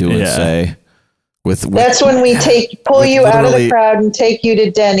what I do and Yeah. say. That's when we pull you out of the crowd and take you to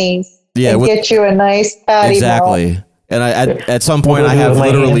Denny's and get you a nice patty exactly. melt. And at some point I have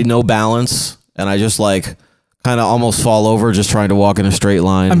literally no balance, and I just like kind of almost fall over just trying to walk in a straight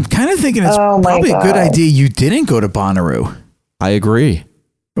line. I'm kind of thinking it's probably a good idea you didn't go to Bonnaroo. I agree.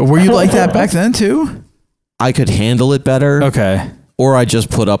 Were you like that back then too? I could handle it better. Okay. Or I just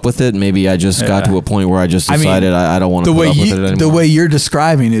put up with it. Maybe I just got to a point where I just decided I don't want to put up with it anymore. The way you're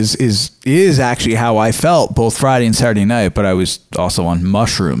describing is actually how I felt both Friday and Saturday night, but I was also on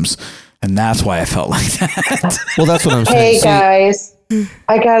mushrooms, and that's why I felt like that. Well, that's what I'm saying. Hey, guys,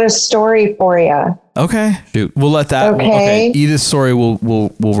 I got a story for you. Okay. Shoot. We'll let that. Okay. Edith's story. We'll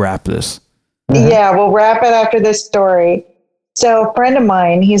wrap this. Yeah, we'll wrap it after this story. So a friend of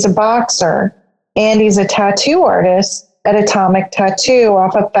mine, he's a boxer, and he's a tattoo artist at Atomic Tattoo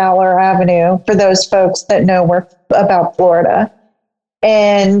off of Fowler Avenue, for those folks that know about Florida.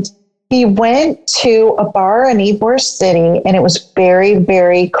 And he went to a bar in Ybor City, and it was very,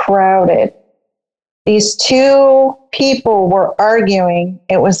 very crowded. These two people were arguing.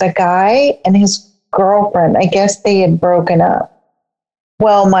 It was a guy and his girlfriend. I guess they had broken up.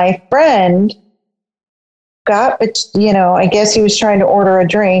 Well, my friend got, I guess he was trying to order a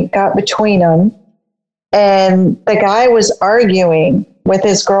drink, got between them. And the guy was arguing with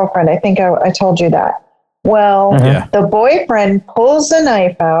his girlfriend. I think I told you that. Well, the boyfriend pulls a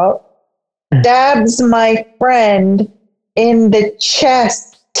knife out, stabs my friend in the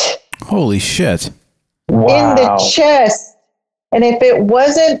chest. Holy shit. Wow. In the chest. And if it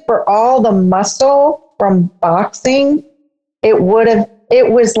wasn't for all the muscle from boxing, it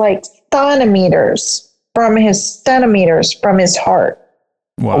was like centimeters from his heart.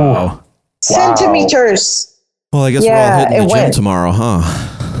 Wow. Centimeters. Well, I guess we're all hitting the gym tomorrow, huh?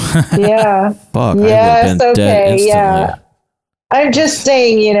 Yeah. Fuck. Yeah, it's okay. Yeah. I'm just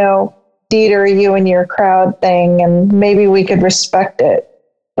saying, Dieter, you and your crowd thing, and maybe we could respect it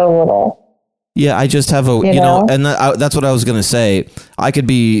a little. Yeah, I just have and that's what I was going to say. I could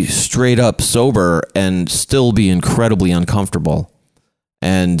be straight up sober and still be incredibly uncomfortable.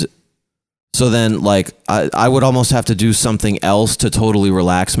 And so then, like, I would almost have to do something else to totally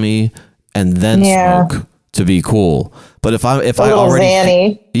relax me and then smoke to be cool. But if I already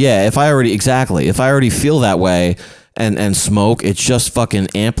Xanny. if I already feel that way and smoke, it just fucking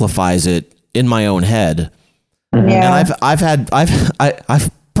amplifies it in my own head. Yeah. And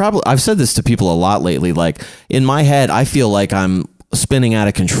I've said this to people a lot lately. Like, in my head, I feel like I'm spinning out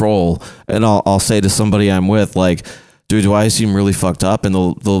of control, and I'll say to somebody I'm with, like, dude, do I seem really fucked up? And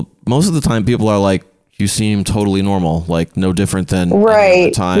the most of the time people are like, you seem totally normal, like no different than any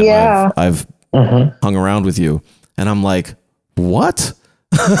other time I've hung around with you. And I'm like, what?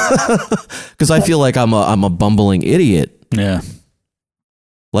 Because I feel like I'm a bumbling idiot. Yeah.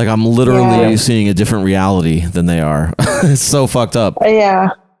 Like I'm literally seeing a different reality than they are. It's so fucked up. Yeah.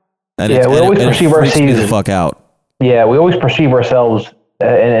 And we always perceive freaks me the fuck out. Yeah, we always perceive ourselves in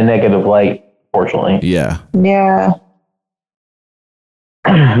a negative light, fortunately. Yeah. Yeah.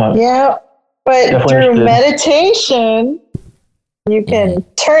 Yeah. But Definitely through meditation, you can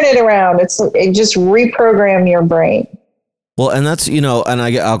turn it around. It just reprogram your brain. Well, and that's, and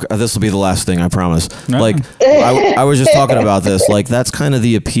this will be the last thing, I promise. Like, I was just talking about this. Like, that's kind of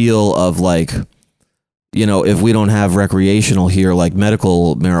the appeal of, like, if we don't have recreational here, like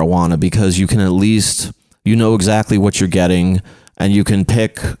medical marijuana, because you can at least, exactly what you're getting, and you can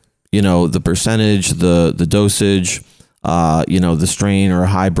pick, the percentage, the dosage, the strain or a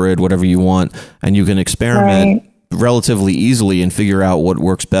hybrid, whatever you want, and you can experiment relatively easily and figure out what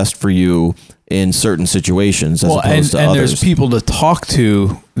works best for you in certain situations, as opposed to others. And there's people to talk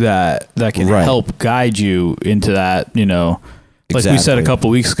to that can help guide you into that. Like we said a couple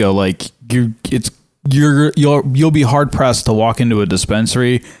of weeks ago, like you'll be hard pressed to walk into a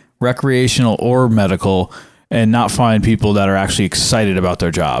dispensary, recreational or medical, and not find people that are actually excited about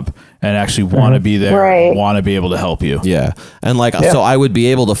their job and actually want to be there, want to be able to help you. Yeah. And so I would be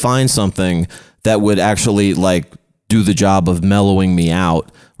able to find something that would actually like do the job of mellowing me out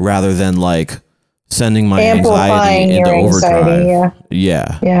rather than like sending my anxiety into overdrive.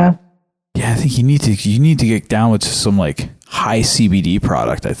 Yeah. I think you need to get down with some like high CBD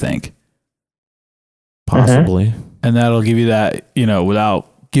product, I think. Possibly. And that'll give you that,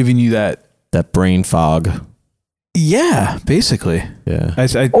 without giving you that brain fog. Yeah, basically. Yeah. I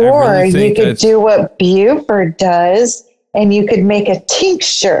really you could do what Buford does, and you could make a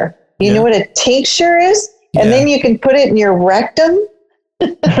tincture. You know what a tincture is? And then you can put it in your rectum,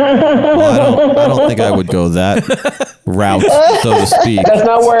 Well, I don't think I would go that route, so to speak. That's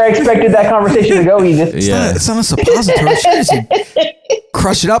not where I expected that conversation to go, Edith. It's not a suppository. You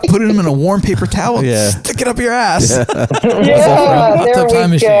crush it up, put it in a warm paper towel, stick it up your ass. Yeah, there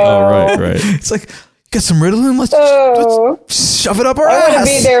we go. Oh, right. It's like, got some Ritalin? Let's shove it up our ass. I want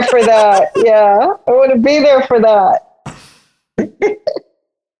to be there for that. Yeah, I want to be there for that.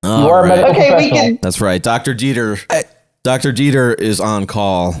 Okay, we can. That's right. Dr. Dieter is on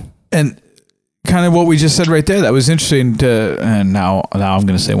call. And kind of what we just said right there, that was interesting and now I'm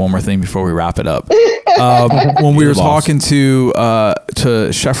going to say one more thing before we wrap it up. When we were talking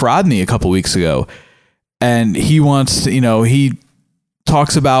to Chef Rodney a couple weeks ago, and he wants to, he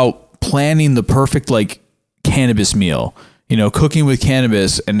talks about planning the perfect like cannabis meal, cooking with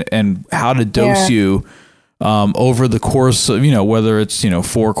cannabis and how to dose you over the course of, whether it's,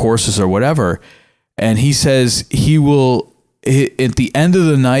 4 courses or whatever. And he says he will, at the end of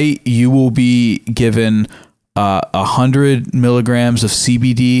the night, you will be given 100 milligrams of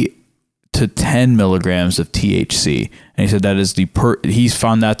CBD to 10 milligrams of THC. And he said that is he's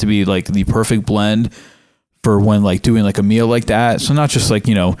found that to be like the perfect blend for when like doing like a meal like that. So not just like,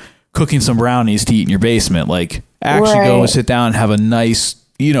 cooking some brownies to eat in your basement, like actually go and sit down and have a nice,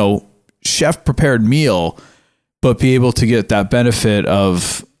 chef prepared meal, but be able to get that benefit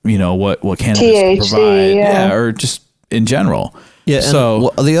of, what cannabis can provide. Or just in general. Yeah.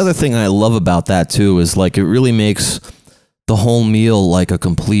 So the other thing I love about that too is like it really makes the whole meal like a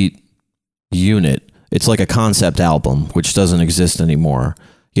complete unit. It's like a concept album, which doesn't exist anymore.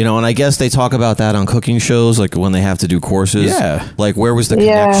 And I guess they talk about that on cooking shows, like when they have to do courses. Yeah. Like where was the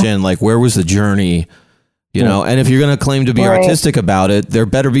connection? Like where was the journey? And if you're going to claim to be artistic about it, there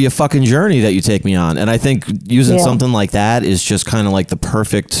better be a fucking journey that you take me on. And I think using something like that is just kind of like the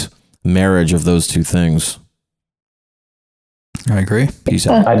perfect marriage of those two things. I agree. Peace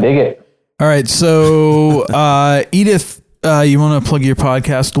out. I dig it. All right. So, Edith, you want to plug your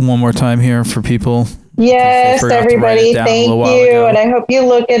podcast one more time here for people? Yes, everybody. Thank you. And I hope you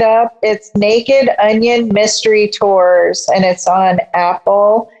look it up. It's Naked Onion Mystery Tours, and it's on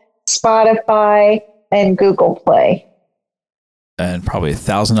Apple, Spotify, and Google Play. And probably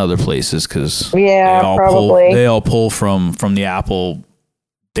 1,000 other places because they all pull from the Apple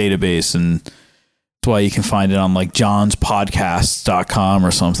database, and that's why you can find it on like johnspodcasts.com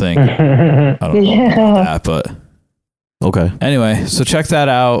or something. I don't know about that, but okay. Anyway, so check that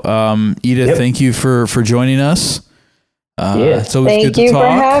out. Edith, thank you for joining us. So thank you for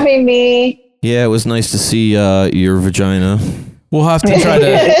having me. Yeah, it was nice to see your vagina. We'll have to try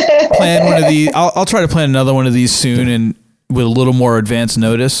to plan one of these. I'll try to plan another one of these soon and with a little more advance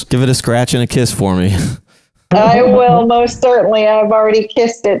notice. Give it a scratch and a kiss for me. I will, most certainly. I've already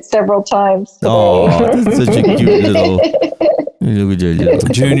kissed it several times today. Oh, that's such a cute little...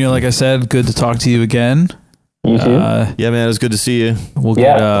 Junior, like I said, good to talk to you again. You too. Yeah, man, it was good to see you. We'll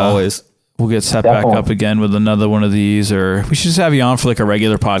get always. We'll get set back up again with another one of these, or we should just have you on for like a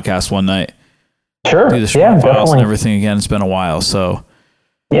regular podcast one night. Sure. Do the short files and everything again. It's been a while, so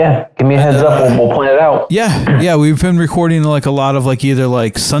yeah, give me a heads up. We'll plan it out. Yeah. We've been recording like a lot of like either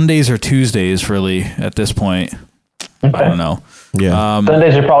like Sundays or Tuesdays, really, at this point. Okay. I don't know. Yeah.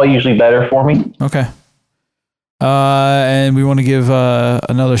 Sundays are probably usually better for me. Okay. And we want to give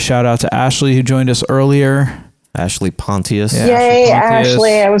another shout out to Ashley who joined us earlier. Ashley Pontius. Yeah, Yay,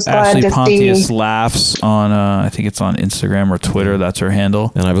 Ashley. I was glad to Pontius see. Laughs on, I think it's on Instagram or Twitter. That's her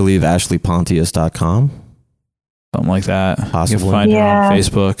handle. And I believe AshleyPontius.com. Something like that. Possibly. You can find her on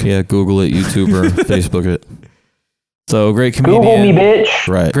Facebook. Yeah, Google it, YouTube her, Facebook it. So, great comedian. Google me, bitch.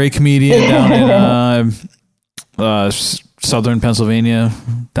 Right. Great comedian down in southern Pennsylvania,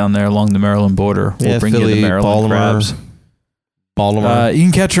 down there along the Maryland border. We'll bring Philly, you the Maryland crabs. Baltimore. You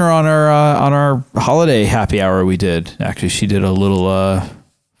can catch her on our holiday happy hour we did. Actually, she did a little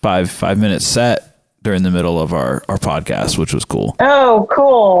 5-minute set during the middle of our podcast, which was cool. Oh,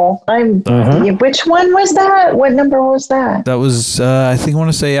 cool. Which one was that? What number was that? That was, I think I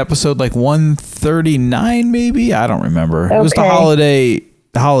want to say episode like 139, maybe. I don't remember. Okay. It was the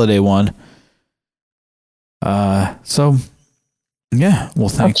holiday one. So yeah, well,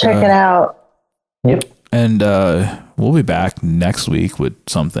 thank you. I'll check it out. Yep. And we'll be back next week with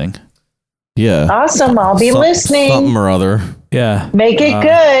something. Yeah. Awesome. I'll be listening. Something or other. Yeah. Make it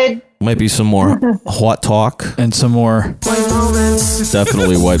good. Might be some more hot talk. And some more white moments.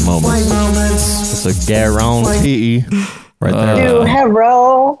 Definitely white moments. It's a guarantee right there.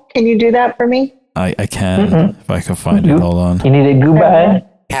 Hello. Can you do that for me? I can. If I can find it. Hold on. You need a goodbye.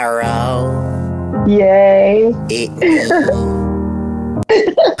 Hello. Yay.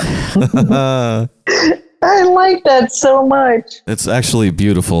 I like that so much. It's actually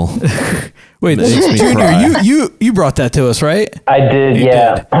beautiful. Wait, It makes me Junior, cry. you brought that to us, right? I did, You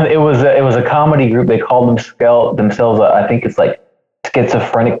yeah. It was a comedy group. They called themselves, I think it's like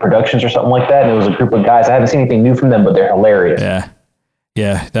Schizophrenic Productions or something like that. And it was a group of guys. I haven't seen anything new from them, but they're hilarious.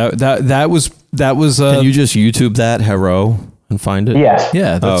 Yeah. That was. Can you just YouTube that Hero and find it? Yes.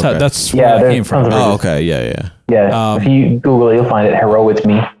 Yeah, that's okay. that's where that there's came from. tons of Oh, videos. okay. Yeah. Yeah. If you Google it, you'll find it. Hero, it's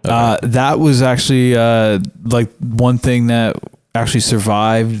me. That was actually like one thing that actually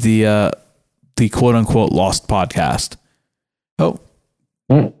survived the quote unquote lost podcast. Oh,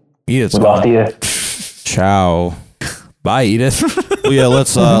 Edith's We lost gone. Edith. Ciao. Bye, Edith. Well, yeah.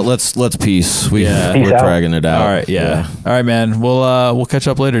 Let's peace. We're Peace out. dragging it out. All right, yeah. All right, man. We'll catch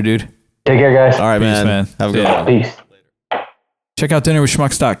up later, dude. Take care, guys. All right, Peace, man. Have a good one. Peace. Check out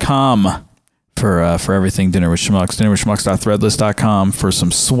dinnerwithschmucks.com for everything Dinner with Schmucks. Dinnerwithschmucks.threadless.com for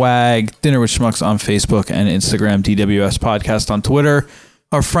some swag. Dinner with Schmucks on Facebook and Instagram. DWS Podcast on Twitter.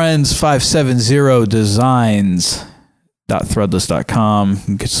 Our friends 570 Designs.threadless.com. You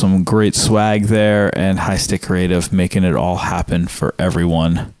can get some great swag there, and High Stick Creative making it all happen for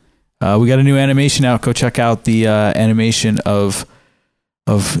everyone. We got a new animation out. Go check out the animation of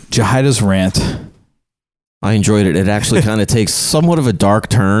Jahida's rant. I enjoyed it. It actually kind of takes somewhat of a dark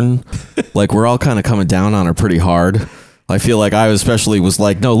turn. Like we're all kind of coming down on her pretty hard. I feel like I especially was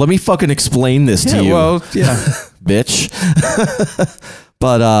like, no, let me fucking explain this to you. Well, yeah. Bitch.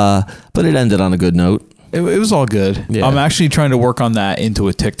 But it ended on a good note. It was all good. Yeah. I'm actually trying to work on that into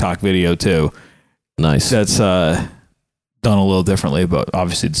a TikTok video too. Nice. That's done a little differently, but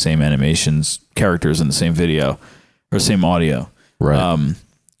obviously the same animations, characters in the same video or same audio. Right.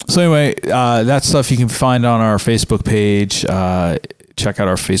 So anyway, that stuff you can find on our Facebook page. Check out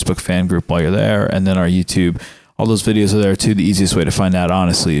our Facebook fan group while you're there, and then our YouTube. All those videos are there too. The easiest way to find that,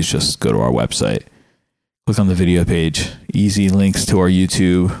 honestly, is just go to our website. Click on the video page. Easy links to our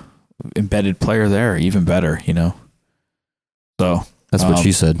YouTube. Embedded player there, even better, you know. So That's what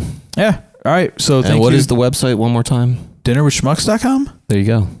she said. Yeah. All right. So And what is the website one more time? Dinnerwithschmucks.com. There you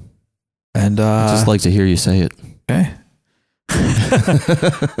go. And I'd just like to hear you say it. Okay.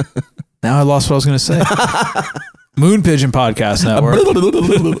 Now I lost what I was going to say. Moon Pigeon Podcast Network.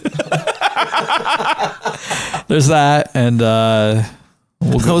 There's that, and that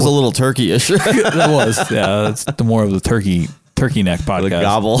was a little turkey-ish. That was, yeah. That's the more of the turkey neck podcast. The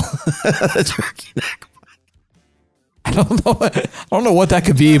gobble. Turkey neck. I don't know what that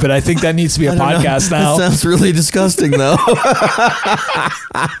could be, but I think that needs to be a podcast now. That sounds really disgusting, though.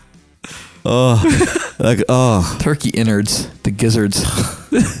 Turkey innards, the gizzards,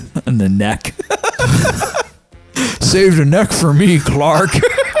 and the neck. Save the neck for me, Clark.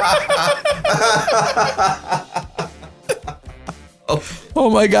 Oh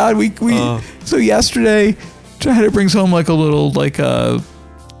my God, we so yesterday, Jahida brings home like a little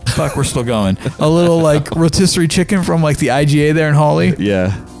fuck, we're still going. A little like rotisserie chicken from like the IGA there in Hawley.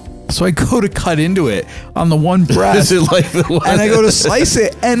 Yeah. So I go to cut into it on the one breast. Is it like the one? And I go to slice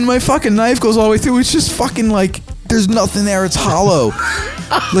it, and my fucking knife goes all the way through. It's just fucking like there's nothing there. It's hollow.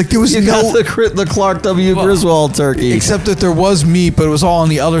 Like there was You got the Clark W. Griswold turkey. Except that there was meat, but it was all on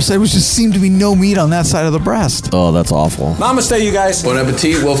the other side. It was just seemed to be no meat on that side of the breast. Oh, that's awful. Namaste, you guys. Bon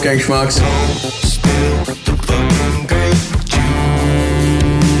appetit, Wolfgang Schmucks.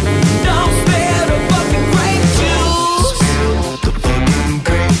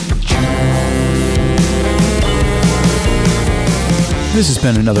 This has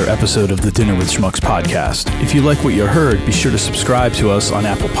been another episode of the Dinner with Schmucks podcast. If you like what you heard, be sure to subscribe to us on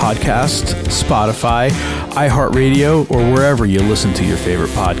Apple Podcasts, Spotify, iHeartRadio, or wherever you listen to your favorite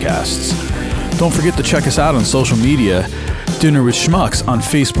podcasts. Don't forget to check us out on social media, Dinner with Schmucks on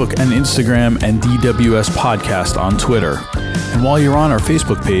Facebook and Instagram, and DWS Podcast on Twitter. And while you're on our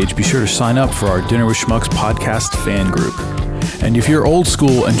Facebook page, be sure to sign up for our Dinner with Schmucks podcast fan group. And if you're old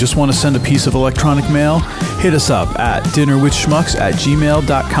school and just want to send a piece of electronic mail, hit us up at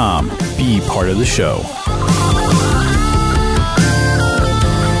dinnerwithschmucks@gmail.com. Be part of the show.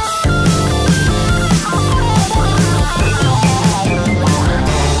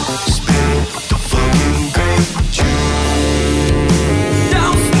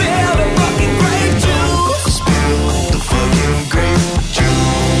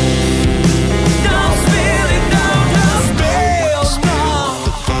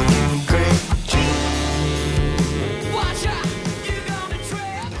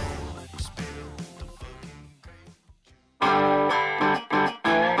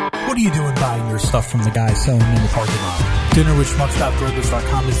 What are you doing buying your stuff from the guy selling in the parking lot?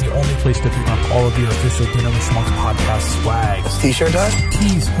 DinnerWithSchmucks.threadless.com is the only place to pick up all of your official Dinner with Schmucks podcast swag. T-shirt done?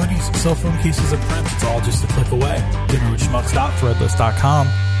 Keys, hoodies, cell phone cases, and prints. It's all just a click away. DinnerWithSchmucks.threadless.com.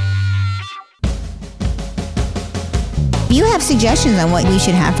 You have suggestions on what we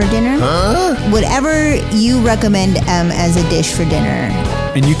should have for dinner? Whatever you recommend as a dish for dinner.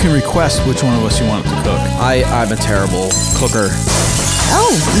 And you can request which one of us you want to cook. I'm a terrible cooker.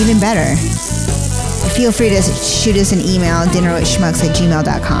 Oh, even better. Feel free to shoot us an email,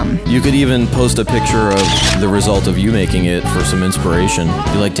 dinnerwithschmucks@gmail.com. You could even post a picture of the result of you making it for some inspiration.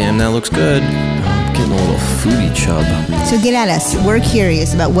 Be like, damn, that looks good. I'm getting a little foodie chub. So get at us. We're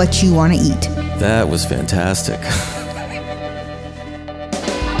curious about what you want to eat. That was fantastic.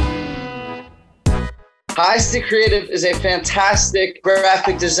 High Stick Creative is a fantastic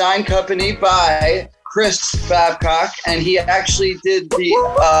graphic design company by Chris Babcock, and he actually did the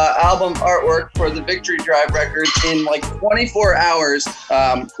album artwork for the Victory Drive record in like 24 hours,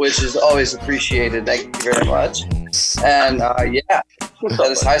 which is always appreciated. Thank you very much. And yeah, that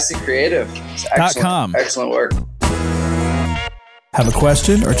is High Stick Creative. It's excellent, excellent work. Have a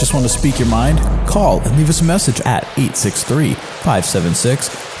question or just want to speak your mind? Call and leave us a message at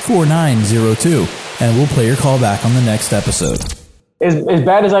 863-576-4902, and we'll play your call back on the next episode. As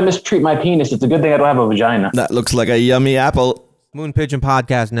bad as I mistreat my penis, it's a good thing I don't have a vagina. That looks like a yummy apple. Moon Pigeon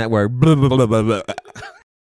Podcast Network. Blah, blah, blah, blah, blah.